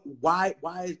 Why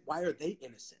are they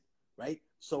innocent, right?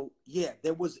 So, yeah,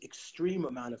 there was extreme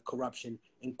amount of corruption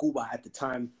in Cuba at the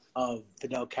time of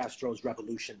Fidel Castro's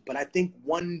revolution. But I think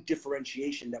one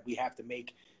differentiation that we have to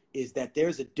make is that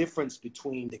there's a difference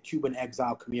between the Cuban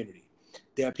exile community.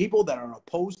 There are people that are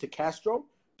opposed to Castro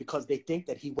because they think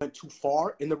that he went too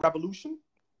far in the revolution.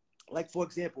 Like, for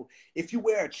example, if you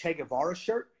wear a Che Guevara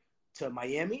shirt to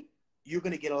Miami, you're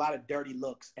going to get a lot of dirty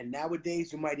looks. And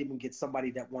nowadays, you might even get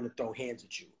somebody that want to throw hands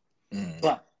at you.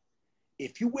 But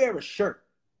if you wear a shirt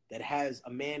that has a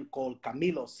man called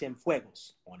Camilo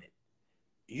Cienfuegos on it,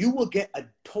 you will get a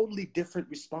totally different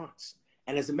response.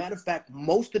 And as a matter of fact,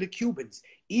 most of the Cubans,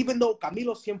 even though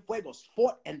Camilo Cienfuegos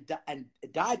fought and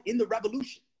died in the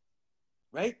revolution,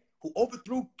 right, who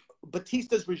overthrew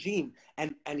Batista's regime,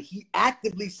 and he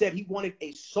actively said he wanted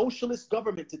a socialist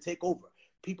government to take over,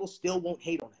 people still won't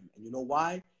hate on him. And you know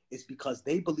why? It's because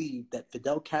they believe that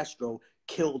Fidel Castro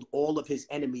killed all of his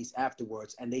enemies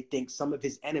afterwards, and they think some of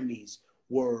his enemies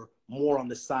were more on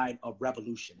the side of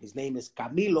revolution. His name is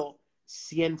Camilo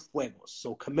Cienfuegos.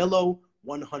 So Camilo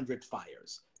 100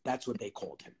 Fires. That's what they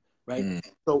called him, right?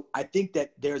 So I think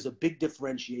that there's a big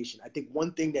differentiation. I think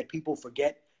one thing that people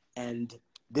forget, and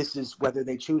this is whether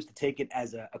they choose to take it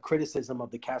as a criticism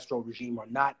of the Castro regime or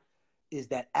not, is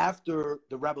that after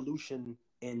the revolution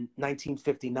in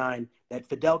 1959, that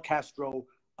Fidel Castro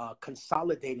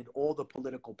consolidated all the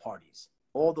political parties,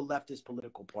 all the leftist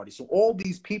political parties. So all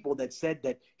these people that said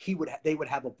that they would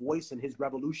have a voice in his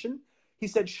revolution, he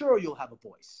said, sure, you'll have a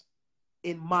voice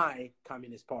in my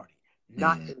Communist Party,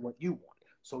 not in what you want.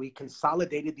 So he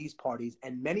consolidated these parties,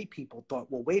 and many people thought,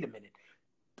 well, wait a minute,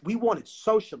 we wanted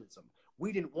socialism.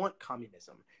 We didn't want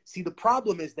communism. See, the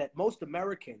problem is that most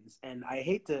Americans, and I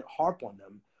hate to harp on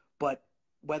them, but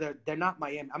whether they're not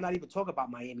Miami, I'm not even talking about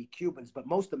Miami Cubans, but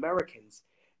most Americans,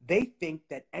 they think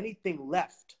that anything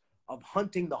left of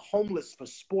hunting the homeless for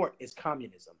sport is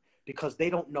communism because they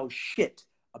don't know shit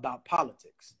about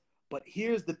politics. But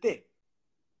here's the thing.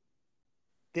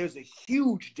 There's a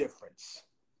huge difference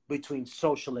between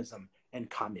socialism and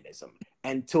communism.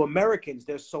 And to Americans,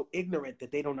 they're so ignorant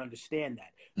that they don't understand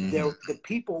that. They're the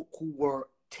people who were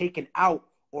taken out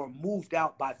or moved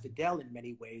out by Fidel in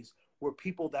many ways were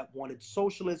people that wanted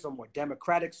socialism or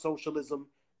democratic socialism.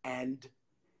 And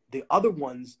the other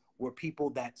ones were people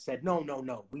that said, no, no,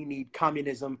 no, we need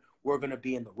communism. We're going to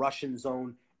be in the Russian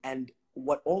zone. And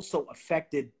what also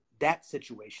affected that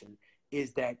situation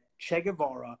is that Che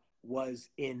Guevara was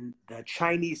in the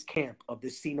Chinese camp of the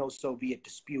Sino-Soviet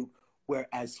dispute,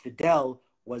 whereas Fidel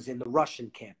was in the Russian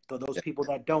camp. For those people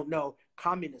that don't know,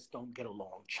 communists don't get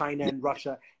along. China and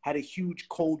Russia had a huge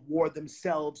Cold War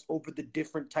themselves over the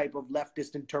different type of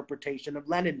leftist interpretation of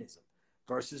Leninism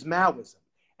versus Maoism.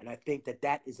 And I think that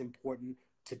that is important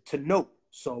to note.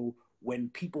 So when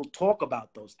people talk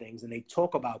about those things and they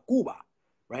talk about Cuba,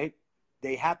 right,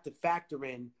 they have to factor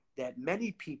in that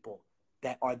many people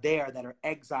that are there that are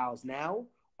exiles now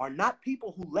are not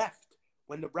people who left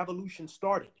when the revolution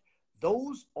started.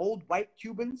 Those old white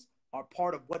Cubans are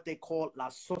part of what they call La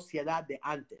Sociedad de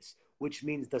Antes, which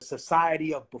means the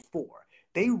society of before.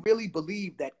 They really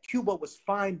believe that Cuba was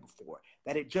fine before,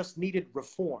 that it just needed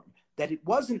reform, that it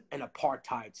wasn't an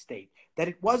apartheid state, that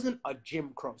it wasn't a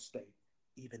Jim Crow state,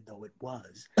 even though it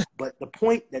was. But the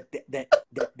point that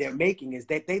they're making is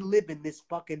that they live in this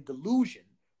fucking delusion,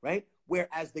 right?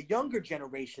 Whereas the younger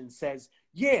generation says,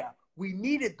 yeah, we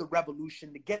needed the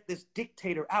revolution to get this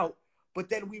dictator out, but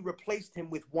then we replaced him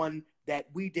with one that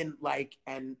we didn't like,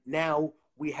 and now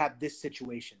we have this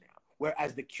situation now.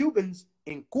 Whereas the Cubans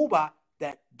in Cuba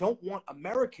that don't want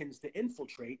Americans to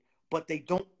infiltrate, but they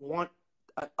don't want,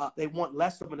 they want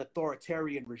less of an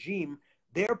authoritarian regime,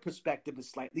 their perspective is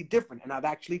slightly different. And I've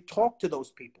actually talked to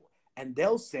those people, and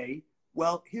they'll say,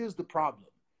 well, here's the problem,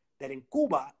 that in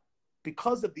Cuba,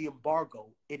 because of the embargo,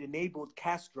 it enabled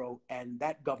Castro and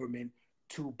that government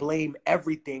to blame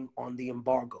everything on the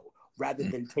embargo rather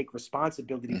than take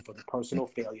responsibility for the personal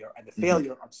failure and the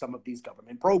failure of some of these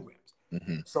government programs.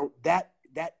 So that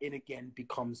again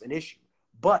becomes an issue.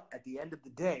 But at the end of the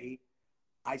day,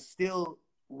 I still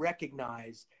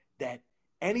recognize that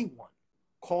anyone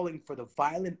calling for the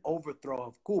violent overthrow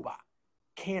of Cuba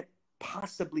can't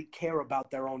possibly care about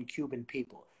their own Cuban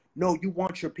people. No, you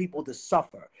want your people to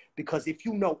suffer, because if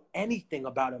you know anything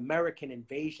about American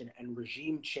invasion and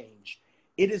regime change,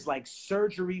 it is like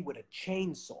surgery with a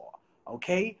chainsaw,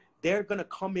 okay? They're going to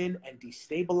come in and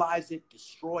destabilize it,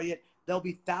 destroy it. There'll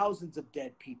be thousands of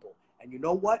dead people. And you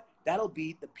know what? That'll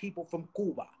be the people from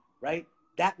Cuba, right?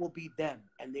 That will be them,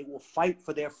 and they will fight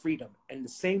for their freedom in the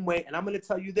same way. And I'm going to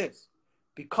tell you this,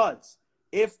 because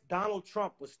if Donald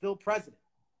Trump was still president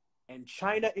and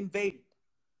China invaded,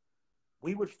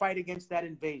 we would fight against that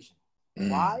invasion.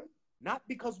 Why? Not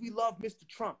because we love Mr.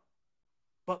 Trump,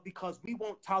 but because we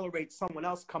won't tolerate someone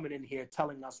else coming in here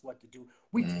telling us what to do.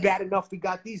 We bad enough we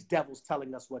got these devils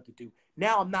telling us what to do.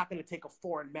 Now I'm not going to take a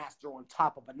foreign master on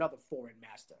top of another foreign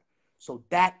master. So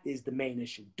that is the main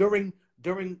issue. During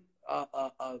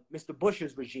Mr.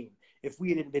 Bush's regime, if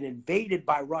we had been invaded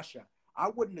by Russia, I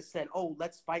wouldn't have said, oh,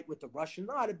 let's fight with the Russians.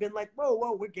 No, I'd have been like,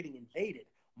 whoa, we're getting invaded.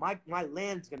 My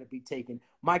land's going to be taken.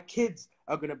 My kids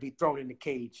are going to be thrown in the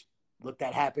cage. Look,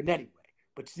 that happened anyway.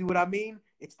 But you see what I mean?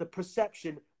 It's the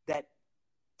perception that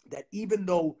even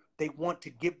though they want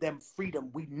to give them freedom,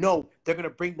 we know they're going to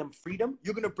bring them freedom.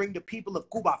 You're going to bring the people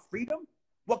of Cuba freedom?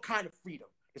 What kind of freedom?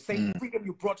 The same freedom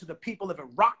you brought to the people of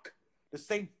Iraq? The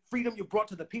same freedom you brought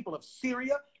to the people of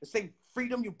Syria? The same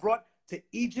freedom you brought to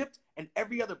Egypt and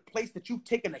every other place that you've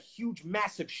taken a huge,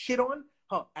 massive shit on?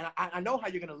 Huh. And I know how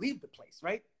you're going to leave the place,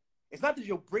 right? It's not that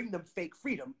you'll bring them fake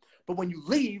freedom, but when you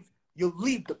leave, you'll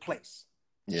leave the place.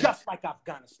 Yeah. Just like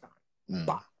Afghanistan.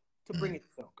 Bah, to bring it to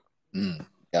Philco.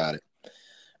 Got it.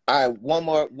 All right, one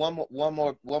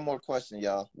more question,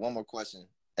 y'all. One more question.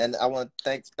 And I want to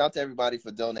shout out to everybody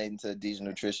for donating to Deja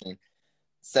Nutrition.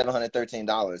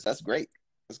 $713. That's great.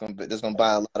 It's gonna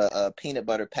buy a lot of peanut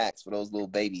butter packs for those little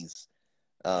babies.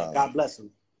 God bless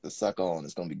them. To suck on.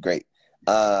 It's gonna be great.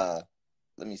 Let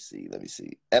me see.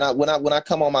 And when I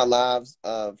come on my lives,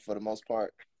 for the most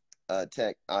part,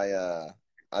 Tech, I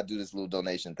do this little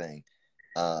donation thing,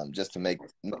 just to make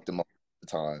the most of the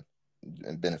time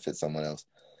and benefit someone else.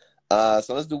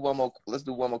 So let's do one more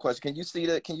question. Can you see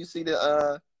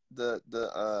the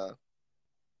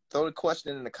throw the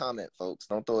question in the comment, folks.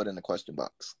 Don't throw it in the question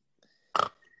box.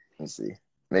 Let me see.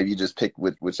 Maybe you just pick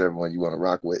whichever one you want to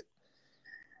rock with.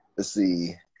 Let's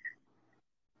see.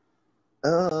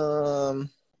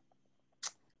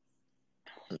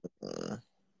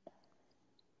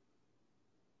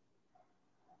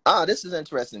 This is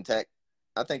interesting, Tech.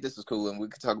 I think this is cool, and we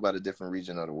could talk about a different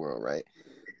region of the world, right?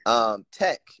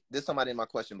 Tech, there's somebody in my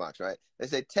question box, right? They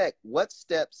say, Tech, what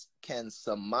steps can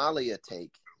Somalia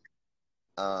take?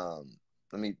 Let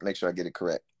me make sure I get it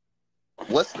correct.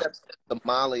 What steps can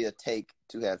Somalia take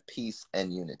to have peace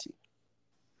and unity?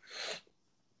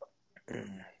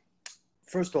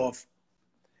 First off,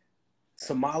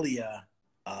 Somalia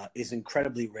is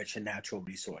incredibly rich in natural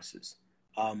resources.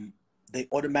 They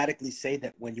automatically say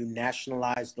that when you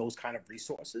nationalize those kind of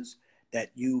resources, that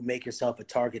you make yourself a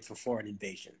target for foreign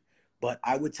invasion. But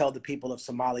I would tell the people of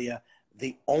Somalia,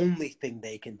 the only thing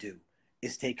they can do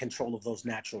is take control of those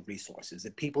natural resources.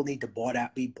 If people need to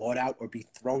be bought out or be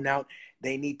thrown out,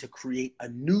 they need to create a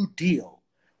new deal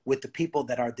with the people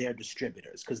that are their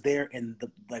distributors, because they're in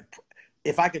the, like,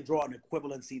 if I can draw an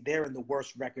equivalency, they're in the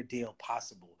worst record deal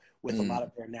possible with a lot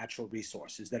of their natural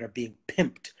resources that are being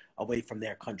pimped away from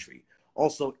their country.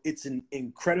 Also, it's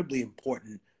incredibly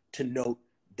important to note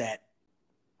that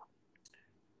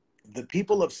the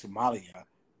people of Somalia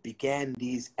began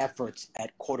these efforts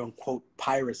at quote-unquote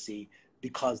piracy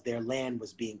because their land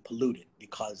was being polluted,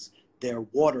 because their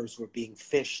waters were being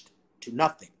fished to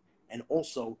nothing, and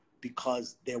also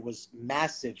because there was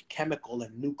massive chemical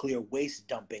and nuclear waste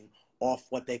dumping off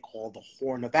what they call the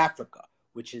Horn of Africa,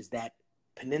 which is that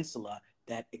peninsula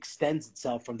that extends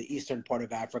itself from the eastern part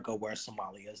of Africa where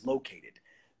Somalia is located.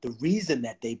 The reason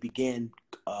that they began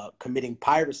committing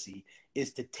piracy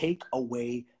is to take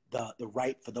away the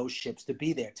right for those ships to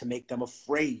be there, to make them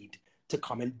afraid to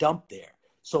come and dump there.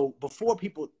 So before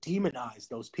people demonize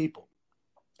those people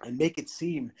and make it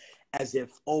seem as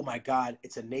if, oh my God,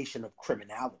 it's a nation of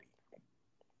criminality.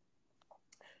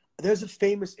 There's a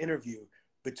famous interview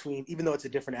between, even though it's a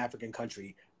different African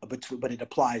country, but it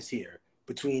applies here,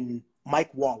 between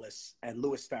Mike Wallace and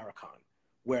Louis Farrakhan,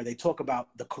 where they talk about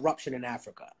the corruption in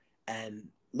Africa. And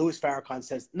Louis Farrakhan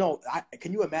says, no,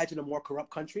 can you imagine a more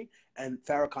corrupt country? And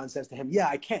Farrakhan says to him, yeah,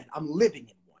 I can. I'm living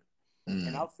in one.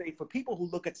 And I'll say, for people who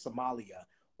look at Somalia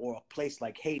or a place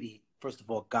like Haiti, first of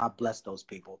all, God bless those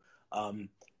people. I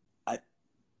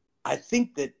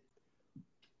think that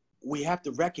we have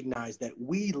to recognize that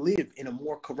we live in a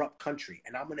more corrupt country.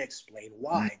 And I'm going to explain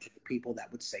why to the people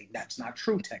that would say that's not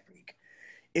true, Technique.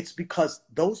 It's because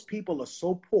those people are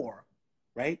so poor,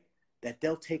 right, that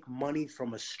they'll take money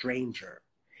from a stranger.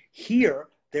 Here,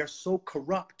 they're so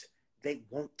corrupt, they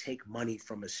won't take money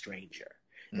from a stranger.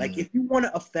 Like, if you want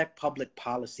to affect public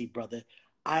policy, brother,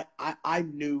 I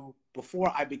knew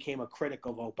before I became a critic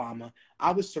of Obama,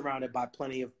 I was surrounded by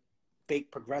plenty of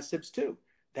fake progressives too,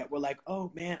 that were like,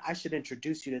 oh man, I should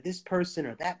introduce you to this person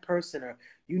or that person, or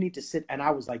you need to sit. And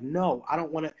I was like, no, I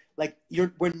don't want to, like,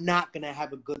 we're not going to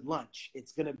have a good lunch.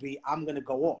 It's going to be, I'm going to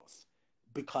go off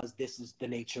because this is the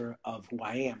nature of who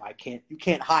I am. You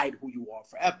can't hide who you are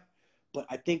forever. But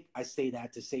I think I say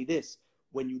that to say this.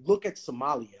 When you look at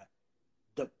Somalia,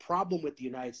 the problem with the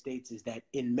United States is that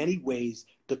in many ways,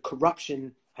 the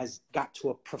corruption has got to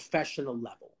a professional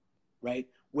level, right?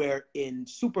 Where in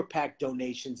super PAC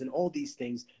donations and all these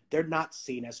things, they're not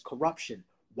seen as corruption.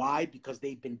 Why? Because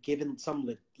they've been given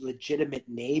some legitimate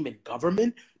name in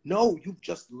government? No, you've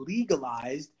just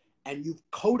legalized and you've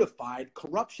codified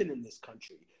corruption in this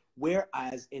country.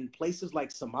 Whereas in places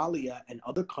like Somalia and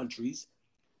other countries,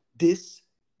 this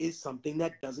is something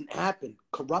that doesn't happen.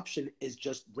 Corruption is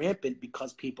just rampant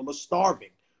because people are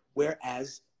starving.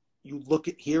 Whereas you look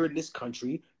at here in this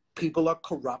country, people are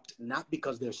corrupt not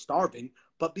because they're starving,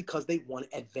 but because they want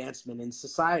advancement in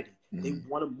society. They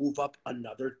want to move up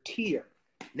another tier.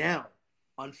 Now,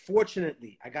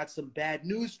 unfortunately, I got some bad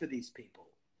news for these people.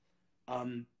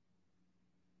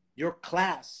 Your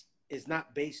class is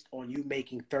not based on you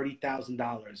making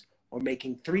 $30,000 or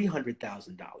making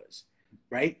 $300,000,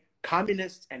 right?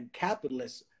 Communists and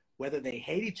capitalists, whether they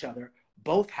hate each other,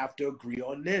 both have to agree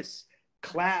on this.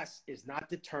 Class is not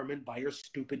determined by your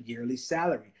stupid yearly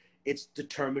salary. It's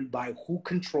determined by who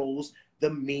controls the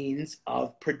means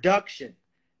of production.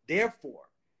 Therefore,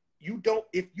 you don't,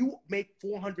 if you make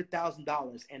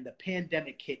 $400,000 and the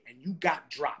pandemic hit and you got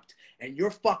dropped and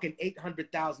your fucking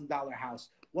 $800,000 house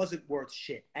wasn't worth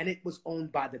shit and it was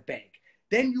owned by the bank,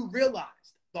 then you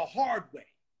realized the hard way,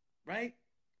 right?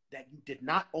 That you did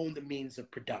not own the means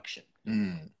of production,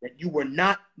 that you were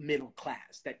not middle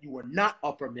class, that you were not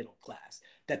upper middle class,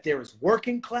 that there is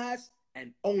working class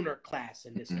and owner class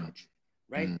in this country,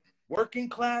 right? Working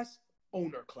class,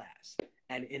 owner class.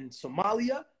 And in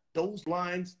Somalia, those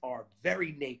lines are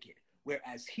very naked,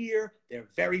 whereas here, they're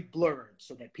very blurred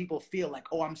so that people feel like,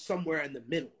 oh, I'm somewhere in the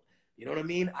middle. You know what I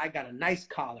mean? I got a nice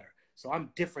collar, so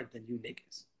I'm different than you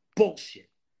niggas. Bullshit.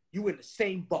 You in the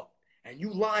same boat, and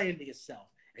you lying to yourself,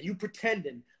 and you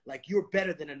pretending like you're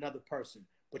better than another person,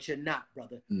 but you're not,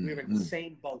 brother. We're in the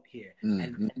same boat here.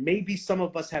 And maybe some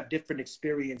of us have different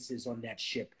experiences on that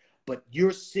ship, but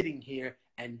you're sitting here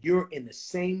and you're in the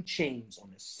same chains,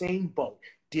 on the same boat,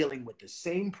 dealing with the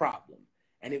same problem.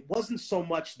 And it wasn't so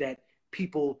much that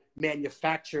people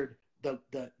manufactured the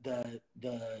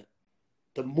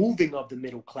moving of the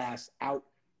middle class out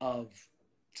of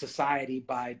society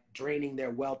by draining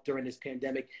their wealth during this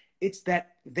pandemic. It's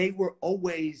that they were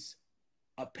always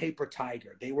a paper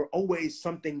tiger. They were always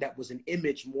something that was an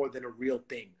image more than a real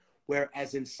thing.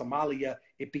 Whereas in Somalia,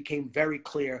 it became very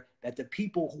clear that the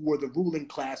people who were the ruling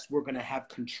class were going to have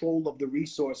control of the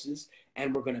resources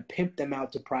and were going to pimp them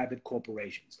out to private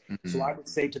corporations. So I would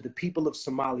say to the people of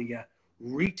Somalia,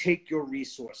 retake your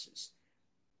resources.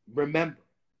 Remember,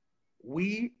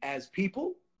 we as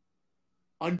people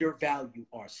undervalue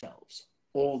ourselves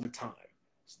all the time.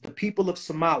 The people of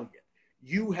Somalia,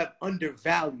 you have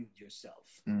undervalued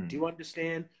yourself. Do you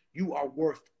understand? You are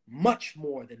worth much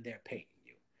more than they're paying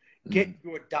you. Get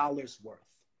your dollars worth,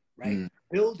 right?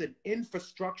 Build an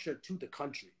infrastructure to the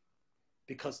country,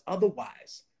 because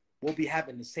otherwise we'll be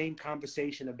having the same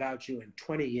conversation about you in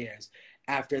 20 years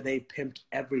after they've pimped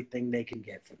everything they can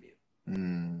get from you.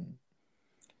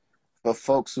 For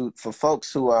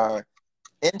folks who are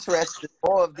interested in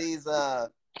more of these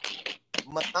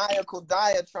maniacal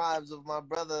diatribes of my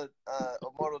brother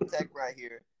Immortal Tech right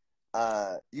here,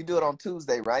 you do it on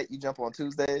Tuesday, right? You jump on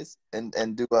Tuesdays and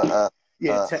do a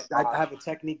I have a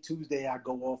Technique Tuesday. I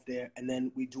go off there, and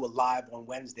then we do a live on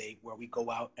Wednesday where we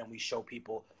go out and we show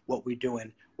people what we're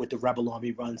doing with the Rebel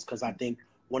Army runs. Because I think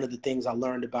one of the things I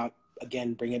learned about,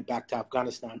 again, bringing it back to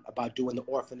Afghanistan, about doing the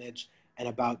orphanage and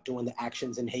about doing the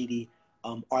actions in Haiti,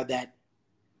 are that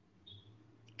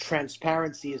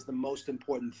transparency is the most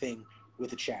important thing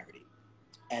with a charity,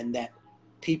 and that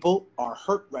people are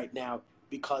hurt right now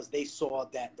because they saw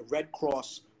that the Red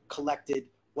Cross collected,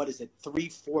 what is it,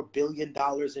 $3-4 billion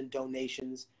in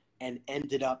donations and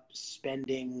ended up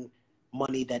spending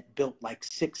money that built like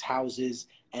 6 houses,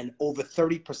 and over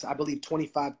 30%, I believe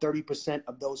 25-30%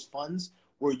 of those funds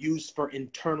were used for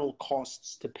internal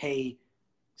costs to pay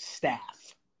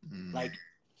staff. Like,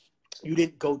 you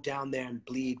didn't go down there and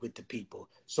bleed with the people.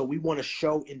 So we want to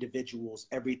show individuals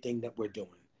everything that we're doing.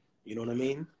 You know what I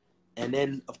mean? And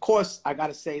then, of course, I got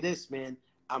to say this, man.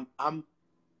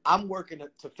 I'm working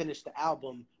to finish the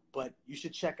album, but you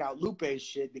should check out Lupe's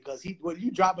shit, because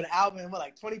you dropping an album in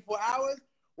like 24 hours?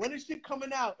 When is shit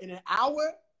coming out? In an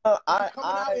hour?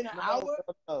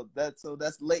 No, that's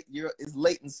late. It's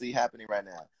latency happening right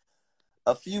now.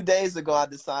 A few days ago, I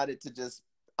decided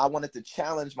I wanted to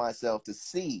challenge myself to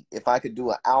see if I could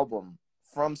do an album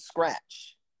from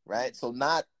scratch, right? So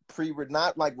not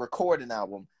like record an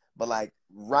album, but like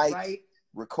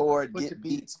record, get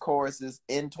beats, choruses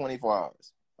in 24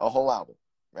 hours. A whole album,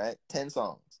 right? 10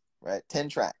 songs, right? 10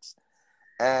 tracks.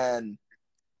 And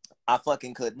I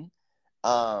fucking couldn't.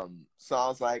 So I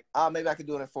was like, maybe I could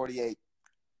do it in 48.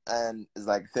 And it's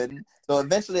like, couldn't. So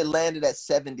eventually it landed at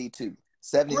 72.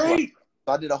 72. Great.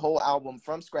 So I did a whole album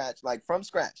from scratch,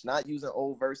 not using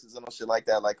old verses and no shit like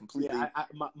that, like completely. Yeah,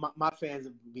 my fans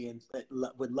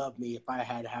would love me if I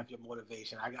had half your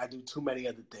motivation. I do too many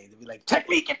other things. They'd be like,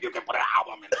 Technique, if you can put an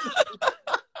album in.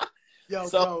 Yo,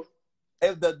 so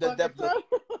the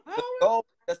goal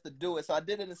is to do it. So I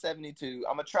did it in 72.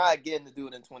 I'm gonna try again to do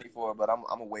it in 24, but I'm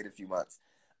gonna wait a few months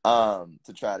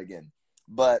to try it again.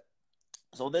 But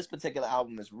so this particular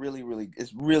album is really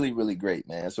great,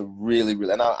 man. It's a really,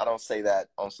 and I don't say that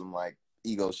on some like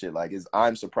ego shit. Like,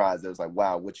 I'm surprised. It was like,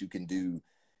 wow, what you can do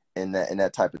in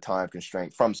that type of time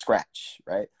constraint from scratch,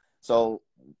 right? So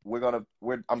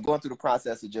I'm going through the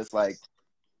process of just like,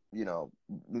 you know,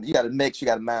 you got to mix, you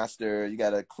got to master, you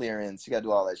got to clearance, you got to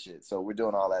do all that shit. So we're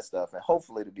doing all that stuff, and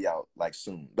hopefully it'll be out like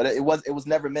soon. But it was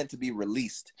never meant to be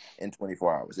released in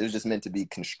 24 hours. It was just meant to be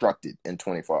constructed in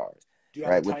 24 hours. Do you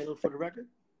have a title for the record?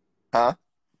 Huh?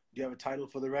 Do you have a title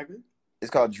for the record? It's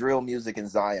called Drill Music in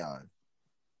Zion.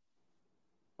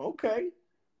 Okay.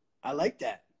 I like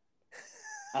that.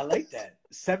 I like that.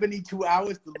 72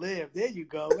 hours to live. There you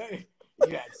go.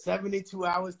 You had 72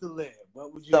 hours to live.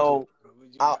 What would you do?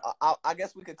 I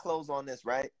guess we could close on this,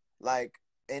 right? Like,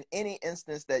 in any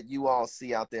instance that you all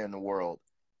see out there in the world,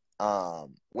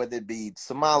 whether it be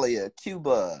Somalia,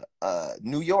 Cuba,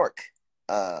 New York,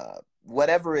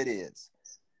 whatever it is,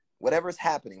 whatever's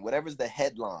happening, whatever's the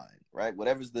headline, right?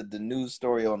 Whatever's the news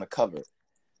story on the cover,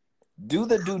 do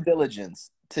the due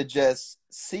diligence to just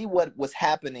see what was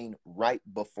happening right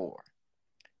before,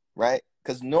 right?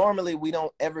 Because normally we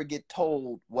don't ever get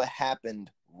told what happened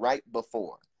right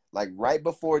before. Like right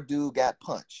before dude got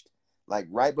punched, like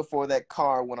right before that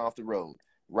car went off the road,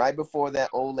 right before that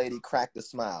old lady cracked a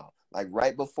smile, like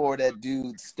right before that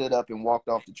dude stood up and walked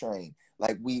off the train.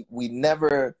 Like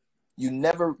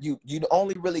you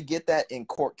only really get that in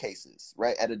court cases,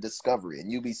 right? At a discovery,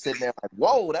 and you be sitting there like,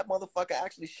 whoa, that motherfucker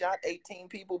actually shot 18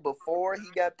 people before he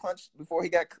got punched, before he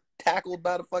got tackled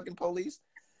by the fucking police.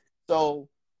 So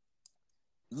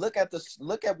look at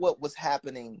what was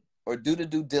happening, or do the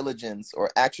due diligence, or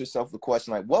ask yourself the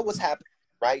question, like, what was happening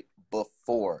right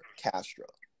before Castro,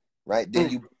 right?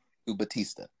 Then you do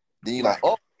Batista. Then you're like,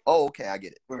 oh, okay, I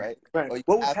get it, right? Right.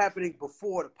 What was happening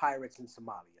before the pirates in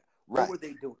Somalia? Right. What were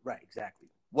they doing? Right, exactly.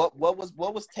 What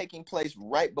was taking place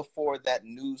right before that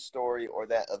news story or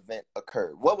that event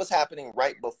occurred? What was happening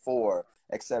right before,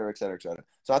 et cetera, et cetera, et cetera.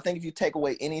 So I think if you take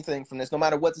away anything from this, no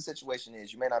matter what the situation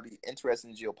is, you may not be interested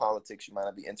in geopolitics, you might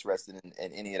not be interested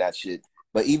in any of that shit,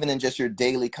 but even in just your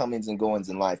daily comings and goings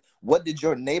in life, what did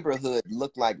your neighborhood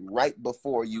look like right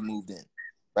before you moved in,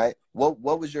 right? What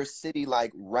was your city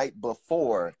like right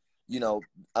before,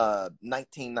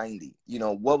 1990?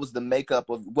 What was the makeup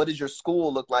of, what did your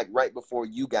school look like right before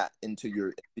you got into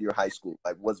your high school?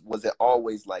 Like, was it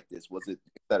always like this? Was it,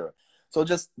 et cetera? So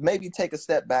just maybe take a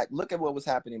step back, look at what was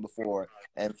happening before,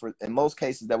 and in most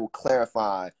cases that will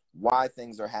clarify why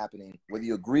things are happening, whether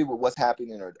you agree with what's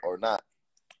happening or not,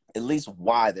 at least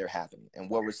why they're happening, and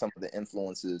what were some of the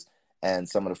influences and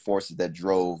some of the forces that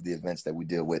drove the events that we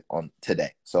deal with on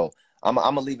today. So I'm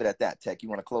gonna leave it at that. Tech, you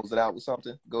want to close it out with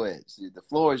something? Go ahead. See, the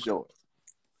floor is yours.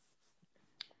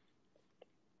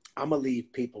 I'm gonna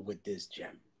leave people with this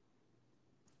gem.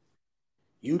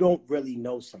 You don't really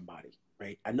know somebody,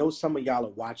 right? I know some of y'all are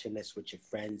watching this with your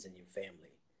friends and your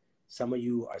family. Some of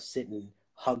you are sitting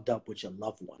hugged up with your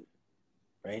loved one,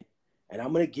 right? And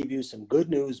I'm gonna give you some good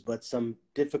news, but some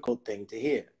difficult thing to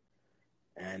hear.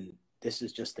 And this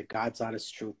is just the God's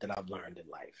honest truth that I've learned in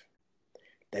life.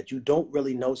 That you don't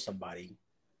really know somebody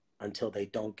until they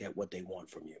don't get what they want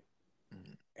from you.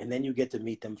 Mm-hmm. And then you get to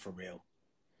meet them for real.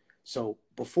 So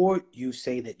before you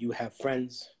say that you have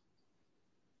friends,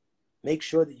 make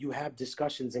sure that you have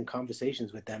discussions and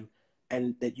conversations with them,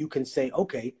 and that you can say,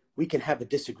 okay, we can have a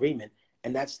disagreement,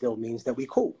 and that still means that we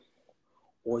cool,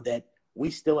 or that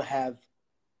we still have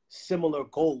similar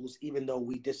goals, even though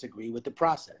we disagree with the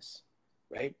process,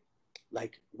 right?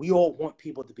 Like, we all want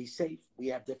people to be safe. We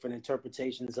have different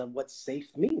interpretations of what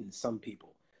safe means. Some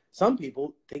people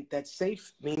think that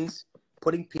safe means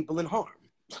putting people in harm.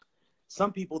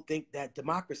 Some people think that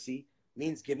democracy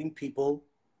means giving people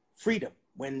freedom,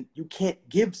 when you can't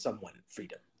give someone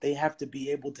freedom. They have to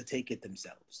be able to take it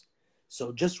themselves.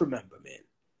 So just remember, man,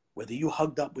 whether you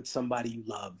hugged up with somebody you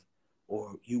love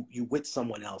or you with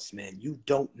someone else, man, you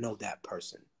don't know that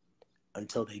person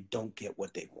until they don't get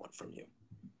what they want from you.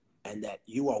 And that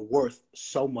you are worth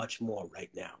so much more right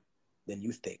now than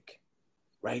you think,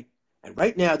 right? And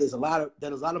right now, there's a lot of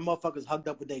motherfuckers hugged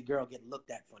up with their girl getting looked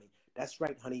at funny. That's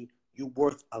right, honey. You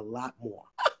worth a lot more.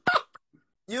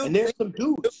 And there's some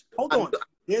dudes. Hold on.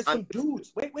 There's some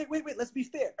dudes. Wait. Let's be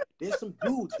fair. There's some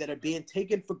dudes that are being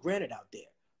taken for granted out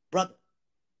there. Brother,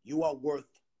 you are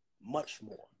worth much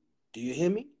more. Do you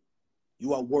hear me?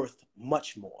 You are worth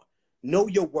much more. Know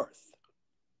your worth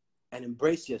and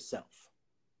embrace yourself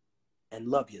and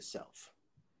love yourself,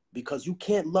 because you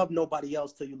can't love nobody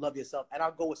else till you love yourself. And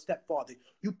I'll go a step farther.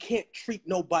 You can't treat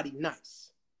nobody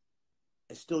nice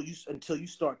until you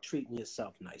start treating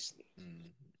yourself nicely. Mm-hmm.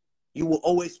 You will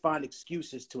always find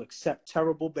excuses to accept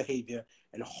terrible behavior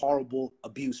and horrible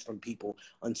abuse from people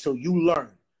until you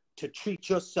learn to treat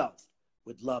yourself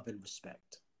with love and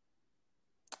respect.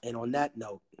 And on that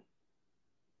note,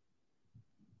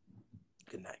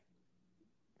 good night.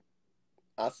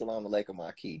 Assalamu alaikum,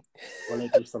 Aki.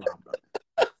 Walaikum salam, brother.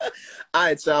 All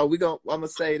right, y'all. I'm gonna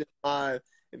say this live.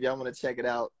 If y'all want to check it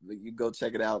out, you go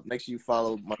check it out. Make sure you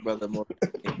follow my brother Moorish.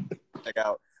 Check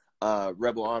out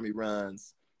Rebel Army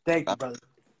Runs. Thank you, brother.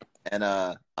 And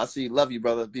I'll see you. Love you,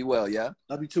 brother. Be well, yeah?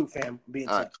 Love you too, fam. Be in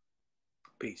touch. Right.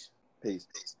 Peace. Peace.